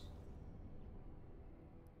this.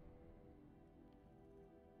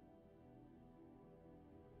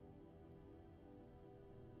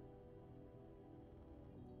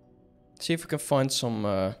 See if we can find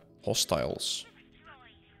some hostiles.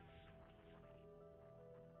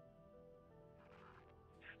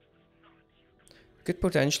 Could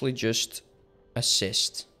potentially just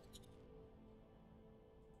assist.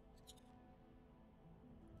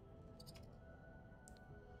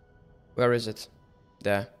 Where is it?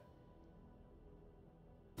 There.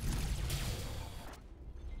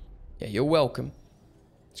 Yeah, you're welcome.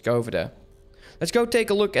 Let's go over there. Let's go take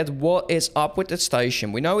a look at what is up with the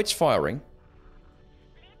station. We know it's firing.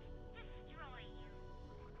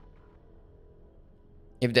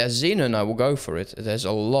 If there's Xenon, I will go for it. There's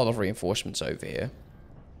a lot of reinforcements over here.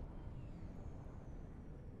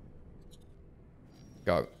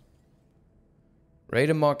 Go.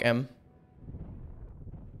 Raider Mark M.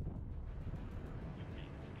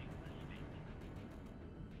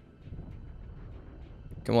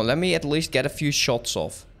 Come on, let me at least get a few shots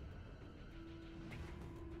off.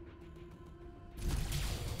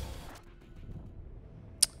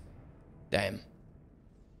 Damn.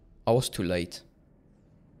 I was too late.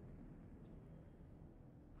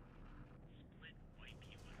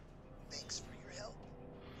 Thanks for your help.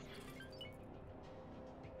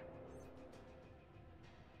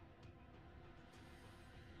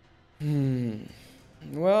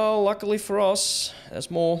 Well, luckily for us, there's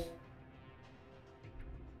more.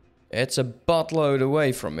 It's a buttload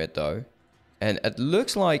away from it, though. And it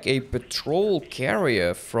looks like a patrol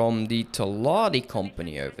carrier from the Taladi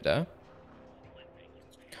company over there.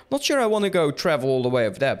 Not sure I want to go travel all the way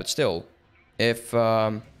over there, but still. If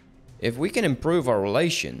we can improve our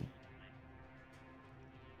relation.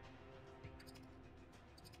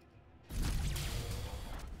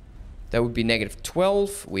 That would be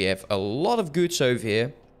 -12. We have a lot of goods over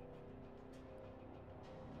here.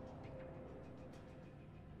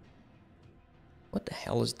 What the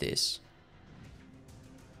hell is this?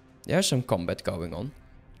 There's some combat going on.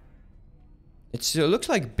 It looks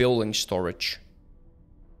like building storage.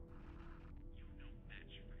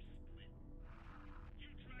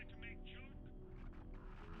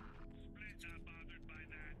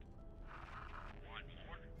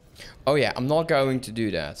 Oh yeah, I'm not going to do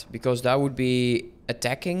that, because that would be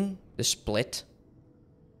attacking the split.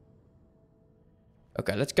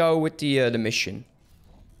 Okay, let's go with the mission.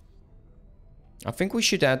 I think we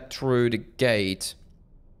should head through the gate.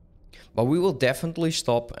 But we will definitely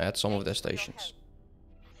stop at some of their stations.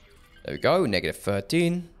 There we go,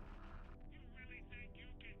 -13.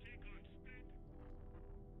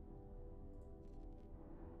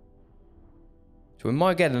 So we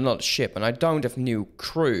might get another ship, and I don't have new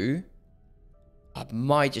crew. I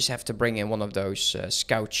might just have to bring in one of those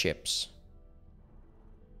scout ships.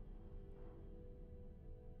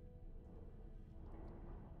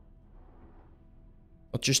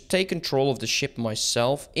 I'll just take control of the ship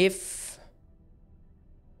myself if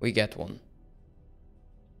we get one.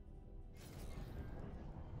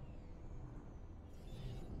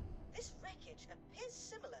 This wreckage appears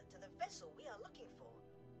similar to the vessel we are looking for.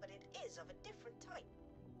 but it is of a different type.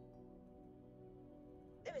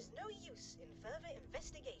 There is no use in further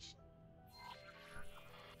investigation.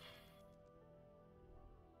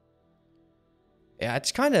 Yeah,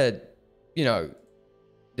 it's kind of, you know,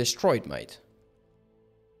 destroyed, mate.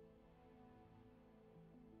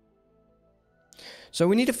 So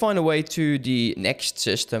we need to find a way to the next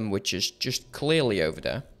system, which is just clearly over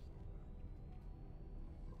there.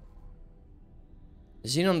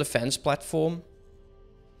 Xenon defense platform.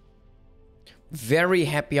 Very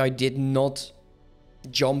happy I did not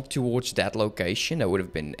jump towards that location. That would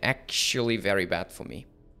have been actually very bad for me.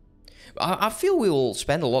 I feel we will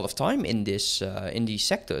spend a lot of time in this, in these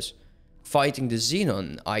sectors, fighting the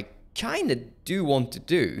Xenon. I kind of do want to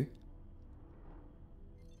do.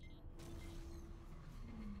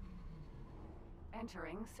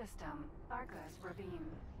 Entering system. Argus Ravine.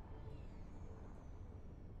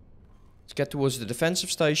 Let's get towards the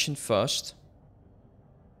defensive station first.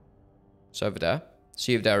 It's over there.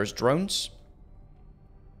 See if there is drones.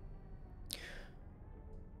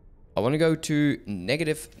 I want to go to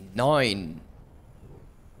 -9.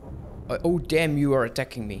 Oh, damn, you are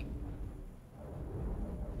attacking me.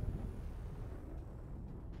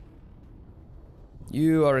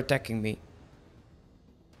 You are attacking me.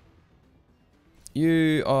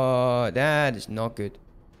 You are... That is not good.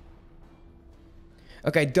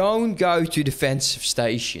 Okay, don't go to defensive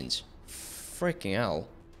stations. Freaking hell.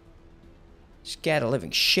 Scared the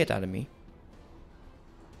living shit out of me.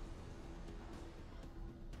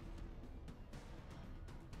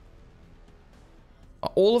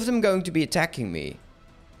 Are all of them going to be attacking me?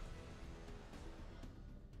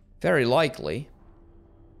 Very likely.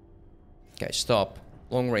 Okay, stop.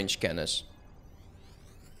 Long range scanners.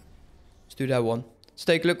 Let's do that one. Let's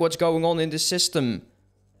take a look what's going on in the system.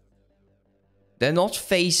 They're not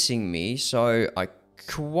facing me, so I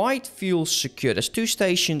quite feel secure. There's 2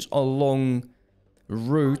 stations along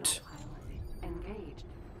route. Engaged.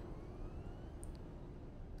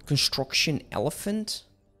 Construction elephant?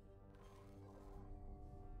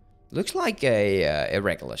 Looks like a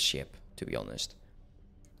regular ship, to be honest.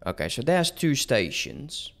 Okay, so there's 2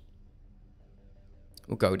 stations.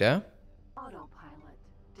 We'll go there. Autopilot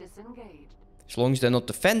disengaged. As long as they're not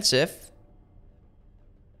defensive.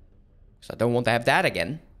 Because I don't want to have that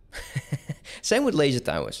again. Same with laser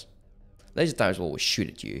towers. Laser towers will always shoot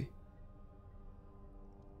at you.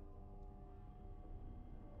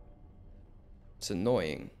 It's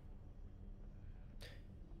annoying.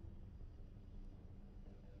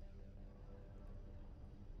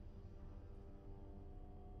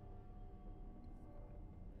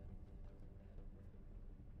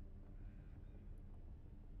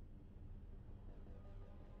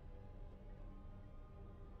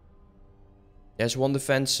 There's one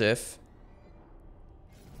defensive.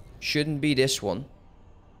 Shouldn't be this one.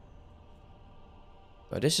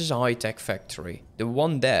 But this is a high-tech factory. The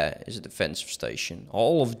one there is a defensive station.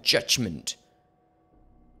 Hall of Judgment.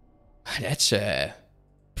 That's a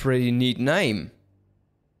pretty neat name.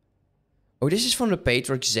 Oh, this is from the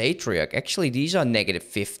Patriarch Zatriarch. Actually, these are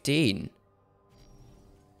 -15.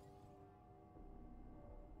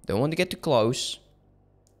 Don't want to get too close.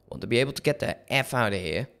 Want to be able to get the F out of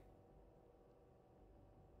here.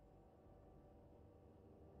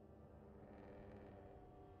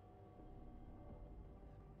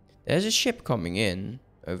 There's a ship coming in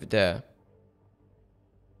over there.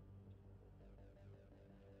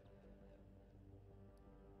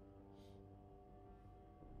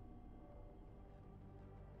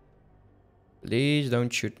 Please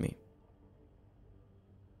don't shoot me.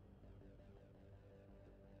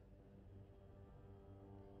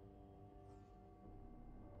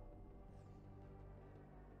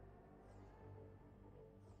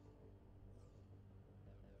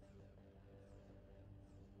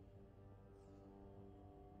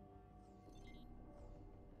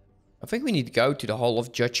 I think we need to go to the Hall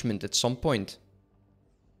of Judgment at some point.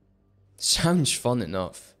 Sounds fun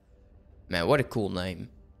enough. Man, what a cool name.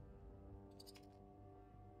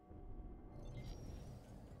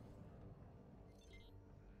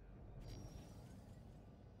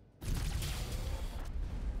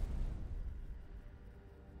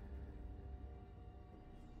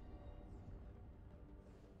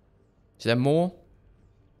 Is there more?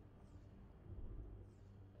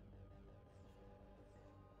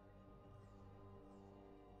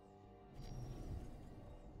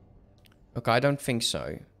 Okay, I don't think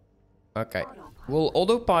so. Okay. We'll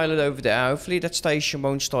autopilot over there. Hopefully that station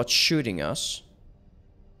won't start shooting us.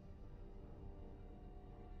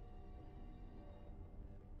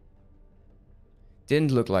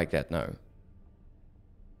 Didn't look like that, no.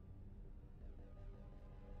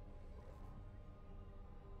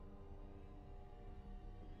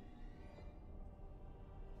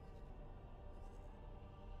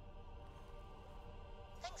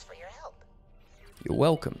 You're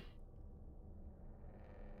welcome.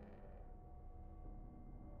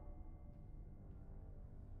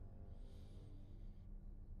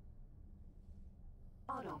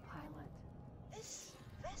 Autopilot. This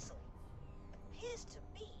vessel appears to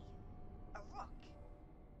be a rock.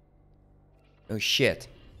 Oh shit.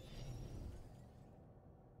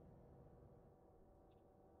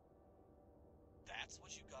 That's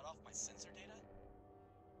what you got off my sensor data?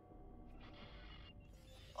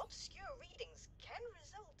 Obscure readings can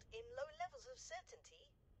result in low levels of certainty.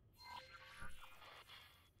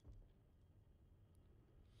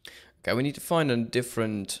 Okay, we need to find a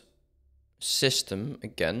different system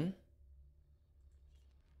again.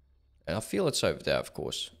 And I feel it's over there, of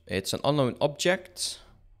course. It's an unknown object.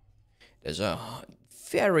 There's a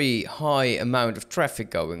very high amount of traffic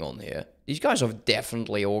going on here. These guys are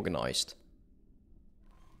definitely organized.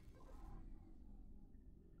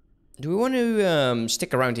 Do we want to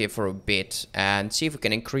stick around here for a bit and see if we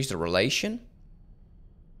can increase the relation?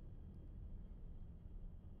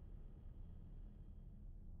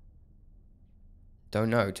 Don't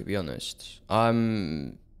know, to be honest.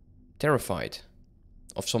 I'm terrified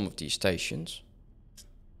of some of these stations.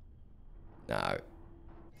 No.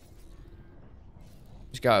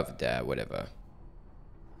 Let's go over there, whatever.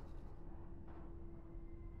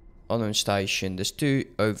 Unknown station. There's 2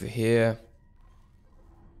 over here.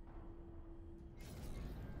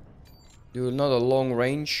 Do another long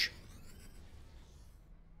range.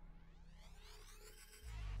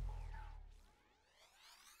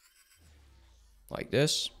 Like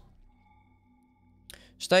this.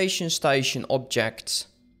 Station, station, object.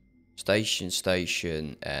 Station,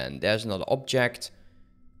 station, and there's another object.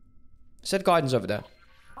 Set guidance over there.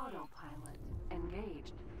 Autopilot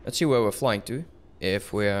engaged. Let's see where we're flying to.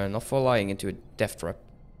 If we're not flying into a death trap,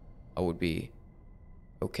 I would be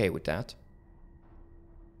okay with that.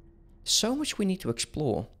 So much we need to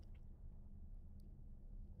explore.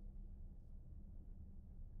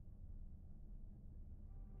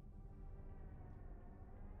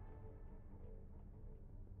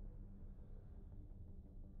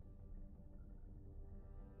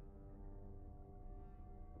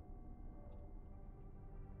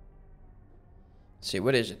 Let's see,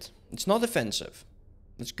 what is it? It's not offensive.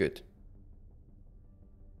 That's good.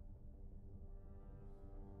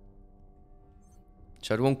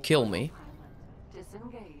 So it won't kill me. Pilot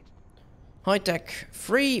disengaged. High tech.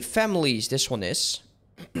 3 families, this one is.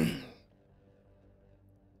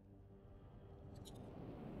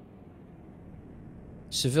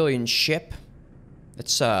 Civilian ship.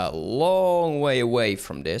 It's a long way away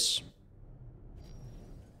from this.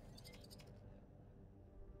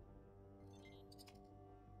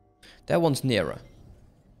 That one's nearer.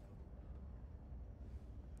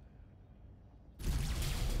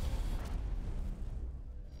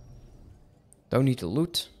 Don't need to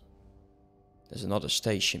loot. There's another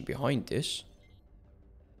station behind this.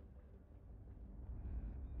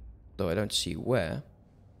 Though I don't see where.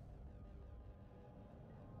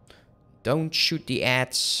 Don't shoot the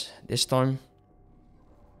ads this time.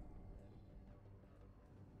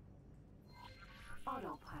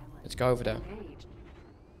 Autopilot Let's go over there. engaged.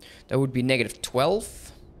 That would be negative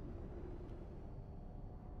 12.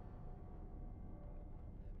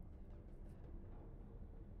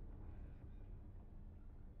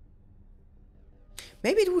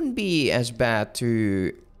 Maybe it wouldn't be as bad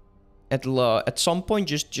to at some point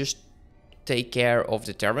just take care of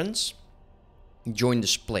the Terrans. Join the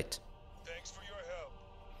split. Thanks for your help.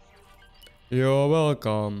 You're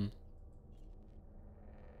welcome.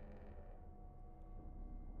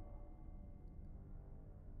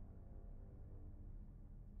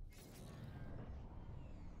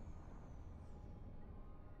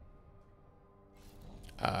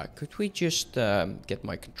 Could we just get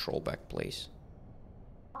my control back, please?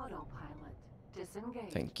 Autopilot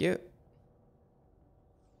disengaged. Thank you.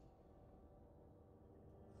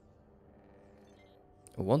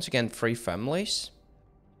 Once again, 3 families.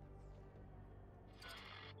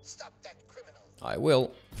 Stop that criminal. I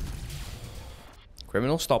will.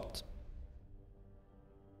 Criminal stopped.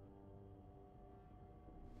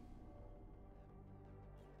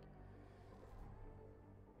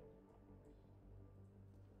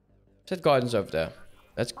 Set guidance over there.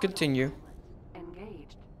 Let's continue.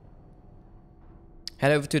 Engaged.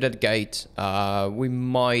 Head over to that gate. We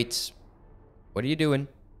might... What are you doing?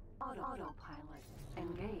 Autopilot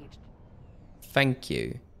engaged. Thank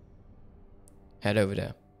you. Head over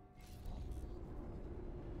there.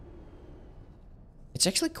 It's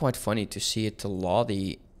actually quite funny to see a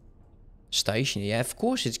Taladi station. Yeah, of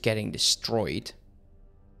course it's getting destroyed.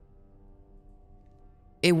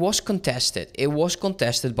 It was contested. It was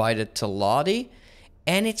contested by the Taladi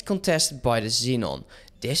And it's contested by the Xenon.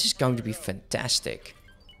 This is going to be fantastic.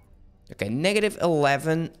 Okay, negative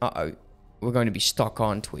 11. Uh-oh. We're going to be stuck,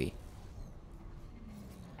 aren't we?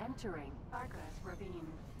 Entering Farkas Ravine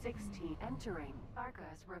 16. Entering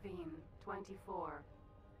Farkas Ravine 24.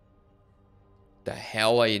 The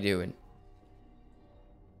hell are you doing?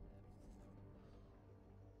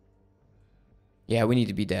 Yeah, we need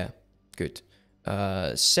to be there. Good.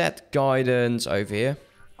 Set guidance over here.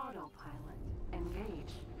 Autopilot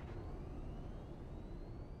engaged.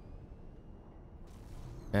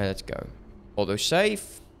 Let's go. Auto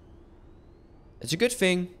save. It's a good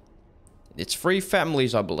thing. It's 3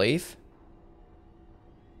 families, I believe.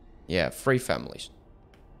 Yeah, 3 families.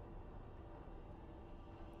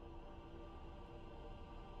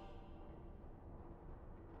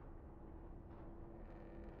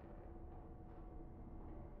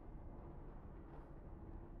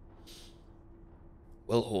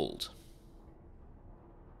 We'll hold.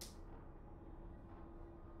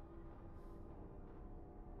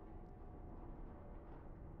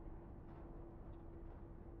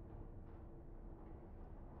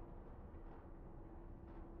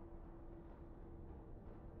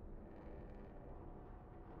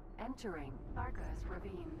 Entering Farkas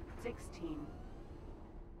Ravine 16.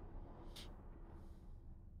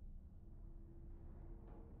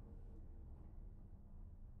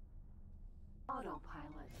 Autopilot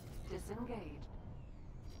disengaged.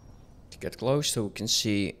 To get close so we can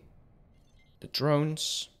see the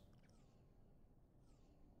drones.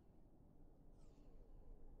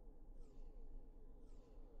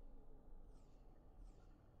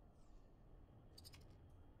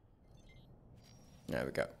 There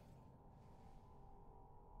we go.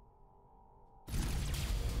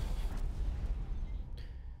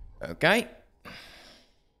 Okay.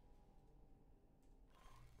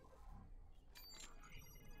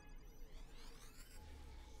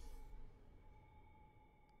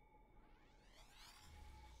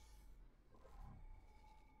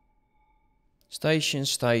 Station,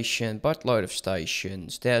 buttload of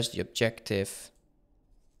stations. There's the objective.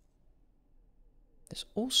 There's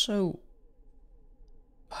also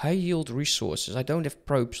high yield resources. I don't have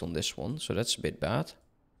probes on this one, so that's a bit bad.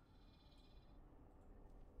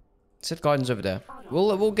 Set guidance over there.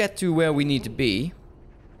 We'll get to where we need to be.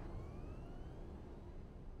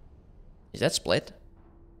 Is that split?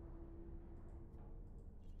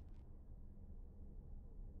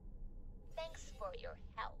 Thanks for your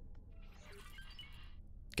help.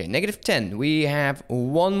 Okay, negative 10. We have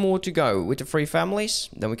 1 more to go with the 3 families.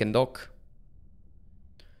 Then we can dock.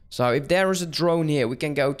 So if there is a drone here, we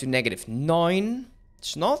can go to negative 9.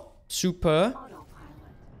 It's not super. Autopilot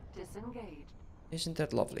disengaged. Isn't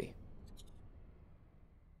that lovely?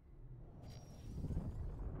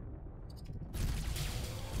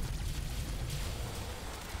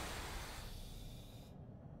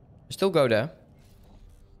 Still go there.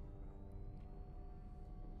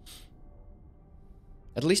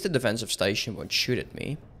 At least the defensive station won't shoot at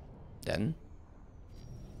me. Then.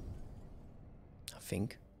 I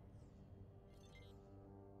think.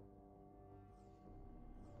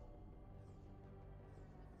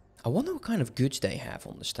 I wonder what kind of goods they have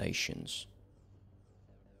on the stations.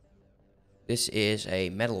 This is a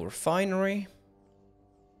metal refinery.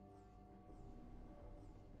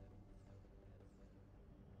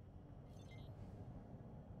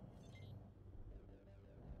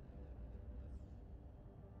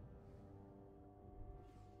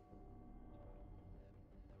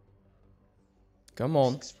 Come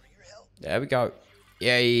on. There we go.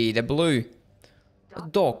 Yay, the blue. A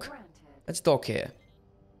dock. Granted. Let's dock here.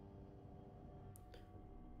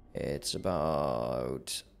 It's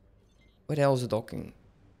about... Where the hell is the docking?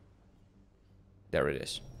 There it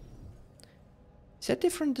is. Is that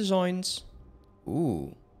different designs?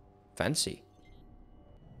 Ooh, fancy.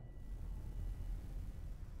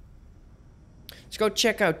 Let's go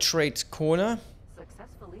check out Trade's Corner.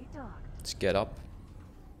 Successfully docked. Let's get up.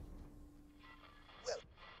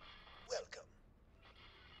 Welcome.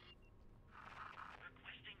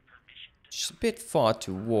 It's a bit far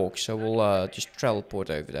to walk, so we'll just teleport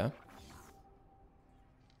over there.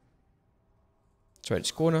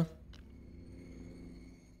 Trade's Corner.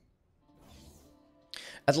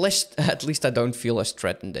 At least I don't feel as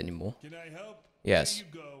threatened anymore. Can I help? Yes. There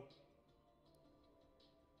you go.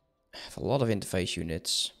 I have a lot of interface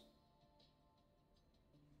units.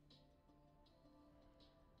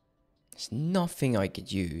 There's nothing I could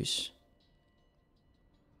use.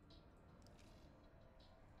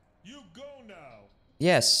 You go now.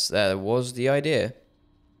 Yes, that was the idea.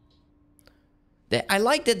 I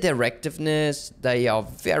like the directiveness. They are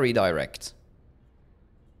very direct.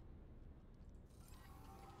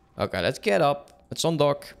 Okay, let's get up. Let's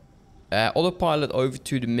undock. Autopilot over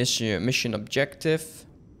to the mission objective.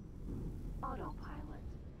 Autopilot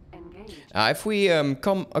engaged. If we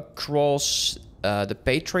come across the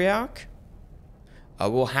Patriarch,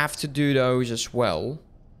 we'll have to do those as well.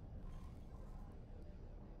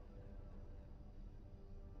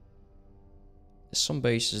 There's some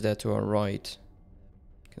bases there to our right.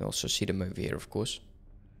 You can also see them over here, of course.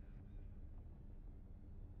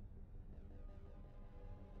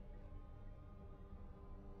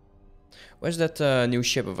 Where's that new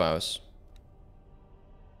ship of ours?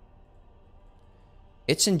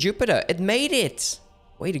 It's in Jupiter. It made it!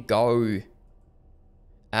 Way to go.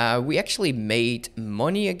 We actually made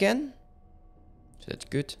money again. So that's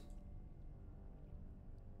good.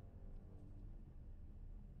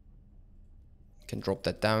 Can drop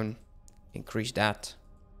that down. Increase that.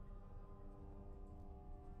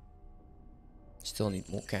 Still need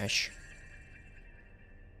more cash.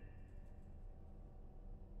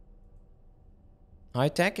 High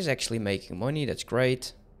tech is actually making money. That's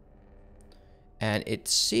great. And it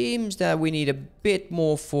seems that we need a bit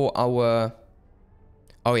more for our...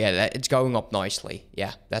 Oh yeah, it's going up nicely.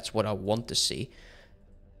 Yeah, that's what I want to see.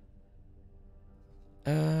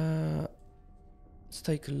 Let's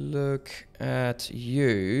take a look at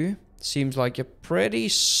you. Seems like you're pretty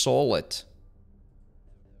solid.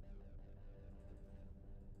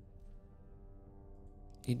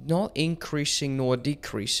 You're not increasing nor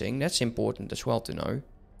decreasing. That's important as well to know.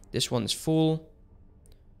 This one is full.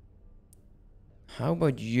 How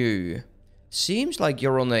about you? Seems like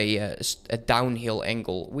you're on a downhill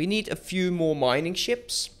angle. We need a few more mining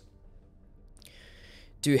ships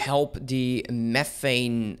to help the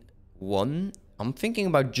methane one. I'm thinking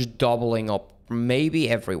about just doubling up maybe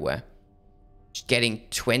everywhere. Just getting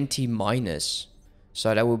 20 miners.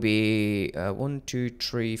 So that would be 1, 2,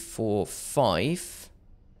 3, 4, 5.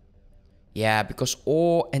 Yeah, because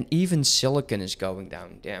ore and even silicon is going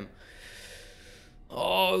down. Damn.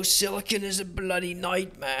 Oh, silicon is a bloody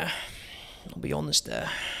nightmare. I'll be honest there.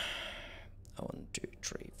 1, 2,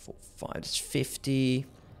 3, 4, 5. That's 50.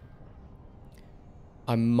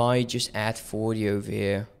 I might just add 40 over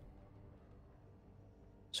here.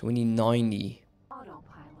 So we need 90. Autopilot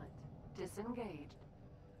disengaged.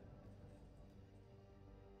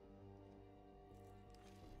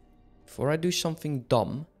 Before I do something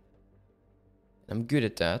dumb, I'm good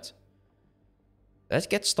at that. Let's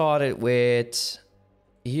get started with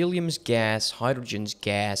helium's gas, hydrogen's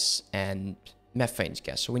gas, and methane's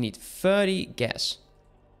gas. So we need 30 gas.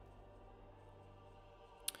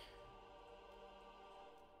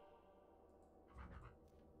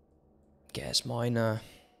 Gas miner.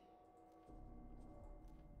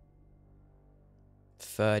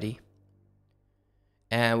 30.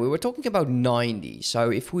 And we were talking about 90. So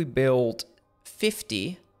if we build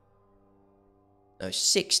 50... No,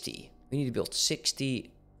 60. We need to build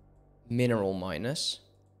 60 mineral miners.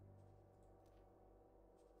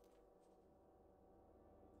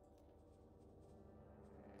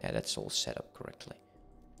 Yeah, that's all set up correctly.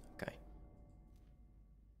 Okay.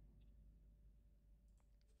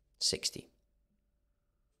 60.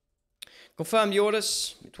 Confirm the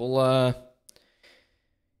orders. It will,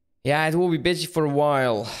 yeah, it will be busy for a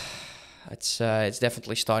while. It's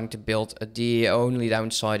definitely starting to build. The only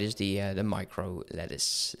downside is the micro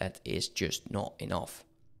lettuce. That is just not enough.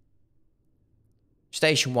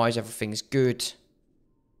 Station-wise, everything's good.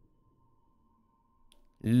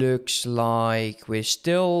 Looks like we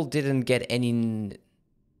still didn't get any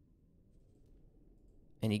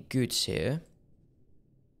goods here.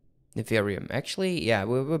 Niverium. Actually, yeah,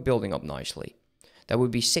 we're building up nicely. That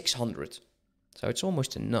would be 600. So it's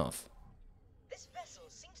almost enough. This vessel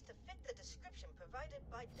seems to fit the description provided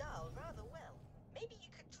by Dahl rather well. Maybe you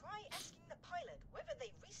could try asking the pilot whether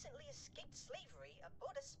they recently escaped slavery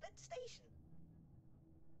aboard a split station.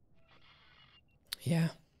 Yeah.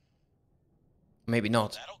 Maybe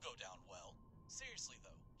not. That'll go down well. Seriously though,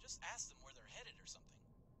 just ask them where they're headed or something.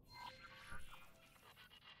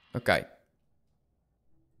 Okay.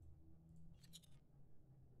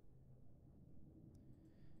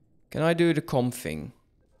 Can I do the com thing?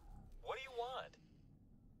 What do you want?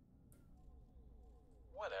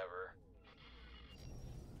 Whatever.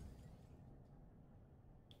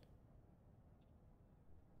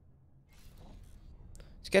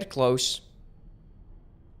 Let's get close.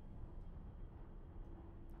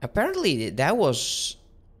 Apparently that was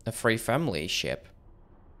a free family ship.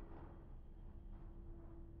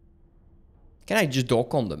 Can I just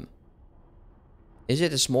dock on them? Is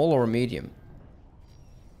it a small or a medium?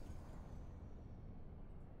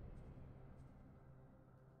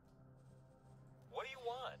 What do you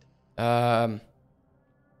want?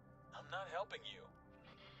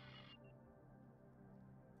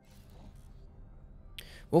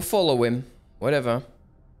 We'll follow him. Whatever.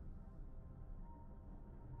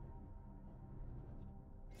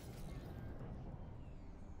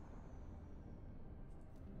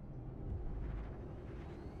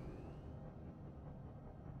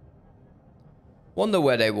 Wonder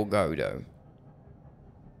where they will go, though.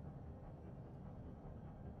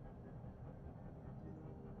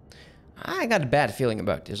 I got a bad feeling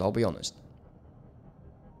about this, I'll be honest.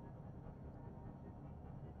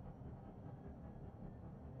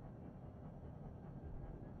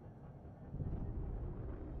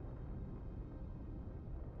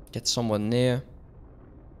 Get someone near.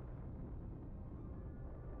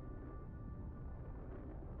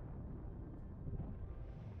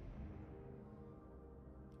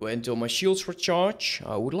 Wait until my shields recharge.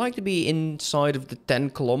 I would like to be inside of the 10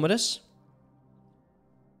 kilometers.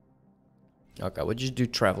 Okay, we'll just do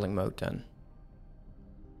traveling mode then.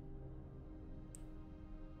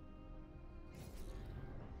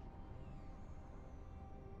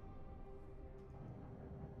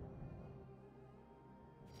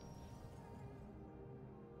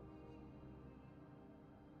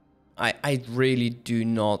 I really do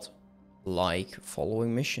not like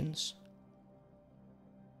following missions.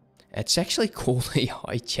 It's actually called a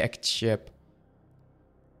hijacked ship.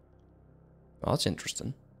 Well, that's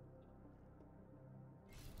interesting.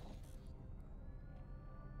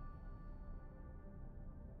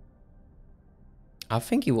 I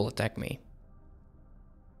think he will attack me.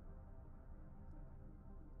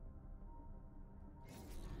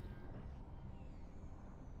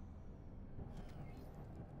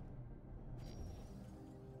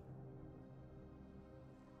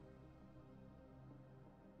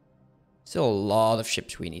 Still a lot of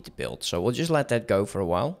ships we need to build, so we'll just let that go for a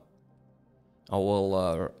while. I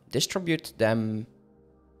will distribute them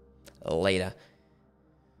later.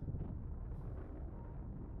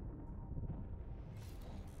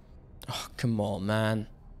 Oh, come on, man.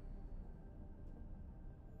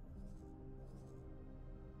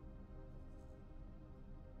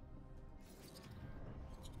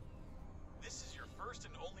 This is your first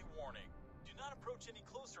and only warning. Do not approach any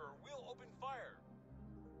closer or we'll open fire.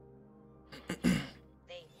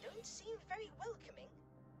 They don't seem very welcoming.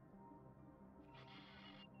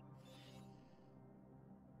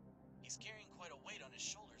 He's carrying quite a weight on his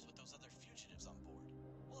shoulders with those other fugitives on board.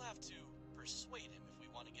 We'll have to persuade him if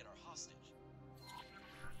we want to get our hostage.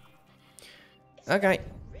 Okay.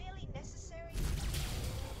 Really necessary?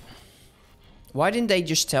 Why didn't they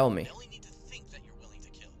just tell me? They only need to think that you're willing to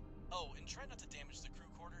kill. Oh, and try not to damage the crew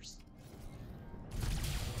quarters.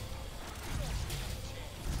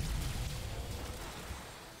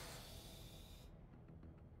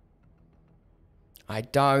 I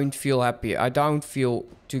don't feel happy. I don't feel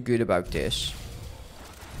too good about this.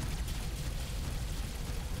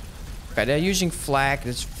 Okay, they're using flag.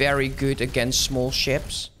 That's very good against small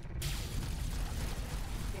ships.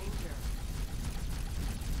 Danger.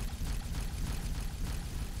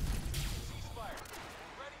 Ceasefire.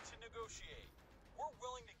 Ready to negotiate. We're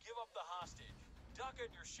willing to give up the hostage. Dock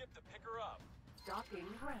on your ship to pick her up. Docking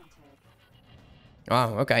granted.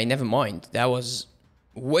 Oh, okay, never mind. That was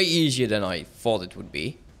way easier than I thought it would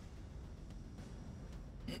be.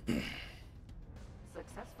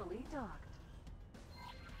 Successfully docked.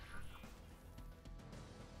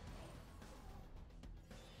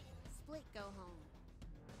 Split go home.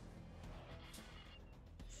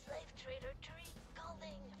 Slave trader tree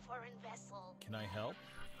calling foreign vessel. Can I help?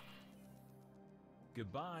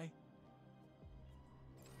 Goodbye.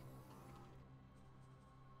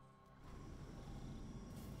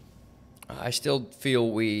 I still feel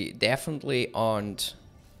we definitely aren't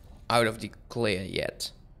out of the clear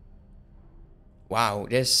yet. Wow,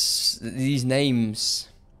 these names.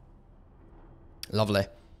 Lovely.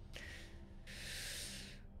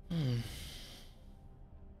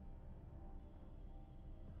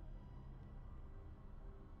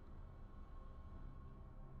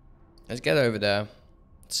 Let's get over there.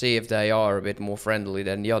 See if they are a bit more friendly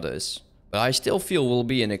than the others. But I still feel we'll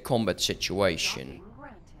be in a combat situation. Docking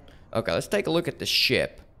granted. Okay, let's take a look at the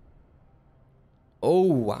ship. Oh,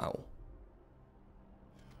 wow.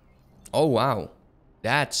 Oh, wow.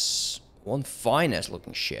 That's one fine-ass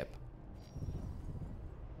looking ship.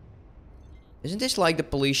 Isn't this like the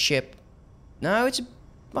police ship? No,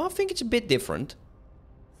 I think it's a bit different.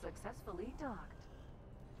 Successfully docked.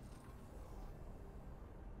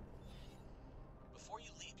 Before you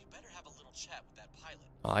leave, you better have a little chat with that pilot.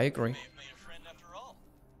 I agree. May have made a friend after all.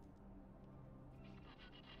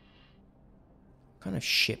 What kind of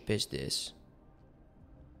ship is this?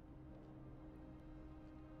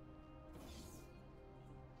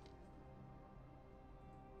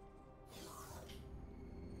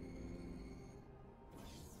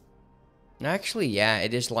 Actually, yeah,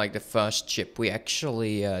 it is like the first ship we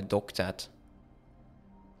actually docked at.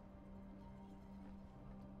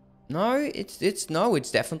 No,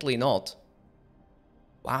 it's definitely not.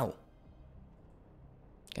 Wow.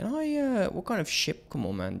 Can I, what kind of ship? Come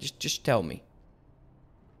on, man, just tell me.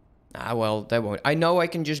 Ah, well, they won't. I know I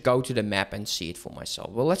can just go to the map and see it for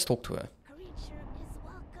myself. Well, let's talk to her. Creature is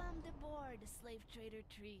welcomed aboard, slave trader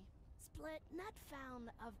tree. Split not found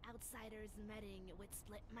of outsiders medding with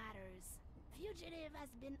split matters. Fugitive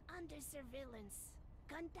has been under surveillance.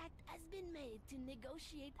 Contact has been made to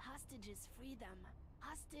negotiate hostages' freedom.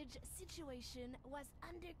 Hostage situation was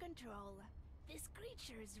under control. This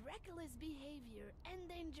creature's reckless behavior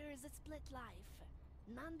endangers a split life.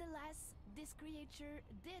 Nonetheless, this creature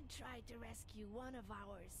did try to rescue one of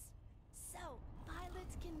ours. So, pilot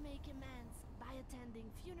can make amends by attending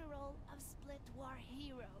funeral of split war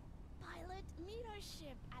hero. Pilot, meet our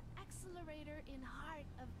ship at accelerator in heart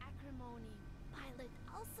of acrimony. Pilot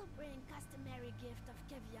also bring customary gift of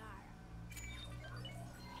caviar.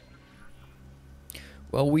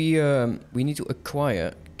 Well, we need to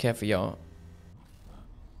acquire caviar.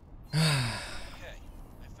 Okay,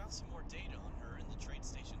 I found some more data on her in the trade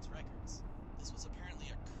station's records. This was apparently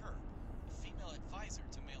a curb, a female advisor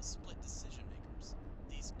to male split decision makers.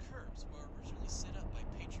 These curbs were originally set up by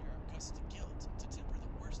Patriarch Gus the Guild to temper the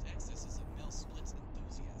worst excesses of male split's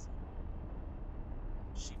enthusiasm.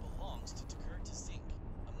 She belongs to Takur T'Sink,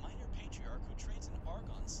 a minor patriarch who trades in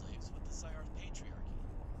Argon slaves with the Zyarth Patriarchy.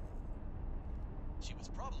 She was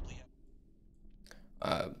probably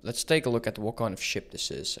Let's take a look at what kind of ship this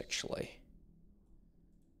is, actually.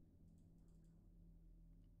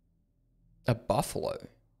 A buffalo.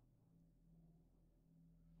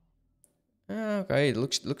 Okay, it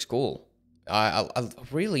looks cool. I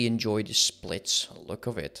really enjoy the splits look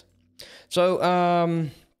of it. So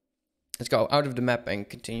let's go out of the map and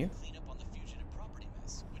continue. clean up on the fugitive property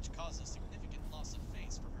mess, which caused a significant loss of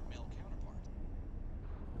face for her male counterpart.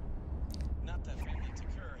 Not that family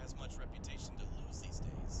Takur has much reputation to lose these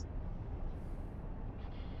days.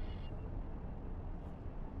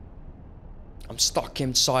 I'm stuck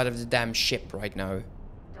inside of the damn ship right now.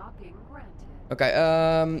 Docking granted.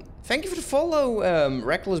 Okay, thank you for the follow,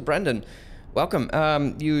 Reckless Brandon. Welcome.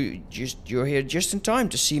 You're here just in time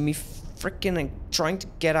to see me freaking trying to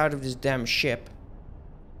get out of this damn ship.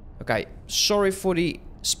 Okay, sorry for the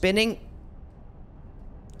spinning.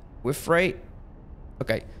 We're free.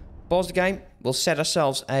 Okay, pause the game. We'll set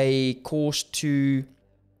ourselves a course to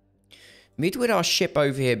meet with our ship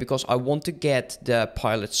over here because I want to get the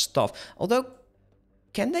pilot stuff. Although,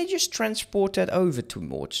 can they just transport that over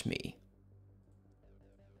towards me?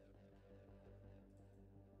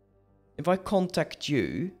 If I contact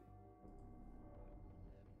you...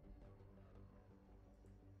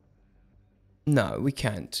 No, we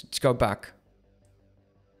can't. Let's go back.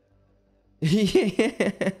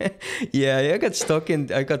 Yeah, I got stuck in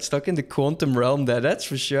the quantum realm there. That's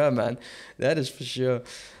for sure, man. That is for sure.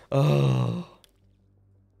 Oh.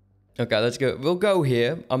 Okay, let's go. We'll go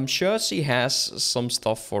here. I'm sure she has some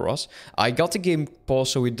stuff for us. I got the game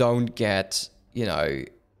pause so we don't get, you know,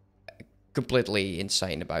 completely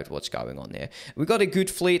insane about what's going on here. We got a good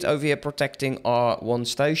fleet over here protecting our one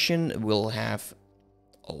station. We'll have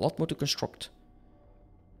a lot more to construct.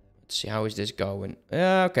 Let's see, how is this going?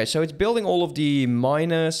 Okay, so it's building all of the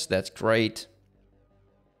miners. That's great.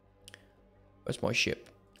 Where's my ship?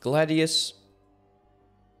 Gladius.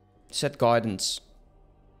 Set guidance.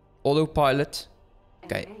 Autopilot.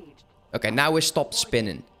 Okay. Engaged. Okay, now we stopped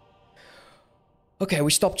spinning. Okay,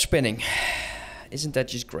 we stopped spinning. Isn't that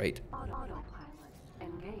just great? Autopilot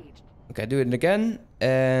engaged. Okay, do it again.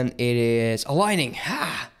 And it is aligning.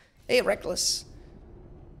 Ha! Hey, Reckless.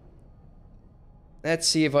 Let's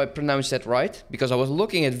see if I pronounced that right. Because I was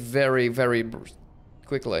looking at very, very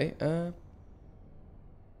quickly.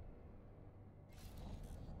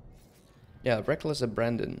 Yeah, Reckless and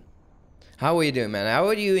Brandon. How are you doing, man? How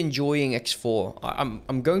are you enjoying X4?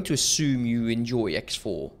 I'm going to assume you enjoy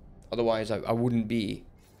X4. Otherwise, I wouldn't be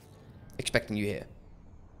expecting you here.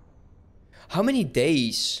 How many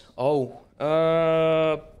days? Oh,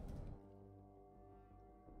 I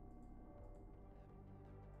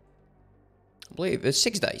believe it's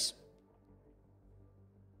 6 days.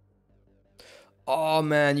 Oh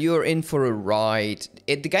man, you're in for a ride.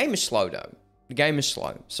 The game is slow though. The game is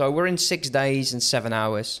slow. So we're in 6 days and 7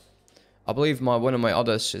 hours. I believe one of my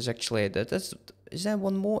others is actually is there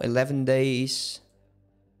one more? 11 days,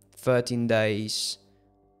 13 days.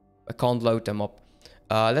 I can't load them up.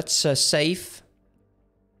 Let's save.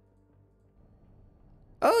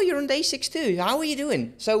 Oh, you're on day 6 too. How are you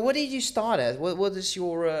doing? So what did you start at? What is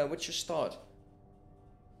your what's your start?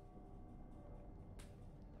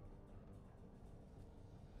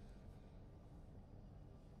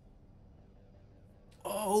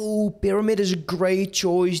 pyramid is a great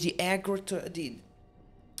choice. The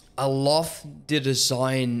I love the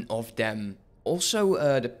design of them. Also,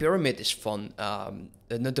 the pyramid is fun.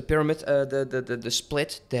 Not the pyramid, the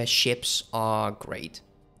split. The ships are great.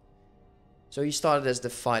 So you started as the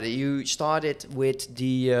fighter. You started with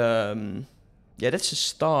the yeah, that's a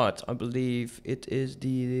start. I believe it is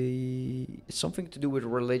it's something to do with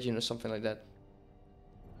religion or something like that.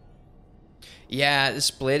 Yeah, the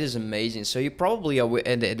split is amazing. So you probably are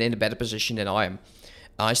in a better position than I am.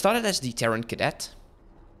 I started as the Terran Cadet.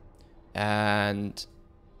 And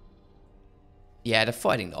yeah, they're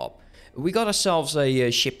fighting up. We got ourselves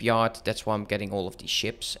a shipyard. That's why I'm getting all of these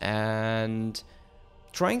ships. And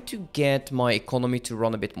trying to get my economy to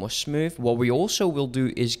run a bit more smooth. What we also will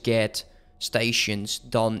do is get stations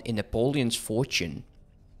done in Napoleon's fortune.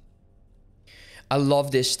 I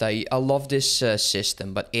love this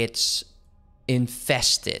system, but it's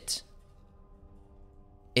infested.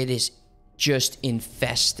 It is just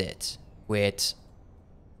infested with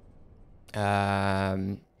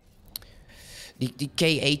the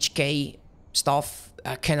KHK stuff.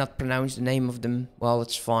 I cannot pronounce the name of them. Well,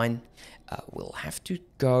 it's fine. We'll have to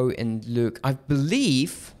go and look. I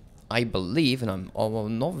believe, and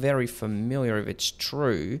I'm not very familiar if it's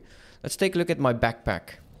true. Let's take a look at my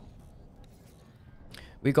backpack.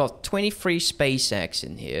 We got 23 SpaceX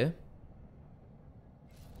in here.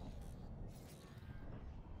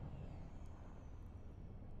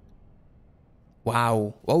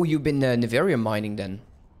 Wow. Oh, you've been Nivarium mining then.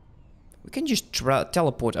 We can just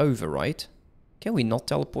teleport over, right? Can we not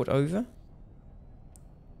teleport over?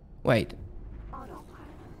 Wait. Autopilot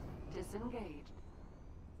disengaged.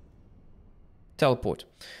 Teleport.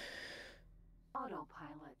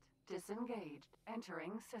 Autopilot disengaged.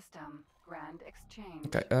 Entering system. Grand exchange.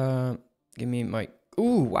 Okay, give me my...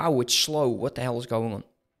 Ooh, wow, it's slow. What the hell is going on?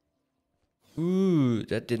 Ooh,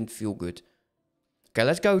 that didn't feel good. Okay,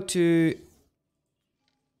 let's go to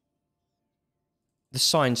the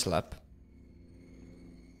science lab.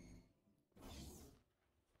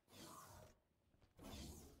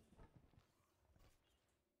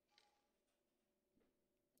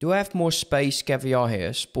 Do I have more space caviar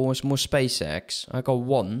here? Spores, more SpaceX. I got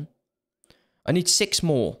 1. I need 6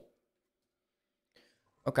 more.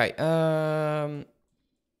 Okay,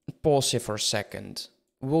 pause here for a second.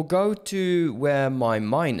 We'll go to where my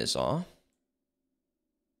miners are.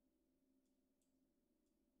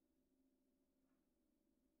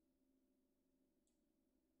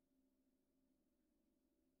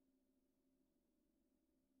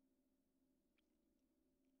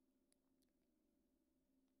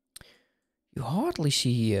 You hardly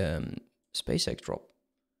see SpaceX drop.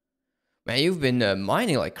 Man, you've been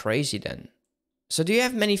mining like crazy then. So do you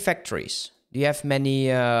have many factories? Do you have many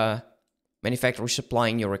factories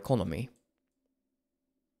supplying your economy?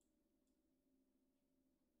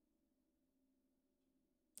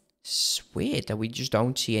 It's weird that we just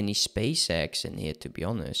don't see any SpaceX in here, to be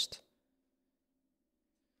honest.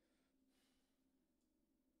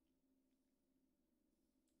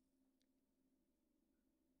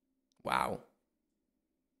 Wow.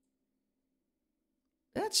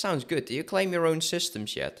 That sounds good. Do you claim your own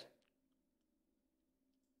systems yet?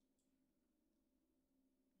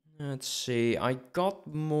 Let's see. I got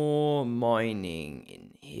more mining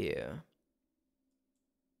in here.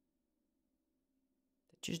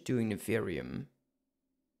 Just doing the Virium.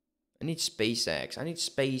 I need SpaceX. I need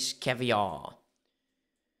space caviar.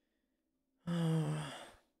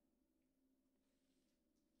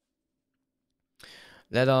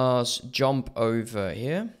 Let us jump over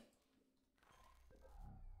here.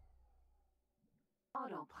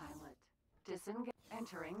 Autopilot disengage.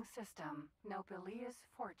 Entering system. Nopalia's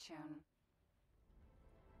fortune.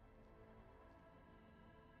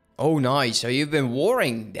 Oh, nice. So you've been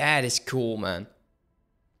warring. That is cool, man.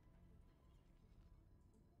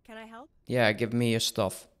 Can I help? Yeah, give me your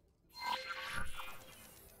stuff.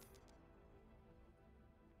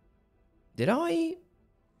 Did I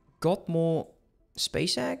got more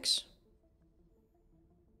SpaceX?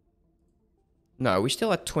 No, we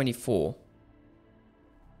still at 24.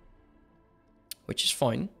 Which is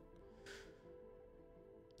fine.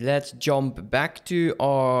 Let's jump back to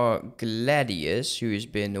our Gladius, who has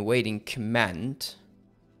been awaiting command.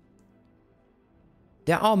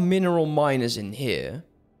 There are mineral miners in here.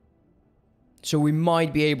 So we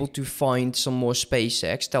might be able to find some more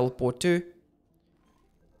SpaceX. Teleport to.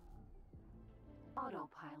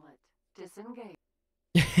 Autopilot disengage.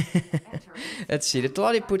 Let's see, the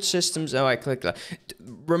Dailyfix systems. Oh, I clicked that.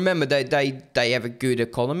 Remember, they have a good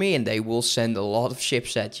economy and they will send a lot of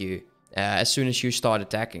ships at you as soon as you start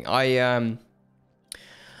attacking. I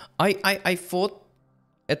thought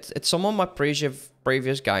at some of my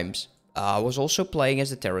previous games, I was also playing as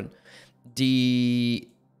the Terran. The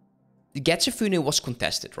Getsufune was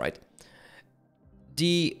contested, right?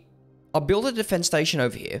 I built a defense station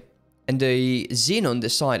over here, and the Xenon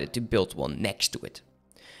decided to build one next to it.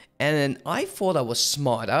 And then I thought I was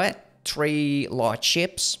smart. I had 3 large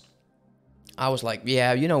ships. I was like,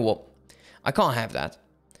 yeah, you know what? I can't have that.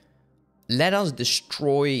 Let us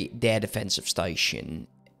destroy their defensive station.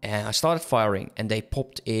 And I started firing, and they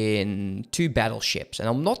popped in 2 battleships. And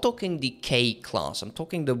I'm not talking the K class. I'm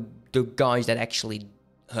talking the guys that actually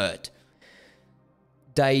hurt.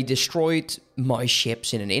 They destroyed my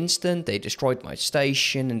ships in an instant. They destroyed my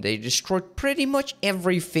station, and they destroyed pretty much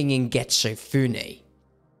everything in Getsufune.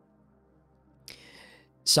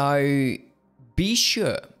 So be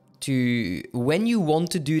sure to, when you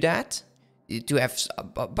want to do that, to have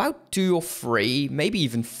about 2 or 3, maybe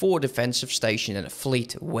even 4 defensive stations and a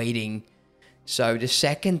fleet waiting. So the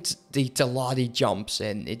second the Taladi jumps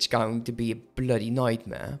in, it's going to be a bloody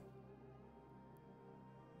nightmare.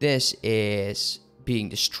 This is being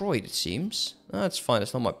destroyed, it seems. Oh, that's fine,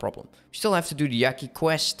 that's not my problem. We still have to do the Yaki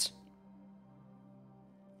quest.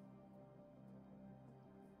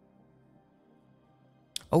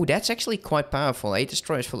 Oh, that's actually quite powerful. 8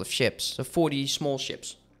 destroyers full of ships. So 40 small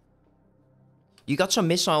ships. You got some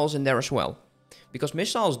missiles in there as well. Because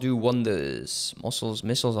missiles do wonders.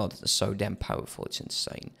 Missiles are so damn powerful. It's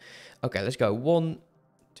insane. Okay, let's go. 1,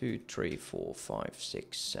 2, 3, 4, 5,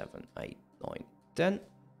 6, 7, 8, 9, 10.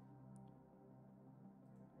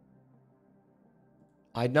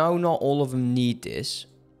 I know not all of them need this.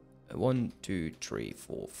 1, 2, 3,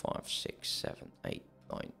 4, 5, 6, 7, 8,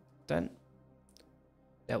 9, 10.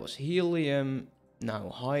 That was helium. Now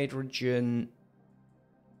hydrogen.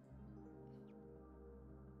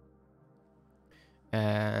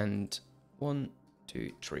 And 1,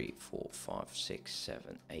 2, 3, 4, 5, 6,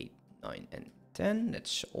 7, 8, 9, and 10.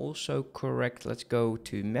 That's also correct. Let's go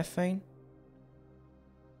to methane.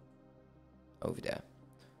 Over there.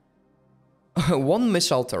 1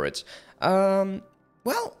 missile turret.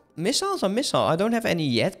 Well, missiles are missile. I don't have any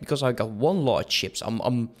yet because I got 1 large ships.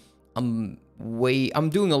 I'm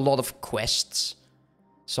doing a lot of quests,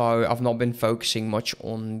 so I've not been focusing much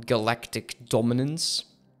on galactic dominance.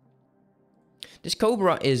 This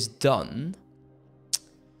Cobra is done.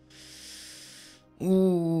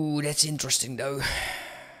 Ooh, that's interesting though.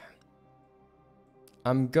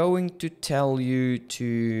 I'm going to tell you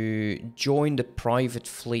to join the private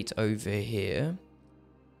fleet over here.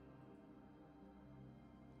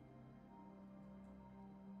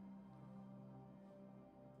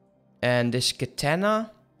 And this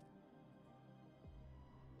Katana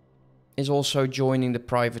is also joining the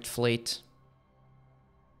private fleet.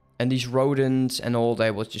 And these rodents and all, they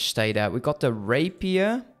will just stay there. We got the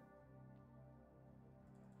Rapier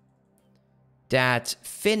that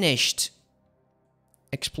finished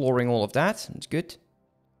exploring all of that. That's good.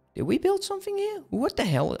 Did we build something here? What the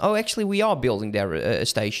hell? Oh, actually, we are building there a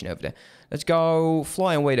station over there. Let's go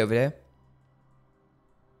fly and wait over there.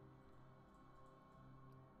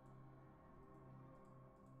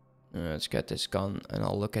 Let's get this gun, and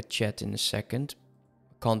I'll look at chat in a second.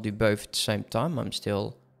 Can't do both at the same time. I'm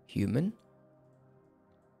still human.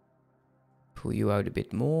 Pull you out a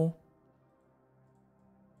bit more.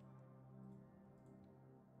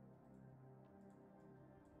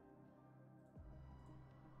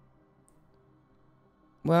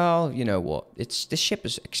 Well, you know what? This ship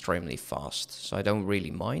is extremely fast, so I don't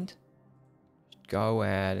really mind. Just go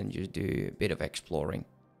ahead and just do a bit of exploring.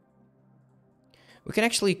 We can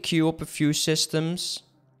actually queue up a few systems.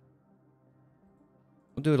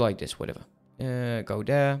 We'll do it like this, whatever. Go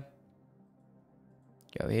there.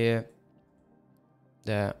 Go here.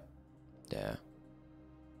 There. There.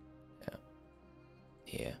 Yeah.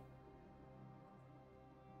 Here.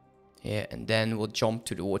 Here. And then we'll jump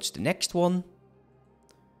towards the next one.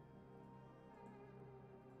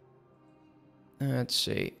 Let's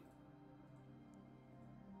see.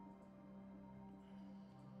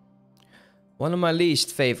 One of my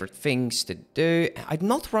least favorite things to do. I'm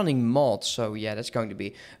not running mods, so yeah, that's going to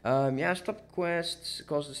be. Yeah, stop quests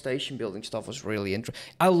because the station building stuff was really interesting.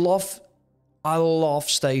 I love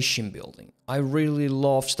station building. I really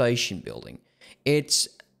love station building. It's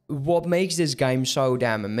what makes this game so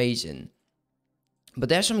damn amazing. But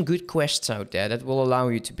there's some good quests out there that will allow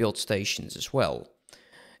you to build stations as well.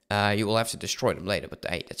 You will have to destroy them later, but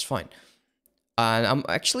hey, that's fine. And I'm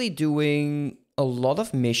actually doing a lot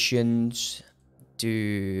of missions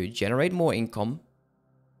to generate more income,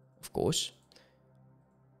 of course.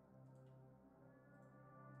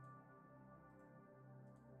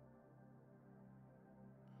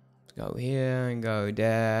 Go here and go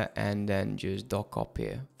there, and then just dock up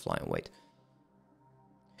here. Fly and wait.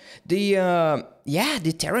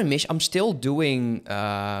 The Terran mission. I'm still doing.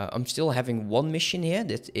 I'm still having one mission here.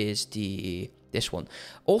 That is this one.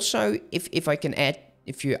 Also, if I can add,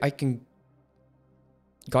 I can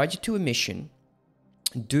guide you to a mission.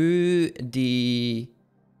 Do the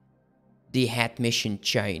head mission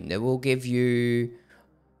chain. That will give you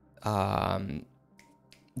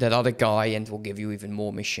that other guy, and will give you even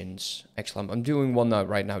more missions. Excellent. I'm doing one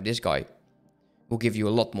right now. This guy will give you a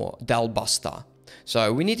lot more. Dalbasta.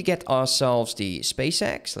 So we need to get ourselves the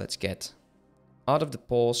SpaceX. Let's get out of the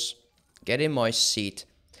pause. Get in my seat.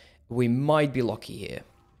 We might be lucky here.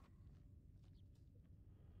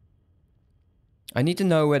 I need to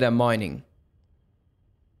know where they're mining.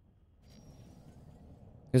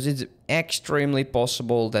 Because it's extremely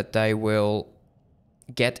possible that they will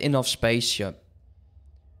get enough space.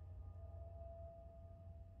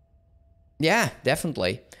 Yeah,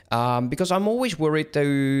 definitely. Because I'm always worried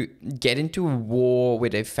to get into a war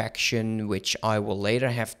with a faction which I will later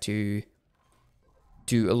have to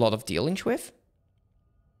do a lot of dealings with.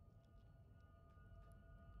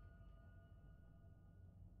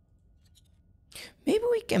 Maybe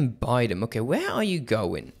we can buy them. Okay, where are you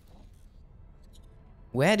going?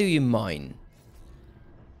 Where do you mine?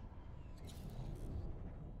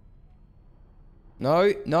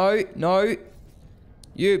 No, no, no.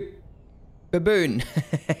 You baboon.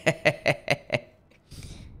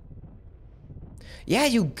 Yeah,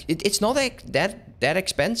 it's not that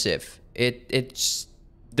expensive. It's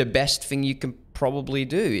the best thing you can probably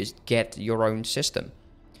do is get your own system.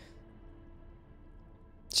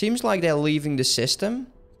 Seems like they're leaving the system.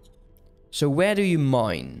 So where do you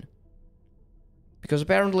mine? Because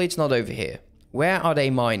apparently it's not over here. Where are they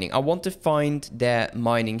mining? I want to find their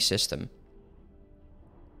mining system.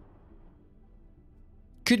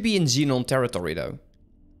 Could be in Xenon territory though.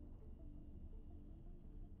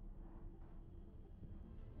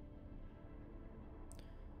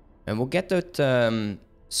 And we'll get that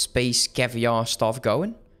space caviar stuff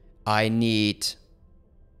going. I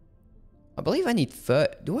believe I need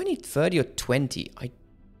 30. Do I need 30 or 20?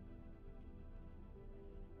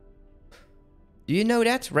 Do you know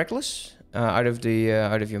that, Reckless? Out of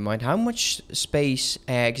your mind. How much space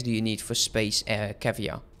eggs do you need for space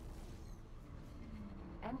caviar?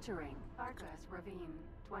 Entering Argus Ravine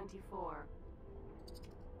 24.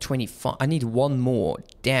 25. I need one more.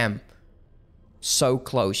 Damn. So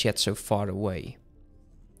close yet so far away.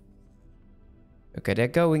 Okay, they're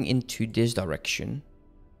going into this direction.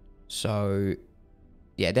 So,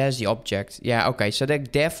 yeah, there's the object. Yeah, okay, so they're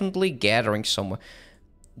definitely gathering somewhere.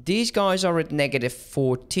 These guys are at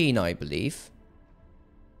 -14, I believe.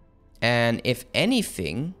 And if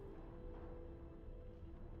anything...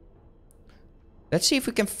 Let's see if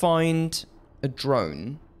we can find a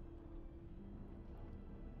drone.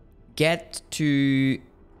 Get to...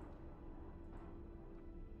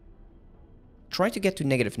 Try to get to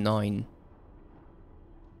 -9.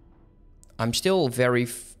 I'm still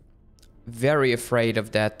very afraid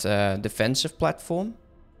of that defensive platform.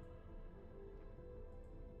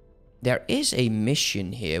 There is a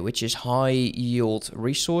mission here, which is high yield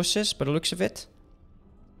resources, by the looks of it.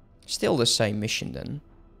 Still the same mission then.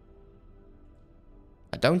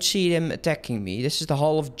 I don't see them attacking me. This is the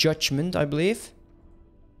Hall of Judgment, I believe.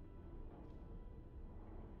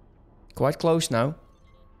 Quite close now.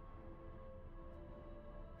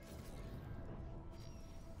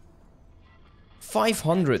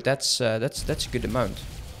 $500. That's a good amount.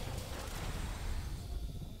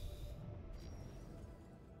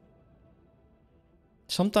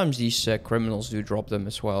 Sometimes these criminals do drop them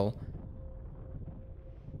as well.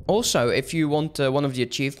 Also, if you want one of the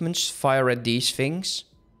achievements, fire at these things.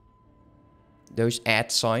 Those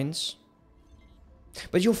 @ signs.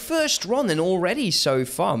 But your first run and already so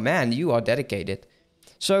far, man, you are dedicated.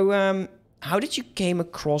 So, how did you came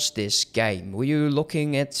across this game? Were you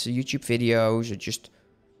looking at YouTube videos or just...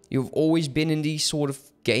 You've always been in these sort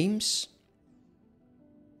of games?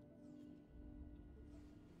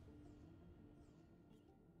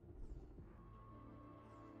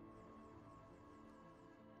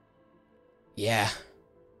 Yeah.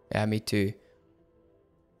 Yeah, me too.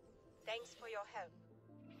 Thanks for your help.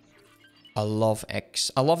 I love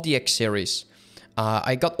X. I love the X series.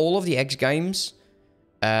 I got all of the X games.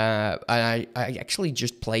 And I actually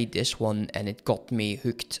just played this one and it got me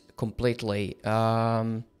hooked completely.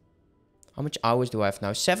 How much hours do I have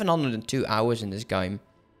now? 702 hours in this game.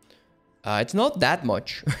 It's not that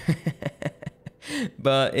much.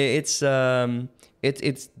 But it's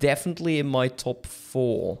definitely in my top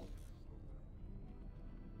 4.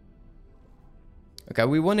 Okay,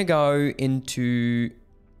 we want to go into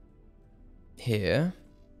here.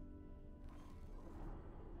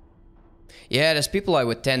 Yeah, there's people like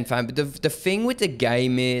with 10 fine, but the thing with the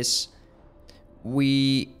game is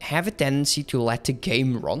we have a tendency to let the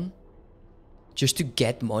game run just to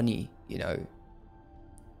get money, you know.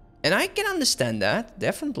 And I can understand that,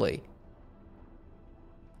 definitely.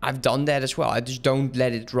 I've done that as well. I just don't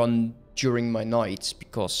let it run during my nights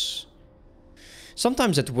because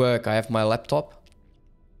sometimes at work I have my laptop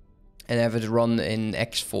and have it run in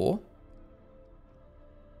X4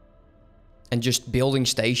 and just building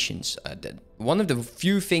stations. One of the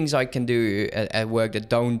few things I can do at work that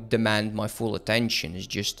don't demand my full attention is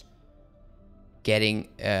just getting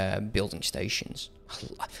building stations.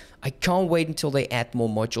 I can't wait until they add more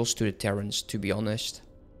modules to the Terrans, to be honest.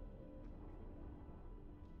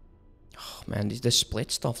 Oh man, the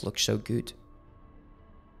split stuff looks so good.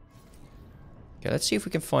 Okay, let's see if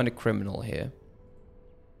we can find a criminal here.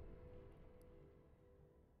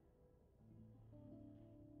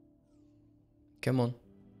 Come on.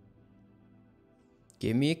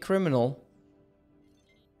 Give me a criminal.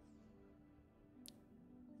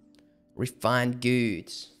 Refined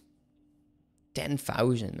goods.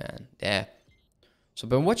 10,000, man. Yeah. So I've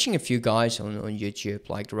been watching a few guys on YouTube,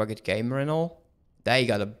 like the Rugged Gamer and all. They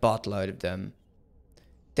got a buttload of them.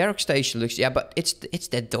 Their station looks... Yeah, but it's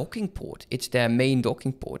their docking port. It's their main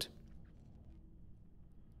docking port.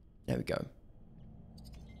 There we go.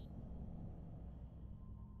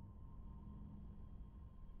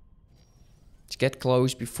 Let's get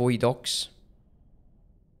close before he docks.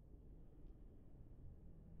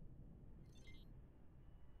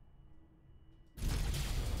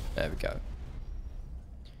 There we go.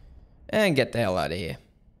 And get the hell out of here.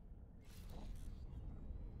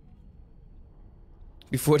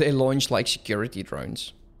 Before they launch like security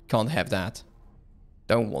drones. Can't have that.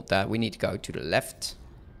 Don't want that. We need to go to the left.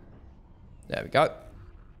 There we go.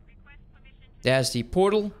 There's the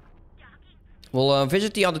portal. We'll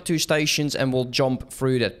visit the other two stations and we'll jump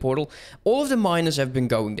through that portal. All of the miners have been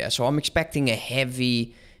going there, so I'm expecting a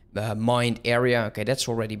heavy mined area. Okay, that's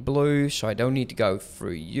already blue, so I don't need to go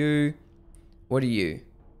through you. What are you?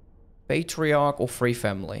 Patriarch or Free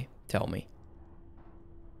Family? Tell me.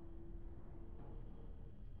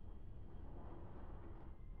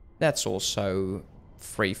 That's also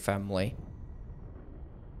Free Family.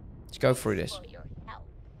 Let's go through this.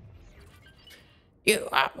 You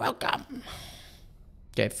are welcome.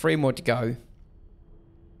 Okay, 3 more to go.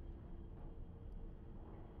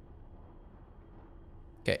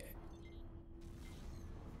 Okay.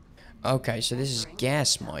 Okay, so this is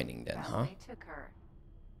gas mining then, huh?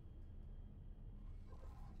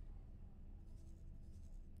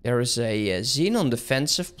 There is a xenon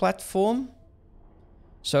defensive platform.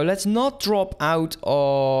 So let's not drop out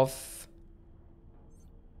of...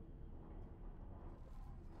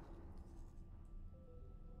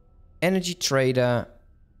 Energy trader.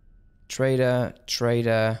 Trader.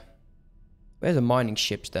 Where are the mining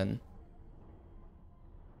ships then?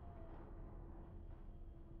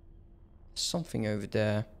 Something over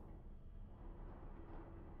there.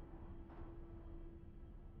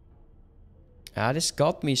 Ah, this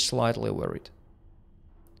got me slightly worried.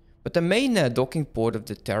 But the main docking port of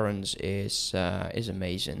the Terrans is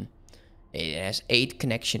amazing. It has 8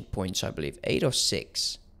 connection points, I believe. 8 or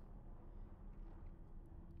 6.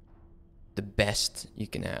 The best you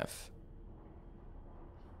can have.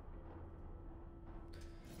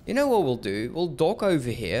 You know what we'll do? We'll dock over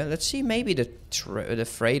here. Let's see, maybe the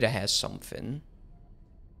freighter has something.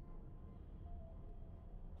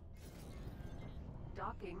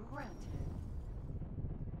 Docking granted.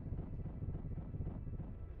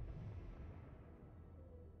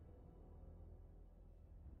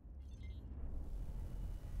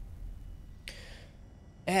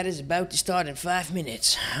 Ad is about to start in 5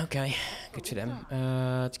 minutes. Okay, good for them.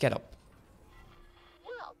 Let's get up.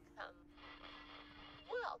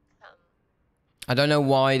 I don't know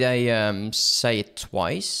why they say it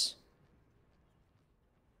twice.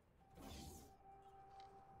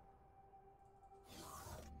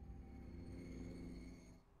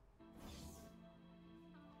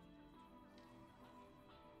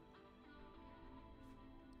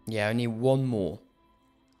 Yeah, I need 1 more.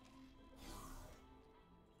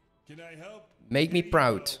 Can I help? Make me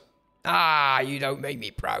proud. Ah, you don't make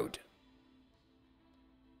me proud.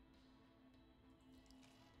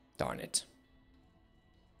 Darn it.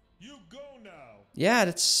 You go now. Yeah,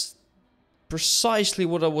 that's precisely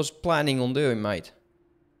what I was planning on doing, mate.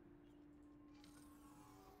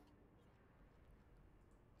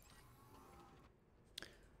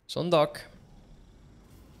 It's on dock.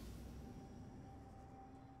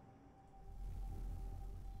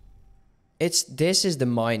 This is the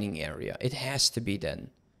mining area. It has to be then.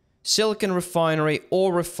 Silicon refinery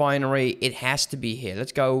or refinery. It has to be here.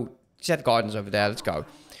 Let's go. Set gardens over there. Let's go.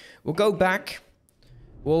 We'll go back.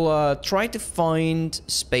 We'll try to find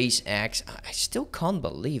SpaceX. I still can't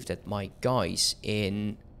believe that my guys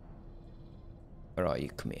in... Where are you?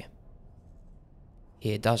 Come here.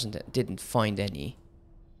 Here didn't find any.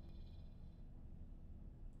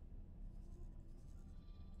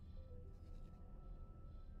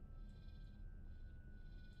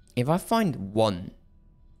 If I find one.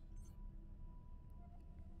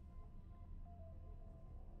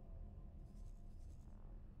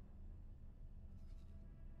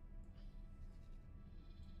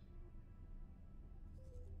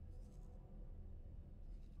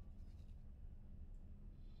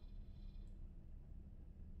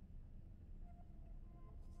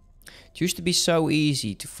 It used to be so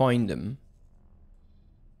easy to find them.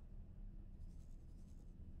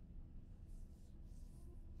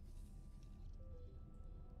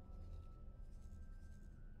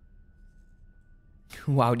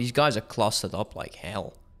 Wow, these guys are clustered up like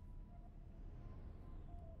hell.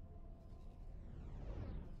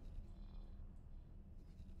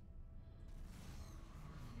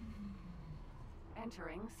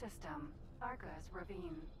 Entering system. Argus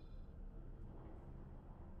Ravine.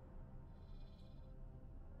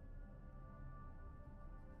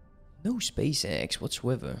 No SpaceX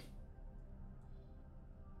whatsoever.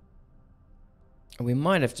 We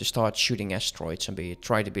might have to start shooting asteroids and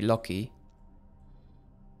try to be lucky.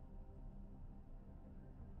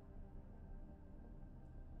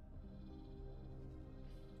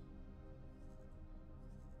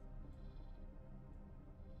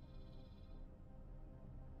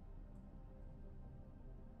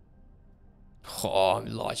 Oh,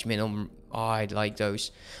 large minimum. Oh, I like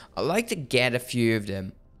those. I like to get a few of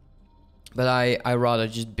them. But I rather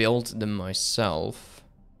just build them myself.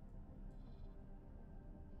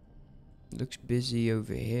 Looks busy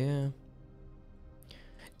over here.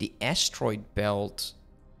 The asteroid belt.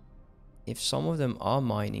 If some of them are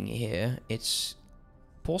mining here, it's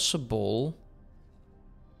possible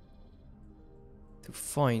to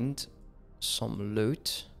find some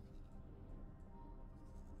loot.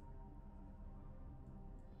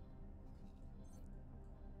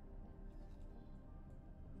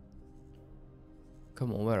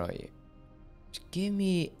 Come on, where are you? Just give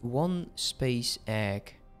me one space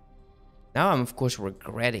egg. Now I'm of course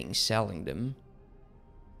regretting selling them.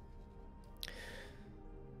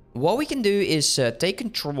 What we can do is take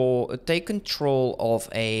control of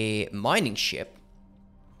a mining ship.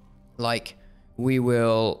 Like, we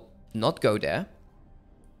will not go there.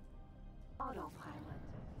 Autopilot.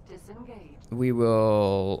 Disengage. We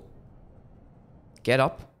will get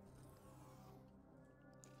up.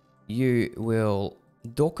 You will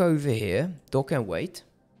dock over here. Dock and wait.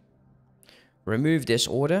 Remove this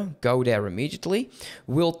order. Go there immediately.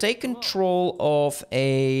 We'll take control of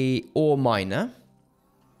a ore miner.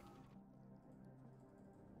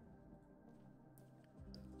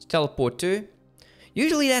 Let's teleport to.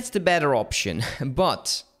 Usually that's the better option,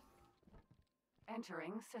 but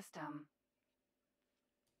Entering system.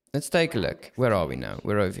 let's take a look. Where are we now?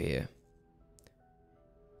 We're over here.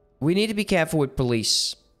 We need to be careful with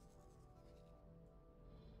police.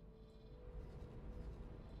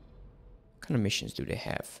 What kind of missions do they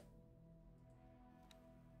have?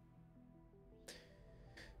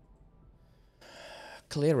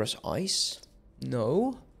 Clear as ice?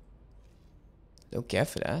 No. Don't care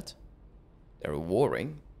for that. They're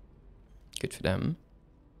warring. Good for them.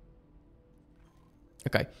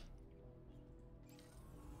 Okay.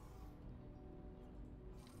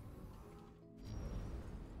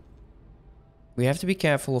 We have to be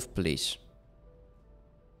careful of police.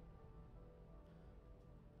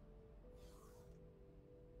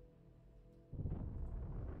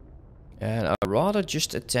 And I'd rather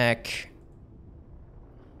just attack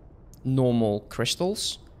normal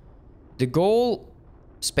crystals. The goal,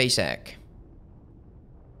 space egg.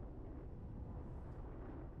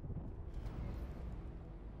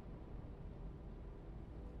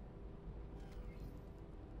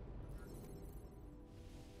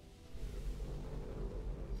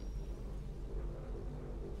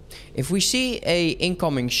 If we see a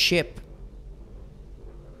incoming ship,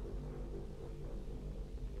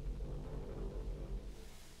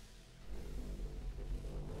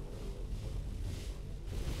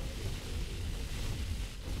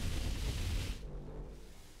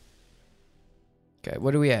 okay,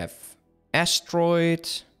 what do we have? Asteroid.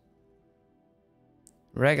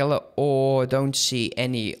 Regular ore. Don't see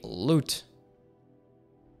any loot.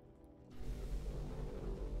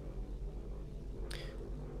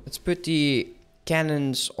 Let's put the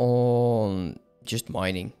cannons on just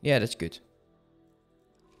mining. Yeah, that's good.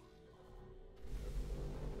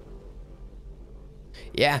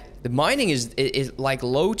 Yeah, the mining is like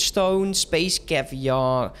lodestone, space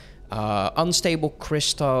caviar, unstable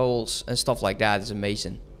crystals, and stuff like that. It's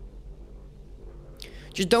amazing.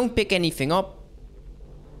 Just don't pick anything up.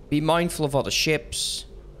 Be mindful of other ships.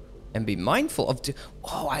 And be mindful of the...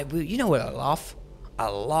 Oh, you know what I love? I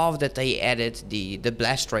love that they added the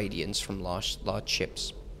blast radiants from large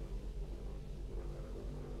ships.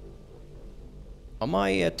 Are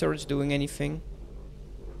my turrets doing anything?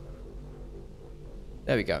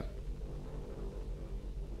 There we go.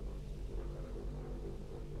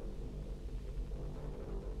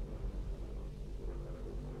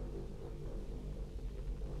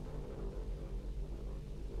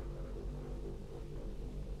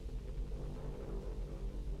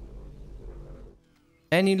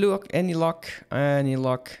 Any luck? Any luck? Any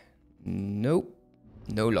luck? Nope.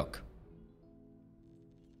 No luck.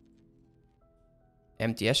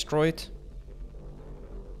 Empty asteroid.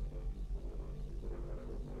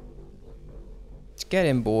 Let's get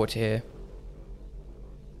in board here.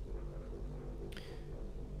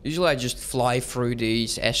 Usually I just fly through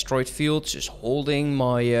these asteroid fields, just holding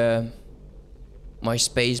my my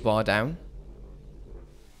space bar down.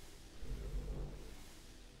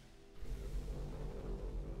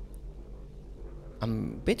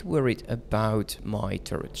 I'm a bit worried about my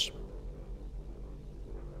turrets.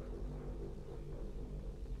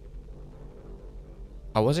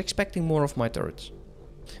 I was expecting more of my turrets.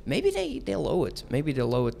 Maybe they lower it. Maybe they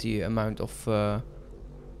lowered the amount of...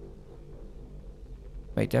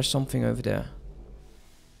 Wait, there's something over there.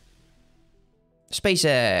 Space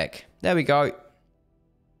egg. There we go.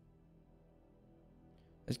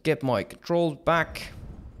 Let's get my controls back.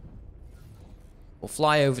 We'll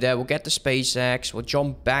fly over there. We'll get the space eggs. We'll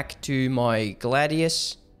jump back to my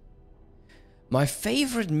Gladius. My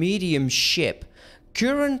favorite medium ship.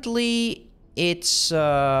 Currently, it's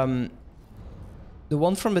the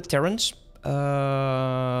one from the Terrans.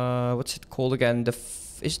 What's it called again?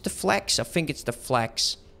 Is it the Flex? I think it's the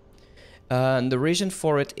Flex. And the reason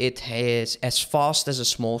for it, it is as fast as a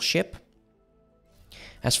small ship.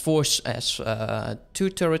 Has 2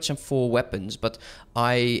 turrets and 4 weapons, but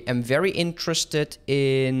I am very interested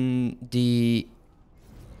in the...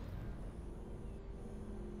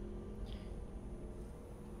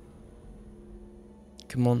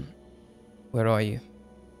 Come on, where are you?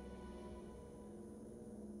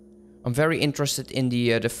 I'm very interested in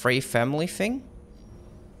the Frey family thing.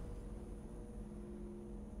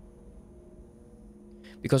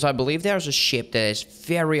 Because I believe there's a ship that is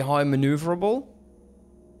very high maneuverable.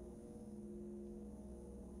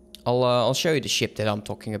 I'll show you the ship that I'm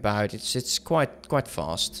talking about. It's quite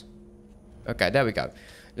fast. Okay, there we go.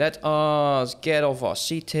 Let us get off our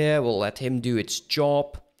seat here. We'll let him do its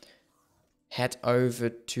job. Head over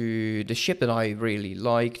to the ship that I really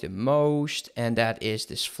like the most, and that is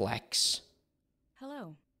this Flex.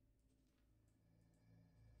 Hello.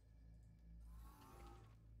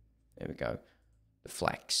 There we go. The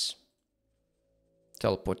Flex.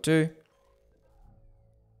 Teleport to.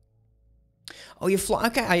 Oh, you fly.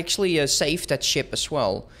 Okay, I actually saved that ship as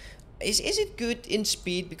well. Is it good in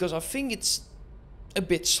speed? Because I think it's a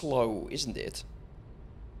bit slow, isn't it?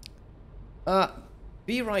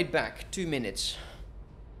 Be right back. 2 minutes.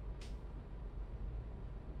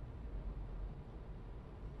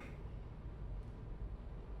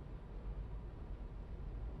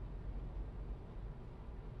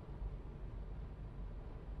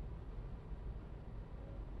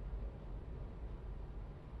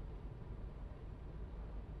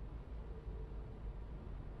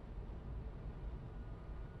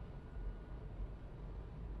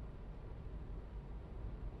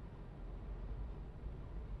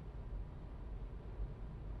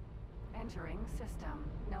 Entering system.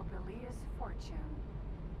 Nobilius Fortune.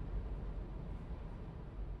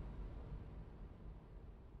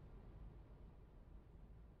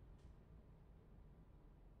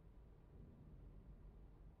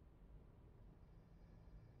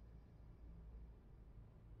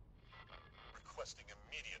 Requesting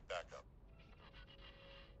immediate backup.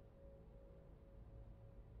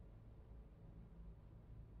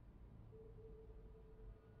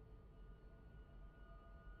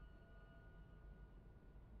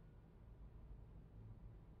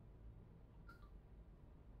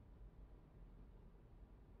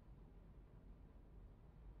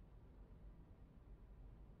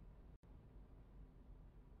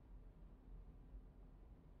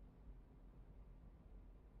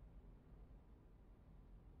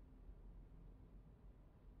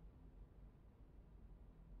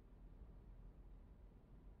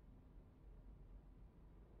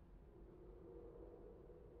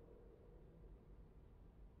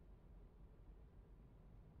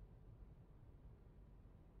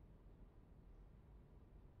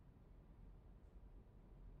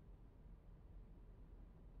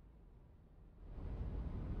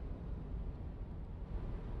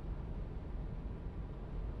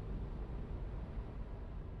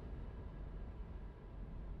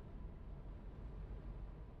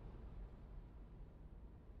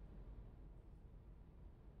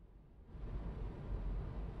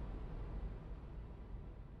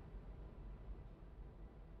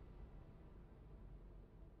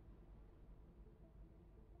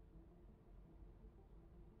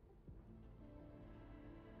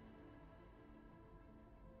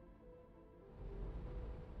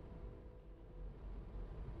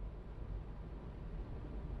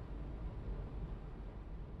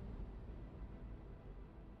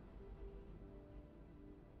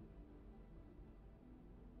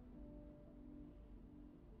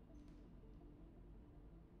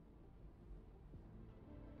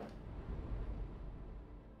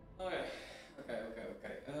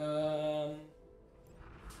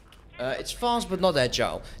 It's fast but not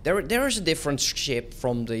agile. There is a different ship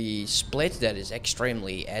from the Split that is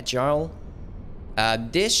extremely agile.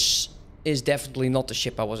 This is definitely not the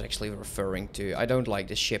ship I was actually referring to. I don't like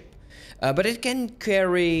this ship. But it can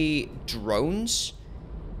carry drones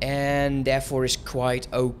and therefore is quite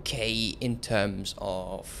okay in terms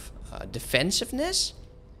of defensiveness.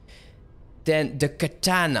 Then the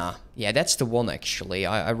Katana. Yeah, that's the one actually.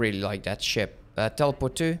 I really like that ship.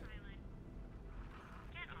 Teleport 2.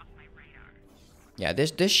 Yeah,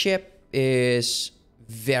 this ship is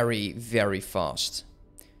very, very fast.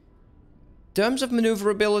 In terms of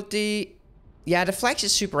maneuverability, yeah, the Flex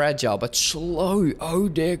is super agile, but slow. Oh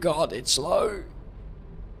dear God, it's slow.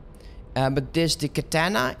 But the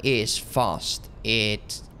Katana is fast.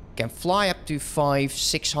 It can fly up to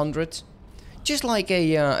 500-600, just like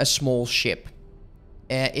a small ship.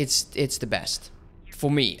 It's the best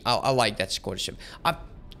for me. I like that squad ship. I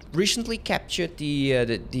recently captured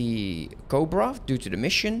the Cobra due to the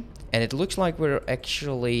mission, and it looks like we're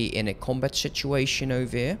actually in a combat situation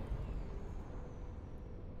over here.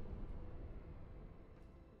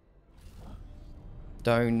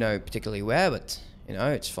 Don't know particularly where, but you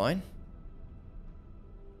know, it's fine.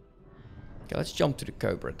 Okay, let's jump to the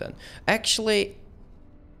Cobra then. Actually,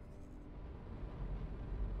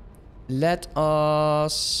 let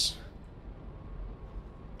us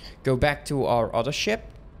go back to our other ship.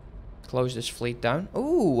 Close this fleet down.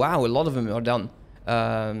 Oh, wow, a lot of them are done.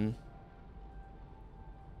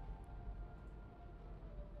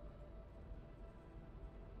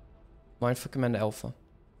 Mine for Commander Alpha.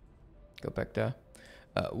 Go back there.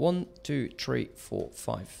 1, 2, 3, 4,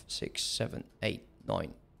 5, 6, 7, 8,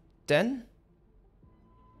 9, 10.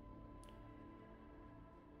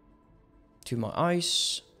 To my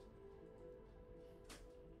ice.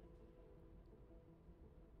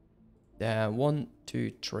 There, 1,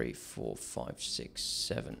 2, 3, 4, 5, 6,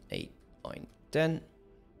 7, 8, 9, 10.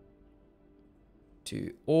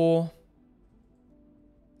 To ore.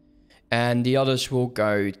 And the others will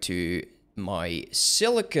go to my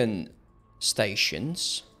silicon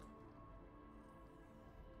stations.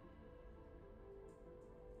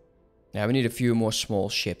 Now we need a few more small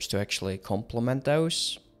ships to actually complement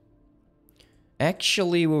those.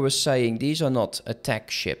 Actually, we were saying these are not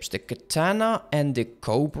attack ships. The Katana and the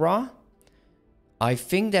Cobra, I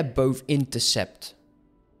think they're both intercept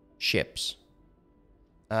ships.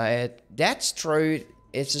 That's true.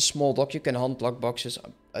 It's a small dock. You can hunt logboxes.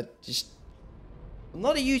 I'm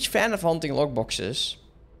not a huge fan of hunting logboxes.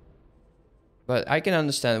 But I can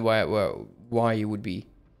understand why you would be.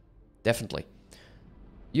 Definitely.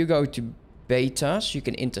 You go to betas. You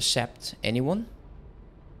can intercept anyone.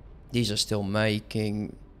 These are still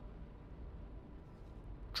making.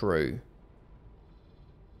 True.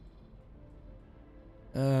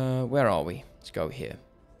 Where are we? Let's go here.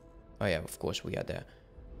 Oh yeah, of course we are there.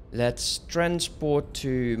 Let's transport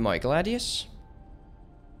to my Gladius.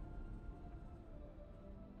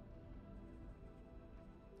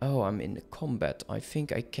 Oh, I'm in the combat. I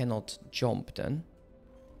think I cannot jump then.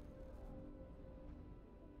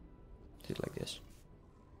 Do it like this.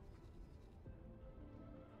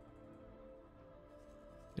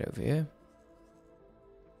 Get over here.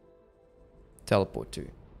 Teleport to.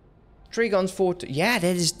 3 guns, 4. Yeah,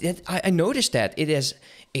 that is. I noticed that. It's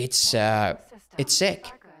sick.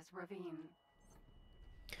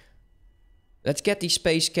 Let's get the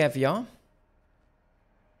space caviar.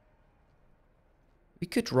 We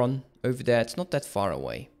could run over there. It's not that far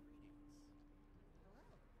away.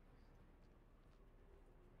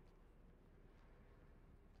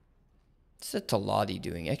 What's the Taladi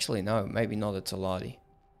doing? Actually, no. Maybe not a Taladi.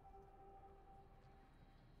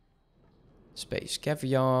 Space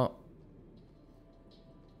caviar.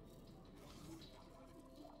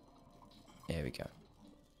 There we go.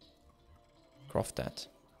 Craft that.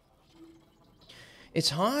 It's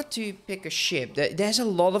hard to pick a ship. There's a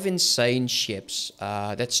lot of insane ships.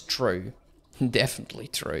 That's true. Definitely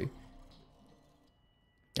true.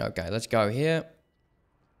 Okay, let's go here.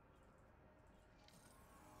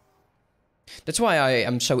 That's why I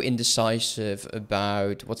am so indecisive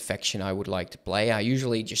about what faction I would like to play. I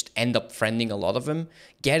usually just end up friending a lot of them,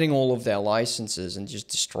 getting all of their licenses and just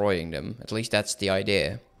destroying them. At least that's the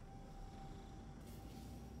idea.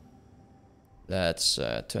 Let's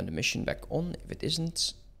turn the mission back on if it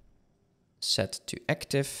isn't. Set to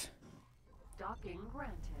active. Docking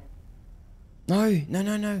granted.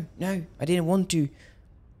 No. I didn't want to.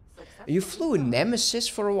 You flew a Nemesis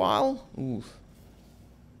for a while? Ooh.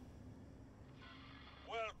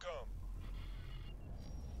 Welcome.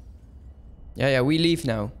 Yeah, we leave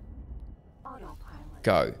now. Autopilot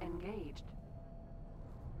Go. engaged.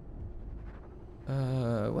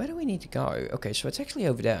 Where do we need to go? Okay, so it's actually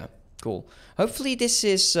over there. Cool. Hopefully this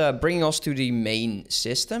is bringing us to the main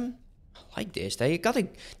system. I like this. They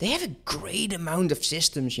have a great amount of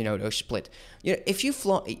systems, you know, those split. You know, if you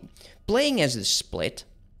playing as the split,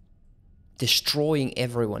 destroying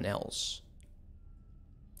everyone else.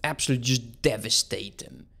 Absolutely just devastate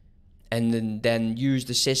them. And then use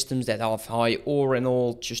the systems that have high ore and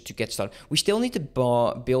all just to get started. We still need to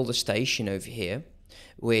build a station over here,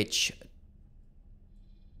 which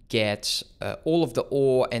gets all of the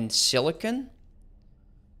ore and silicon.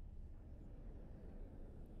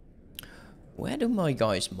 Where do my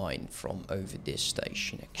guys mine from over this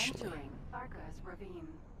station, actually? Entering Argus Ravine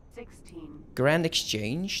 16. Grand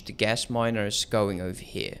Exchange, the gas miner is going over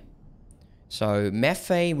here. So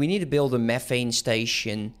methane, we need to build a methane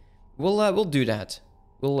station. We'll do that.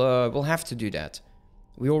 We'll have to do that.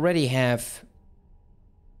 We already have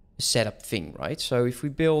a setup thing, right? So if we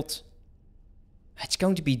build, it's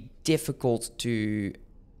going to be difficult to.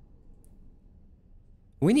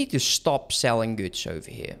 We need to stop selling goods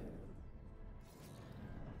over here.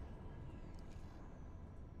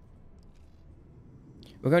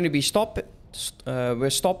 We're going to be we're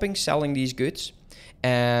stopping selling these goods,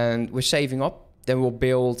 and we're saving up. Then we'll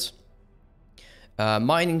build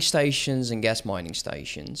mining stations and gas mining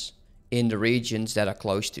stations in the regions that are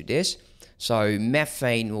close to this. So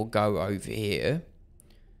methane will go over here.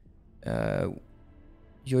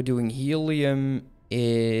 You're doing helium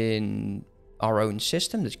in our own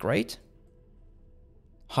system. That's great.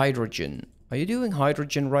 Hydrogen. Are you doing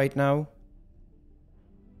hydrogen right now?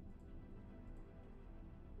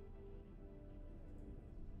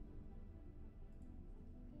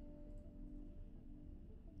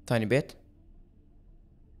 Tiny bit.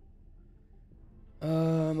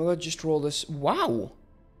 I'm gonna just roll this. Wow.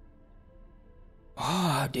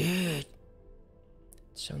 Ah, dude.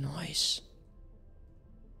 So nice.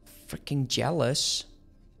 Freaking jealous.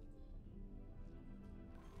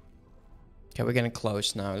 Okay, we're getting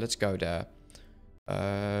close now. Let's go there.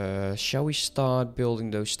 Shall we start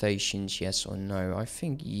building those stations? Yes or no? I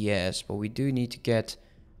think yes, but we do need to get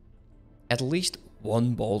at least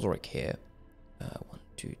one boulderic here. 1,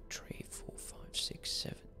 2, 3, 4, 5, 6,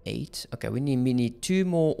 7, 8. Okay, we need 2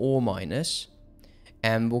 more ore miners.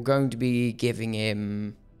 And we're going to be giving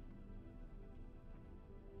him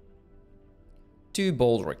 2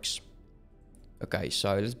 boulderics. Okay,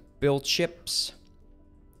 so let's build ships.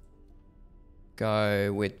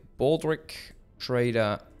 Go with boulderic,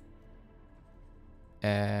 trader,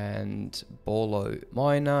 and bolo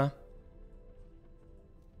miner.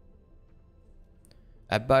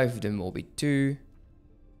 Both of them will be 2.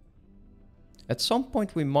 At some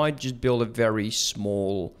point we might just build a very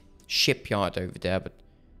small shipyard over there, but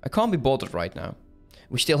I can't be bothered right now.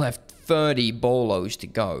 We still have 30 bolos to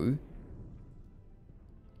go.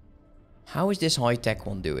 How is this high-tech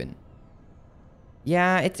one doing?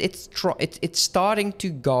 Yeah, it's starting to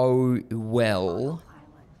go well.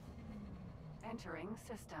 Entering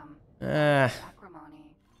system.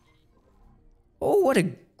 Oh, what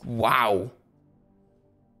a wow.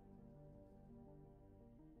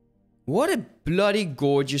 What a bloody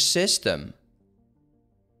gorgeous system.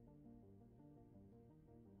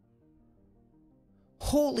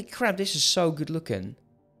 Holy crap, this is so good looking.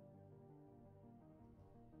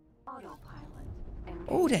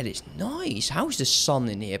 Oh, that is nice. How's the sun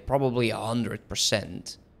in here? Probably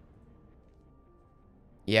 100%.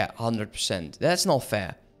 Yeah, 100%. That's not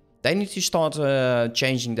fair. They need to start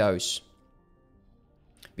changing those.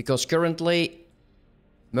 Because currently,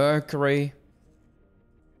 Mercury,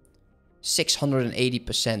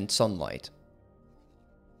 680% sunlight.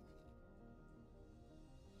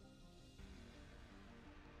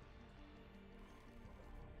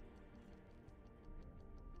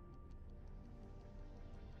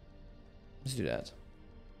 Let's do that.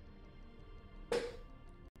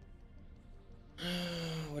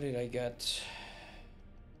 What did I get?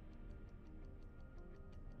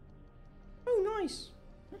 Oh, nice.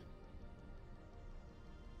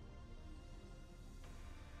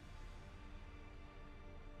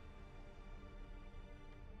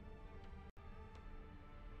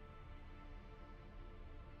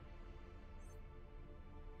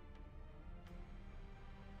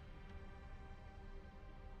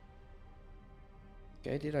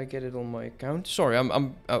 Okay, did I get it on my account? Sorry,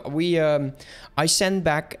 I sent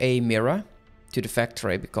back a mirror to the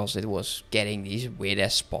factory because it was getting these weird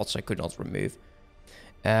ass spots I could not remove.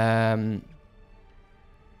 They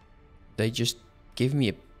just give me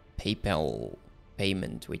a PayPal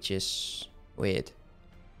payment, which is weird.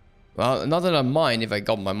 Well, not that I mind if I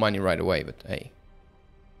got my money right away, but hey.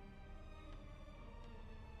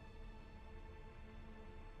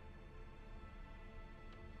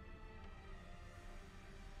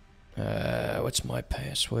 What's my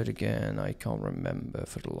password again? I can't remember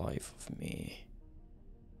for the life of me.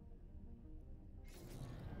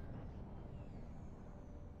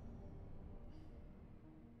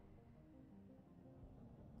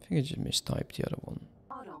 I think I just mistyped the other one.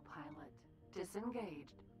 Autopilot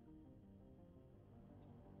disengaged.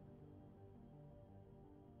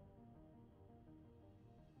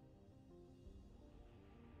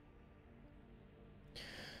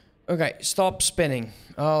 Okay, stop spinning.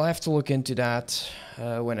 I'll have to look into that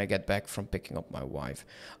when I get back from picking up my wife.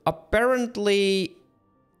 Apparently,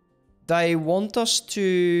 they want us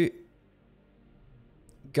to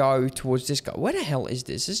go towards this guy. Where the hell is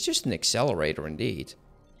this? It's just an accelerator indeed.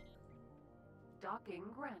 Docking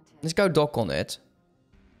granted. Let's go dock on it.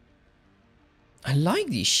 I like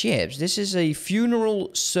these ships. This is a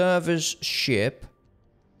funeral service ship.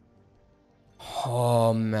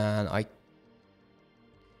 Oh man, I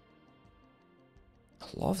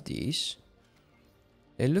love these.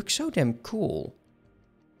 They look so damn cool.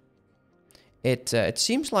 It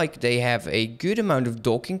seems like they have a good amount of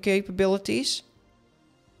docking capabilities.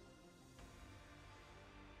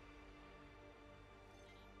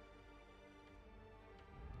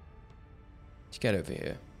 Let's get over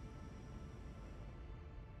here.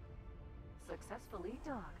 Successfully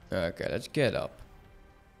docked. Okay, let's get up.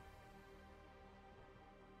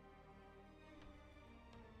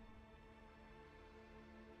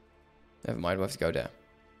 Never mind, we'll have to go there.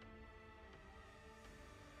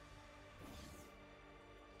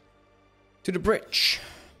 To the bridge.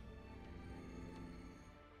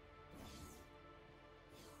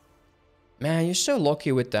 Man, you're so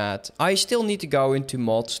lucky with that. I still need to go into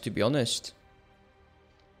mods, to be honest.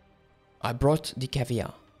 I brought the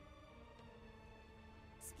caviar.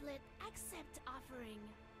 Split accept offering.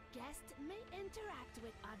 Guest may interact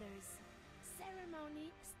with others.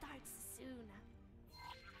 Ceremony starts soon.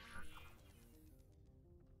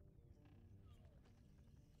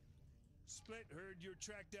 Split heard you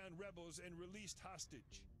tracked down rebels and released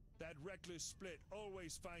hostage. That reckless Split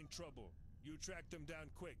always find trouble. You track them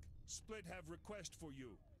down quick. Split have request for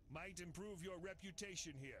you. Might improve your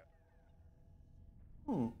reputation here.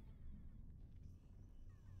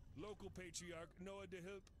 Local patriarch Noah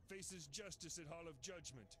DeHilp faces justice at Hall of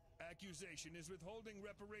Judgment. Accusation is withholding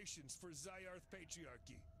reparations for Zyarth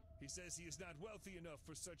Patriarchy. He says he is not wealthy enough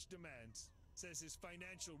for such demands. Says his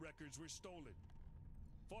financial records were stolen.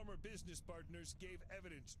 Former business partners gave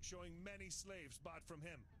evidence showing many slaves bought from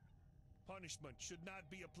him. Punishment should not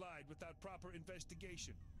be applied without proper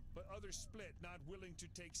investigation, but others Split not willing to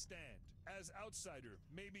take stand. As outsider,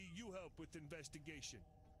 maybe you help with investigation.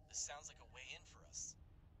 This sounds like a way in for us.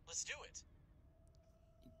 Let's do it.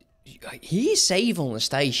 He's safe on the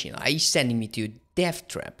station. He's sending me to a death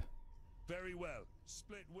trap. Very well.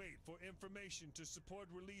 Split wait for information to support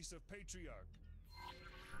release of Patriarch.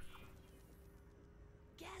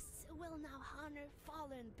 Guests will now honor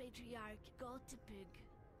fallen patriarch Gotipig.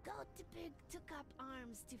 Gotipig took up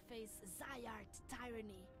arms to face Zyarth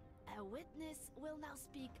tyranny. A witness will now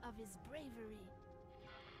speak of his bravery.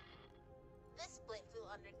 This Split flew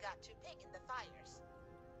under Gotipig in the fires.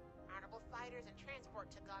 Honorable fighters and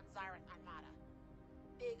transport took on Zyarth Armada.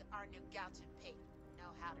 Big our new Gotipig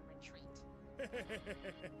know how to retreat.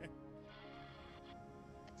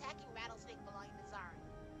 Attacking Rattlesnake belonging to Zyarth.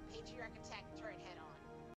 Patriarch attacked turret head on.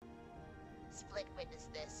 Split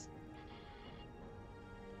witnessed this.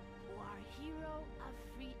 War hero of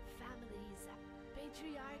free families.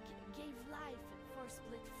 Patriarch gave life for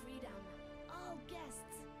Split freedom. All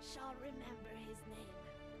guests shall remember his name.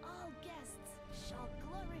 All guests shall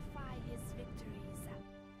glorify his victories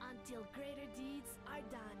until greater deeds are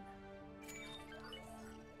done.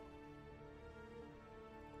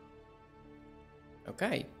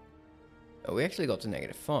 Okay. Oh, we actually got to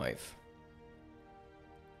 -5.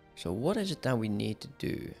 So what is it that we need to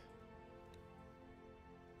do?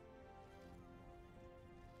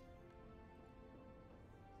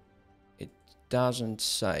 It doesn't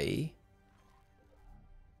say.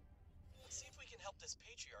 Let's see if we can help this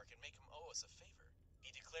patriarch and make him owe us a favor.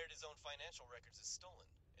 He declared his own financial records as stolen,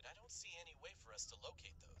 and I don't see any way for us to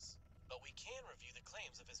locate those. But we can review the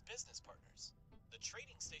claims of his business partners. The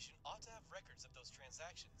trading station ought to have records of those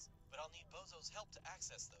transactions, but I'll need Bozo's help to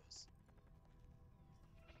access those.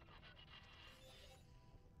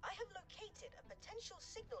 I have located a potential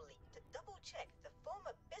signal leak to double-check the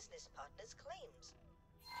former business partner's claims.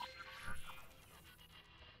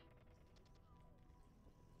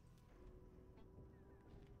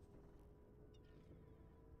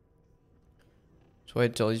 Let's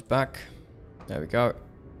wait till he's back. There we go.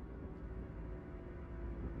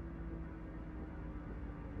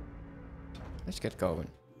 Let's get going.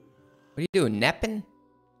 What are you doing? Napping?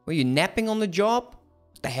 Were you napping on the job?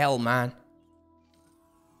 What the hell, man?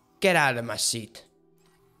 Get out of my seat.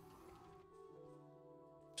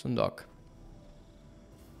 Sundock.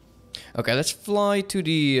 Okay, let's fly to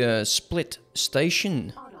the split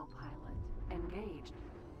station. Autopilot engaged.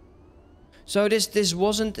 So this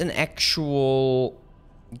wasn't an actual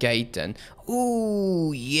gate then.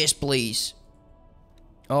 Ooh, yes please.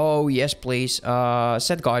 Oh, yes please.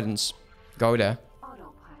 Set guidance. Go there.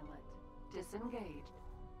 Autopilot disengaged.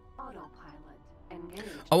 Autopilot engaged.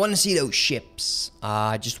 I want to see those ships.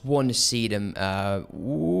 I just want to see them.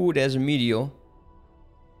 Ooh, there's a meteor.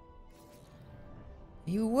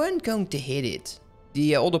 You weren't going to hit it.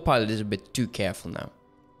 The autopilot is a bit too careful now.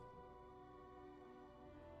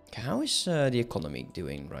 How is the economy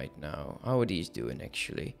doing right now? How are these doing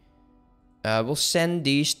actually? We'll send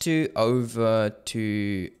these two over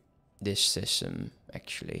to this system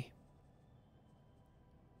actually.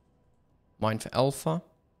 Mine for Alpha.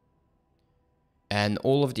 And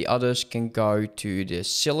all of the others can go to the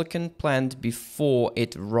silicon plant before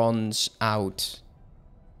it runs out.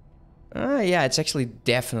 Yeah, it's actually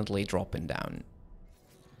definitely dropping down.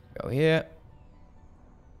 Go here.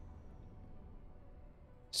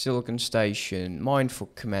 Silicon Station. Mine for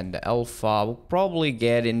Commander Alpha. We'll probably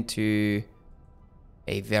get into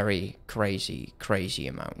a very crazy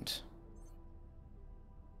amount.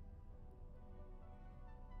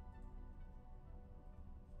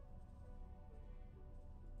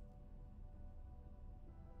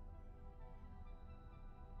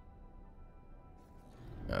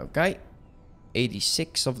 Okay.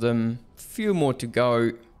 86 of them. Few more to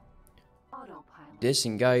go. Autopilot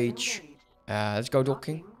Disengage. Let's go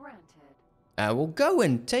docking. Docking granted. We'll go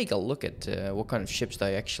and take a look at what kind of ships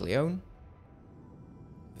they actually own.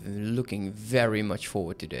 Looking very much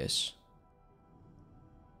forward to this.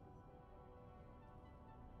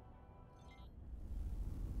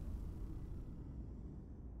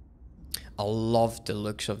 I love the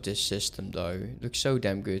looks of this system though. It looks so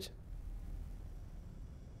damn good.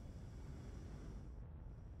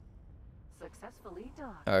 Successfully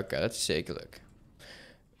done. Okay, let's take a look.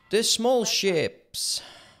 The small ships.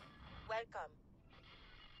 Welcome.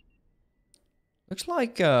 Looks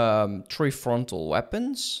like 3 frontal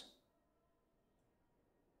weapons.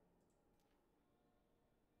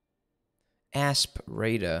 Asp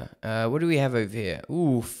Raider. What do we have over here?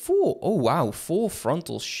 Ooh, 4. Oh wow, 4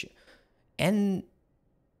 frontal and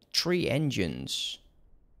 3 engines.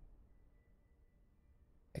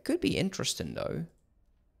 It could be interesting though.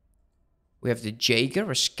 We have the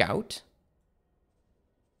Jaeger, a scout.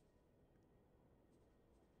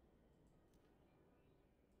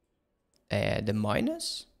 The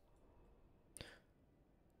miners.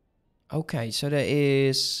 Okay, so there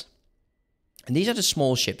is... And these are the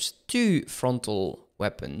small ships. 2 frontal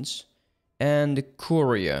weapons. And the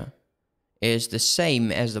courier is the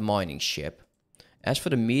same as the mining ship. As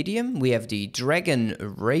for the medium, we have the Dragon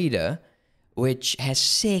Raider, which has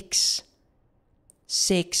 6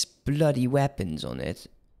 bloody weapons on it.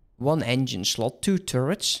 1 engine slot, 2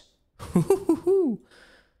 turrets.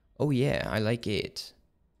 Oh yeah, I like it.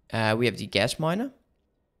 We have the gas miner.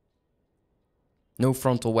 No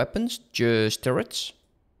frontal weapons, just turrets.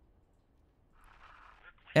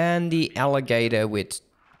 And the alligator with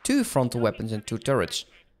 2 frontal weapons and 2 turrets.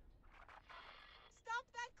 Stop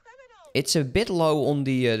that criminal! It's a bit low on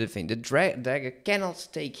the thing. The dagger cannot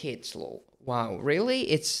take hits, lol. Wow,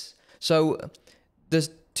 really? It's... So, there's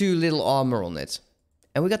 2 little armor on it.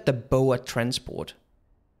 And we got the boa transport.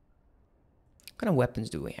 What kind of weapons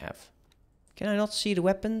do we have? Can I not see the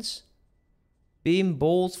weapons? Beam,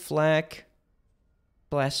 bolt, flag,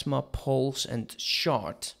 plasma, pulse, and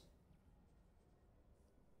shard.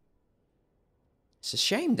 It's a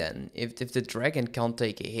shame then, if the dragon can't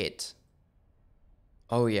take a hit.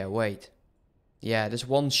 Oh yeah, wait. Yeah, there's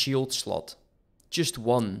 1 shield slot. Just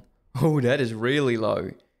 1. Oh, that is really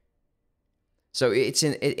low. So it's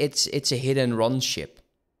a hit and run ship.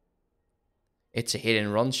 It's a hit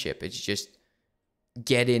and run ship. It's just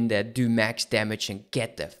get in there, do max damage, and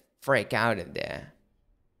get the frick out of there.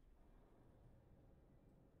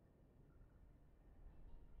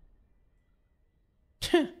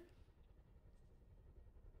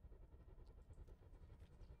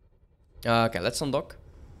 Okay, let's undock.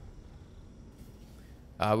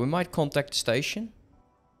 We might contact the station.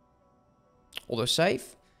 Although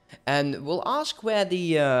safe. And we'll ask where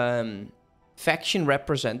the faction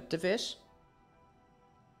representative is.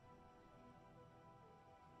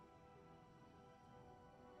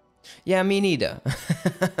 Yeah, me neither.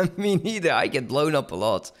 Me neither. I get blown up a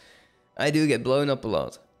lot. I do get blown up a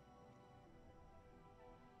lot.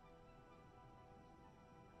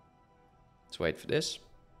 Let's wait for this.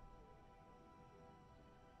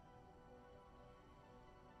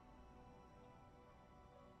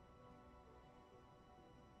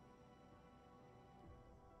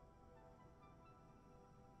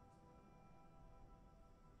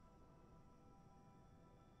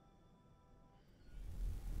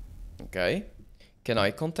 Okay. Can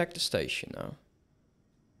I contact the station now?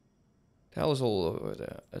 The hell is all over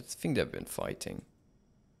there? I think they've been fighting.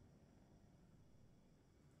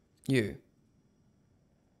 You.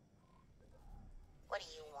 What do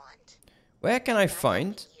you want? Where can I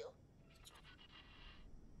find?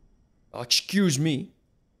 Oh, excuse me.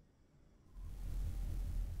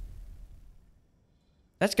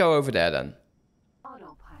 Let's go over there then.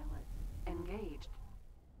 Autopilot engaged.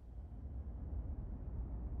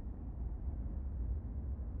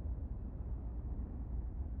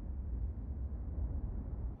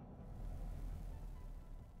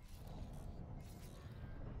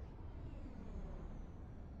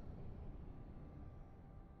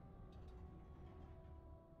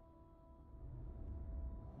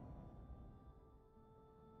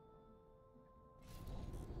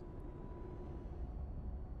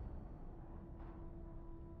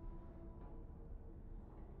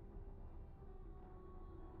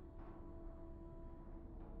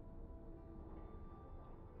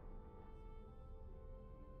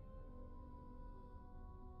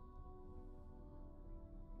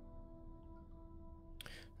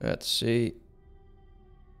 Let's see.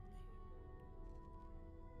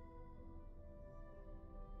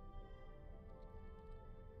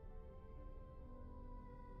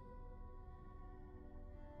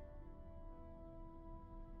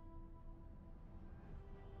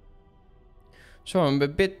 So I'm a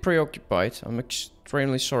bit preoccupied. I'm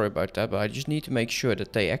extremely sorry about that, but I just need to make sure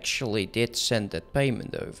that they actually did send that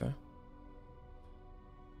payment over.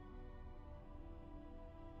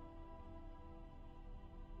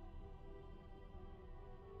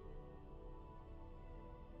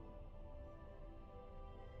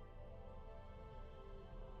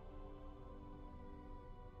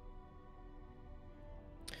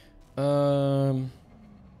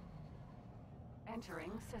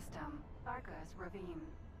 Entering system. Vargas Ravine.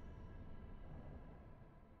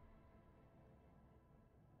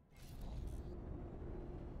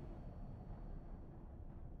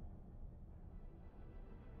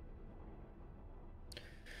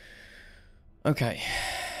 Okay.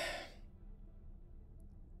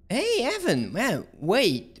 Hey, Evan. Man,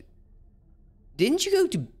 wait. Didn't you go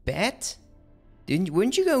to bed?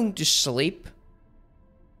 Weren't you going to sleep?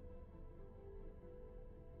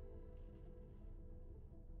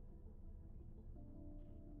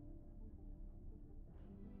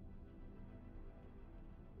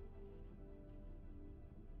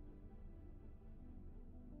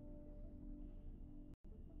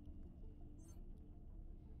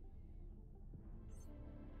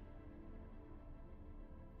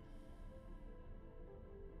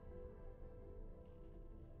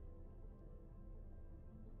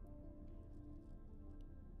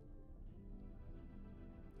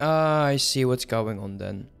 I see what's going on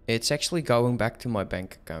then. It's actually going back to my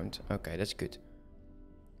bank account. Okay, that's good.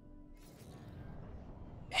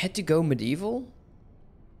 Had to go medieval?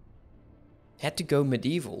 Had to go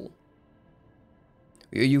medieval.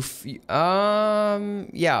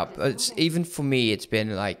 Yeah, it's even for me it's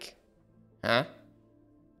been like, huh?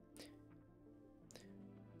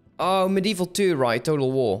 Oh, medieval 2, right?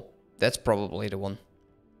 Total War. That's probably the one.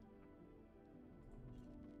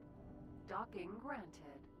 Docking granted.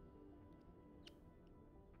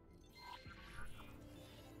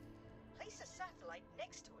 Place a satellite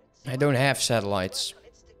next to it. I don't have satellites.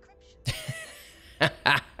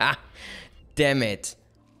 Damn it.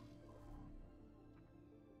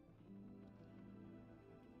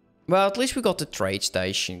 Well, at least we got the trade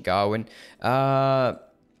station going.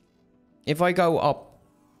 If I go up,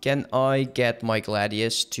 can I get my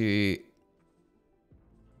gladius to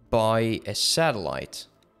buy a satellite?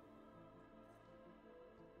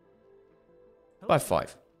 By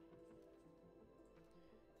 5.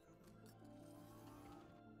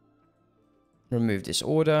 Remove this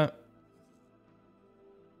order.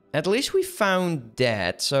 At least we found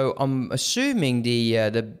that. So I'm assuming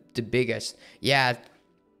the biggest. Yeah.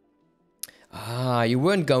 Ah, you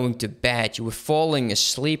weren't going to bed. You were falling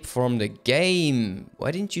asleep from the game.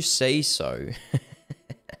 Why didn't you say so?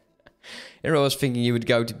 I was thinking you would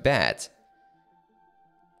go to bed.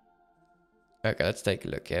 Okay, let's take a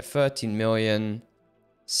look here. 13 million.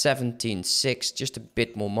 17.6. Just a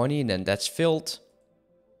bit more money and then that's filled.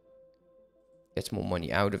 Gets more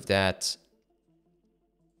money out of that.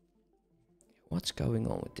 What's going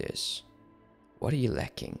on with this? What are you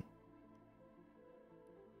lacking?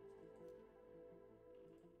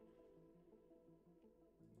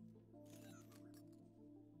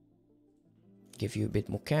 give you a bit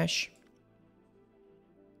more cash.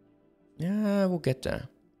 Yeah, we'll get there.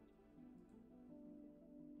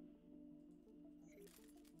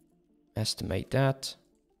 Estimate that.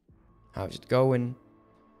 How's it going?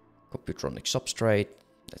 Computronic substrate.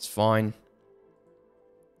 That's fine.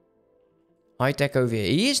 High tech over here.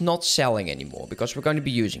 He is not selling anymore because we're going to be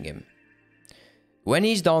using him. When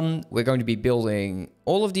he's done, we're going to be building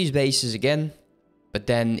all of these bases again, but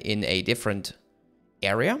then in a different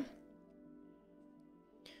area.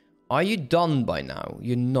 Are you done by now?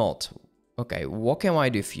 You're not. Okay, what can I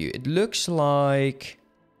do for you? It looks like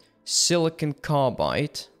silicon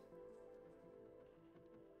carbide.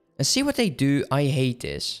 And see what they do. I hate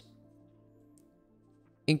this.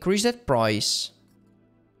 Increase that price.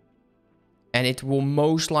 And it will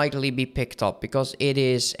most likely be picked up because it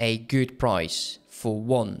is a good price for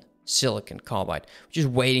one silicon carbide. We're just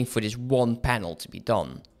waiting for this one panel to be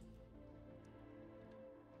done.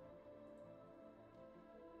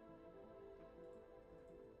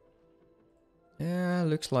 Yeah,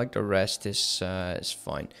 looks like the rest is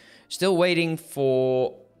fine. Still waiting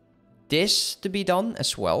for this to be done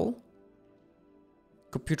as well.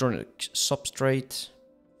 Computer substrate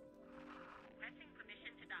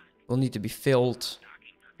will need to be filled.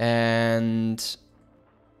 And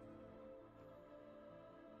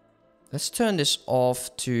let's turn this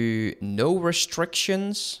off to no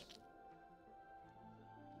restrictions.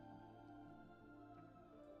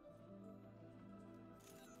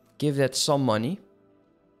 Give that some money.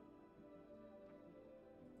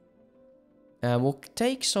 And we'll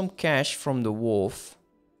take some cash from the wharf.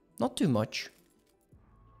 Not too much.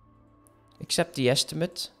 Accept the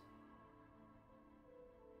estimate.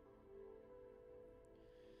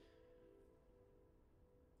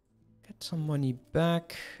 Get some money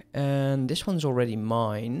back. And this one's already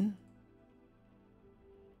mine.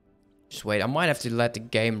 Just wait, I might have to let the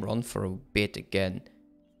game run for a bit again.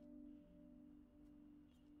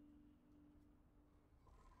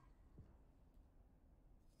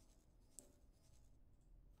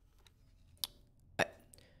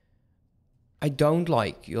 I don't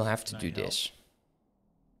like, you'll have to do this.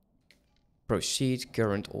 Proceed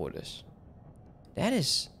current orders. That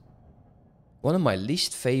is one of my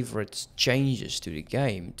least favorite changes to the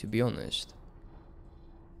game, to be honest.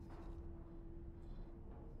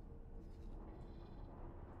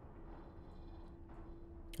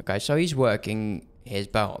 Okay, so he's working his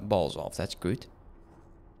balls off, that's good.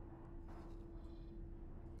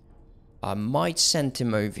 I might send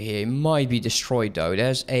him over here. He might be destroyed though.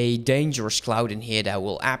 There's a dangerous cloud in here that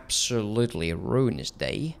will absolutely ruin his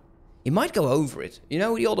day. He might go over it. You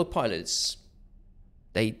know, the other pilots,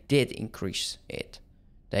 they did increase it.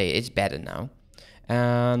 It's better now.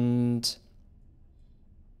 And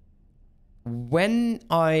when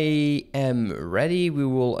I am ready, we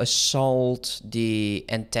will assault the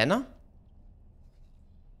antenna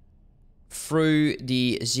through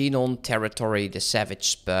the Xenon territory, the Savage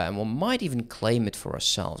Spur, and we might even claim it for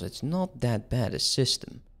ourselves. It's not that bad a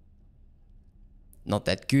system. Not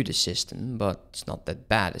that good a system, but it's not that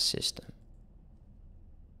bad a system.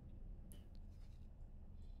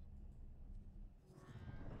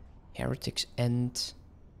 Heretics End.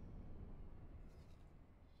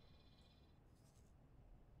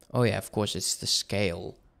 Oh yeah, of course, it's the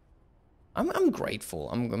scale. I'm grateful.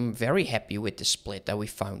 I'm very happy with the split that we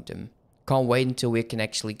found them. Can't wait until we can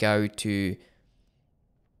actually go to,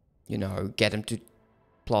 you know, get them to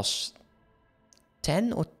plus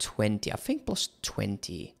 10 or 20. I think plus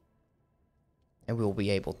 20. And we'll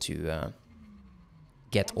be able to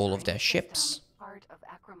get all of their ships. Part of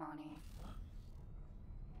acrimony.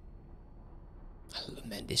 Oh,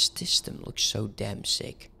 man, this system looks so damn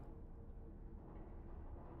sick.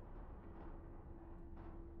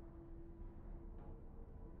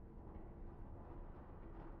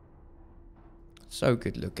 So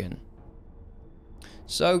good looking.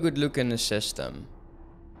 So good looking, the system.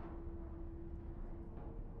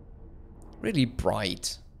 Really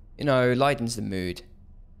bright. You know, lightens the mood.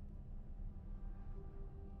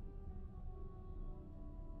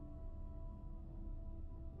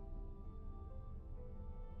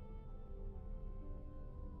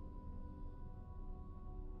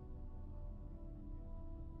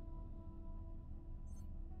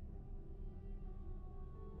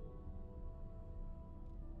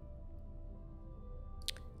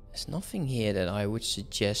 There's nothing here that I would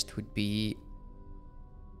suggest would be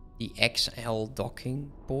the XL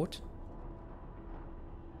docking port.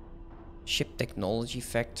 Ship technology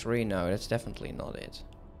factory? No, that's definitely not it.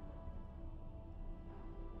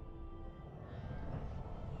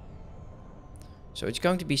 So it's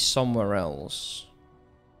going to be somewhere else.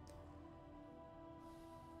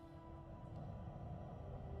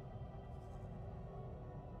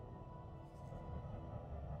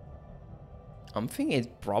 I'm thinking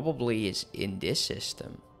it probably is in this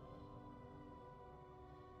system.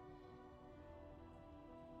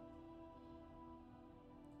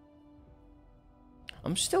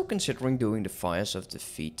 I'm still considering doing the Fires of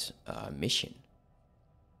Defeat mission.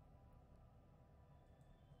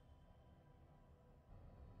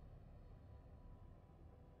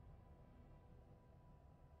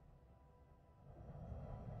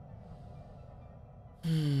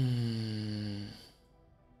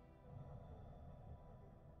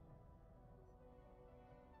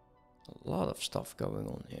 A lot of stuff going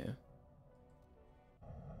on here.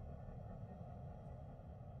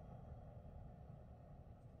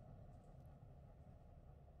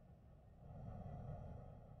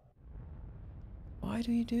 Why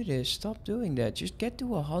do you do this? Stop doing that. Just get to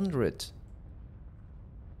 100.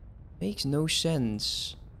 Makes no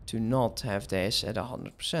sense to not have this at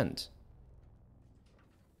 100%.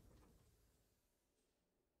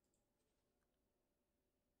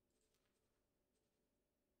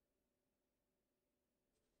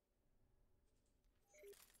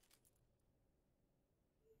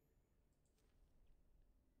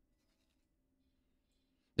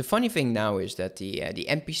 The funny thing now is that the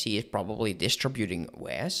NPC is probably distributing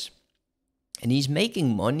wares, and he's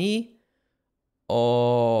making money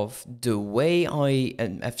of the way I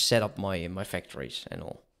have set up my factories and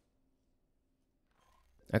all.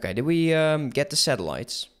 Okay, did we get the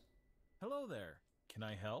satellites? Hello there. Can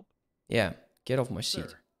I help? Yeah, get off my seat.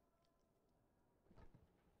 Sir.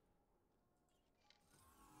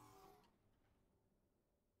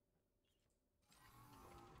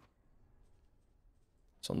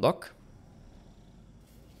 It's on dock.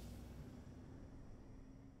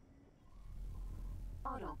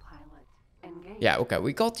 Autopilot engaged. Yeah, okay,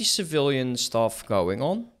 we got the civilian stuff going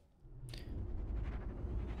on.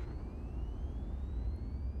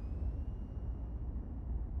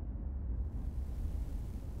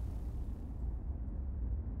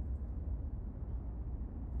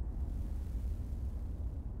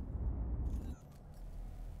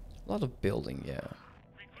 A lot of building, yeah.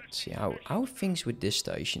 Let's see how are things with this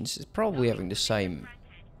stations. It's probably having the same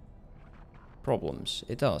problems.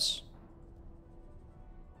 It does.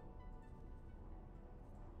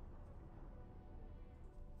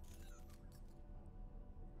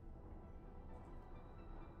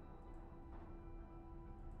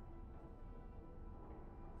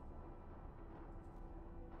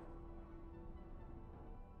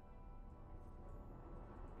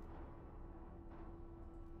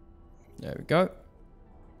 There we go.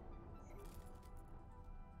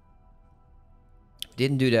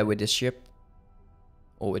 Didn't do that with this ship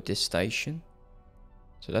or with this station,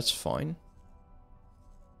 so that's fine.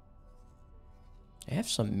 I have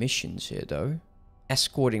some missions here though.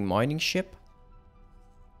 Escorting mining ship.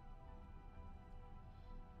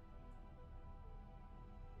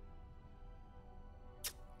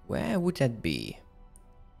 Where would that be?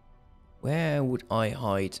 Where would I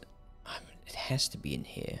hide? It has to be in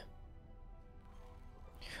here.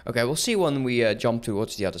 Okay, we'll see when we jump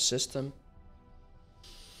towards the other system.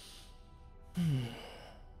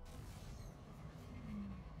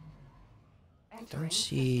 Don't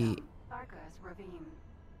see. Farkas Ravine.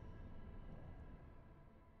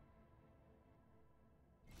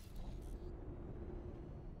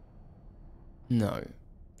 No,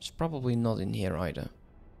 it's probably not in here either.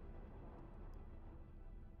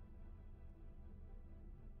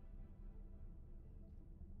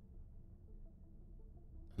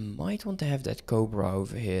 Might want to have that Cobra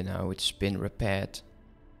over here now. It's been repaired.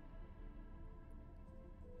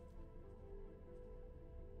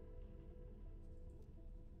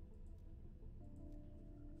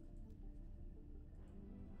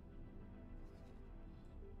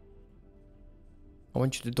 I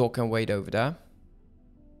want you to dock and wait over there.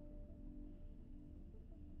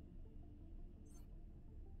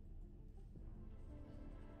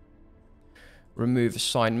 Remove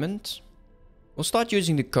assignment. We'll start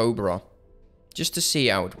using the Cobra just to see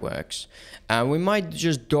how it works. And we might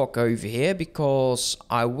just dock over here because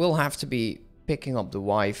I will have to be picking up the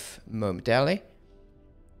wife momentarily.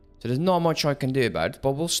 So there's not much I can do about it,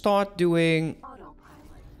 but we'll start doing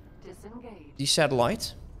the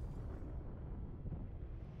satellite.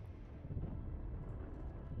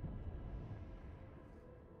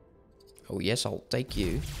 Oh yes, I'll take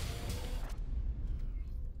you.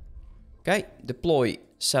 Okay, deploy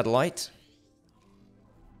satellite.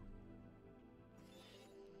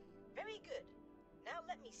 Very good. Now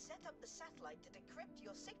let me set up the satellite to decrypt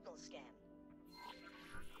your signal scan.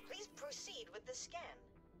 Please proceed with the scan.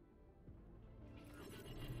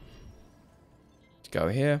 Let's go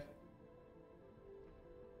here.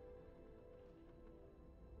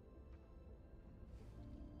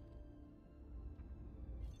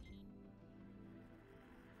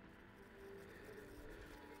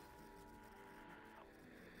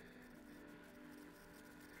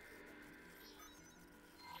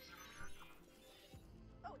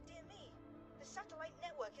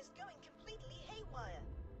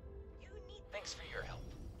 Thanks for your help.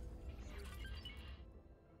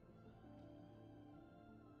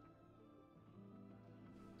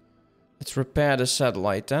 Let's repair the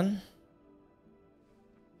satellite then.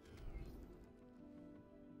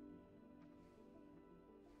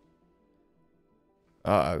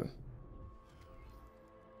 Uh-oh.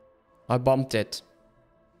 I bumped it.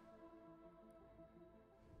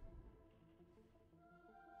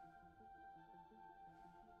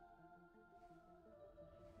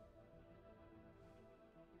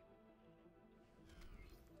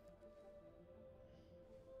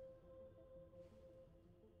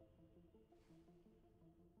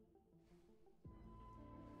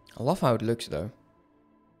 I love how it looks though.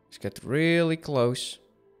 Let's get really close.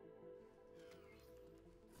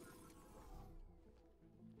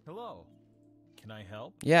 Hello. Can I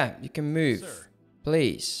help? Yeah, you can move. Sir.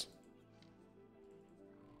 Please.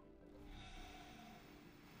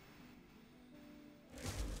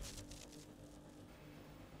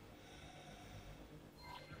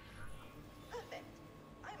 Perfect.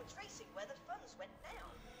 I am tracing where the funds went now.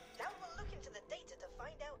 Now we'll look into the data to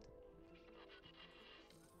find out.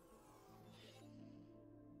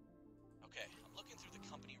 Okay, I'm looking through the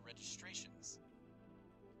company registrations.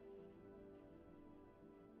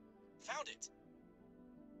 Found it!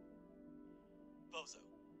 Bozo,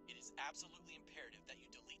 it is absolutely imperative that you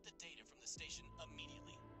delete the data from the station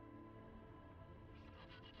immediately.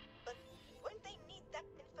 But won't they need that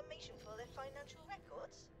information for their financial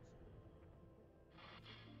records?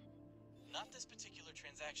 Not this particular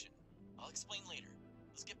transaction. I'll explain later.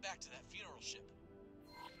 Let's get back to that funeral ship.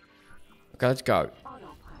 Okay, let's go.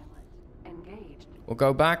 Autopilot engaged. We'll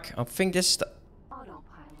go back. I think this... Autopilot.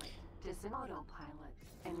 Autopilot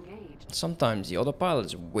engaged. Sometimes the autopilot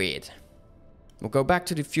is weird. We'll go back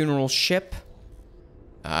to the funeral ship.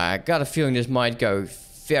 I got a feeling this might go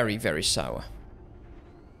very, very sour.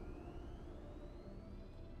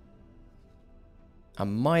 I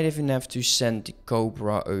might even have to send the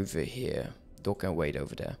Cobra over here. Doc can wait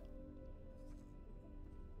over there.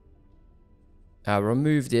 I'll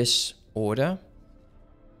remove this order.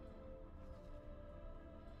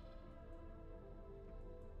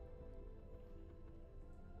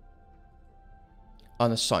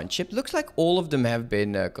 Unassigned ship. Looks like all of them have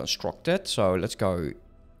been constructed. So let's go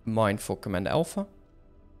mine for Command Alpha.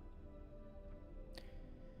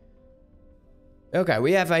 Okay,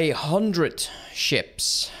 we have 100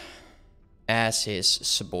 ships as his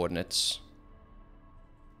subordinates.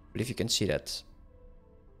 But if you can see that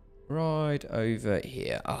right over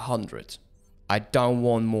here, 100. I don't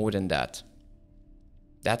want more than that.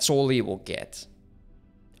 That's all he will get.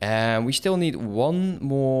 And we still need one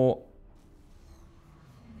more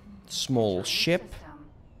small ship,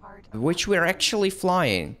 which we're actually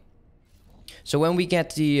flying. So when we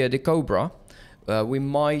get the Cobra, we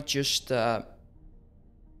might just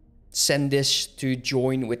send this to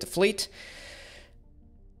join with the fleet.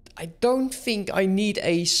 I don't think I need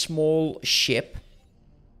a small ship.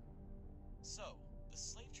 So, the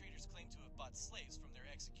slave traders claim to have bought slaves from their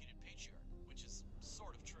executed patriarch, which is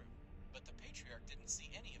sort of true. But the patriarch didn't see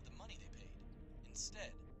any of the money they paid.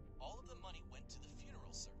 Instead, all of the money went to the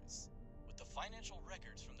funeral service. With the financial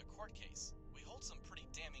records from the court case, we hold some pretty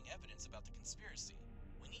damning evidence about the conspiracy.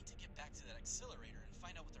 We need to get back to that accelerator and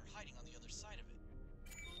find out what they're hiding on the other side of it.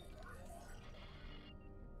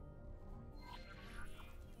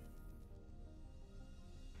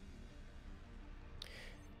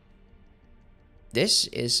 This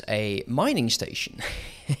is a mining station.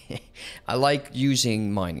 I like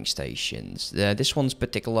using mining stations. This one's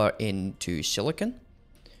particular into silicon.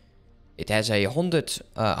 It has a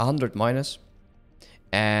 100 miners.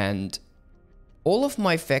 And all of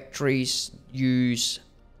my factories use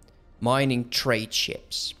mining trade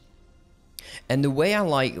ships. And the way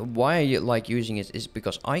why I like using it is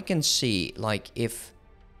because I can see like if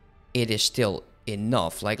it is still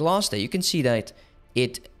enough. Like last day, you can see that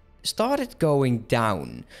it started going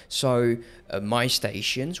down. So my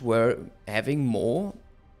stations were having more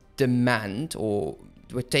demand, or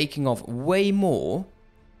were taking off way more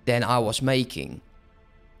than I was making.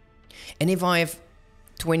 And if I have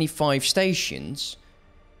 25 stations,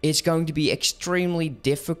 it's going to be extremely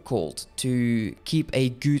difficult to keep a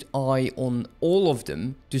good eye on all of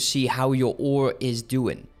them to see how your ore is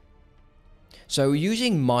doing. So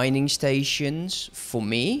using mining stations for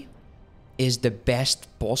me is the best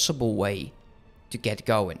possible way to get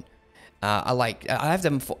going. I have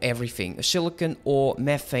them for everything: silicon, ore,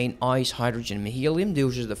 methane, ice, hydrogen, and helium.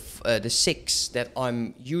 Those are the 6 that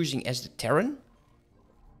I'm using as the Terran.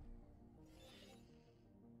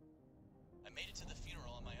 I made it to the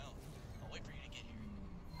funeral on my own. I'll wait for you to get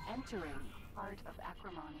here. Entering Art of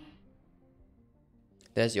Acrimony.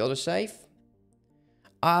 There's the other save.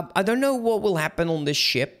 I don't know what will happen on this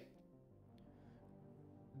ship,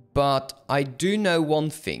 but I do know one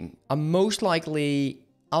thing. I'm most likely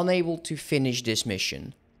unable to finish this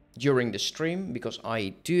mission during the stream because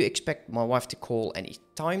I do expect my wife to call any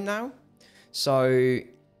time now. So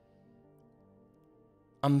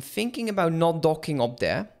I'm thinking about not docking up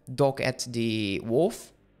there, dock at the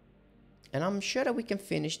wharf. And I'm sure that we can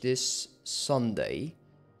finish this Sunday.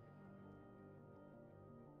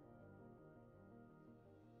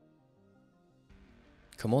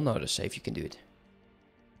 Come on, autosave, you can do it.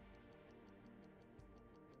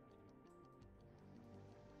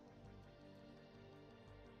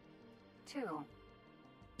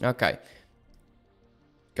 Okay.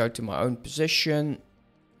 Go to my own position.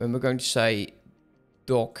 And we're going to say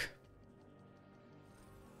dock.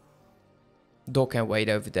 Dock and wait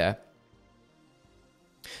over there.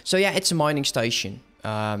 So yeah, it's a mining station.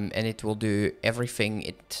 And it will do everything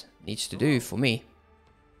it needs to do for me.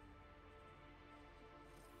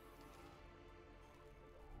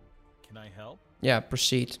 Can I help? Yeah,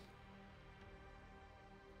 proceed.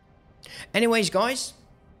 Anyways, guys,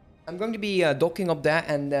 I'm going to be docking up there,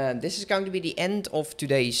 and this is going to be the end of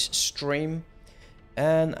today's stream.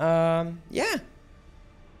 And yeah,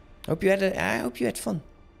 I hope you had fun.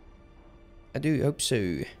 I do hope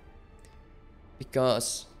so,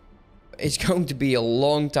 because it's going to be a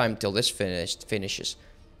long time till this finishes.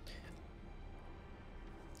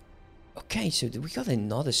 Okay, so we got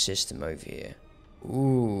another system over here.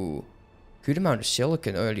 Ooh, good amount of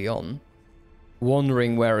silicon early on.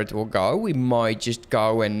 Wondering where it will go. We might just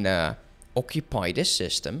go and occupy this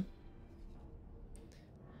system.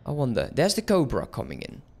 I wonder. There's the Cobra coming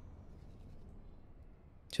in.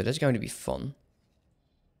 So that's going to be fun.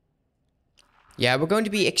 Yeah, we're going to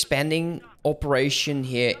be expanding operation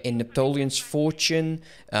here in Napoleon's Fortune.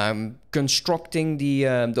 Constructing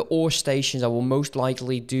the ore stations I will most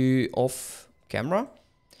likely do off camera.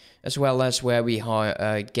 As well as where we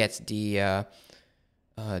get the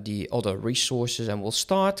other resources, and we'll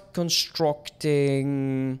start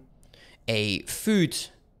constructing a food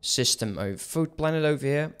system, a food planet over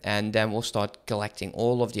here, and then we'll start collecting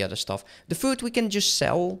all of the other stuff. The food we can just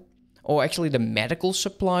sell, or actually the medical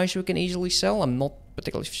supplies we can easily sell. I'm not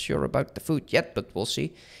particularly sure about the food yet, but we'll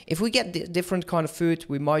see. If we get different kind of food,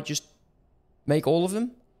 we might just make all of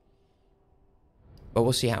them, but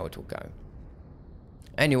we'll see how it will go.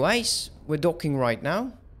 Anyways, we're docking right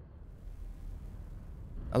now.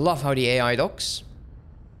 I love how the AI docks.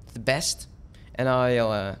 It's the best. And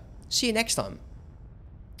I'll see you next time.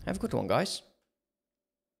 Have a good one, guys.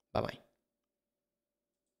 Bye-bye.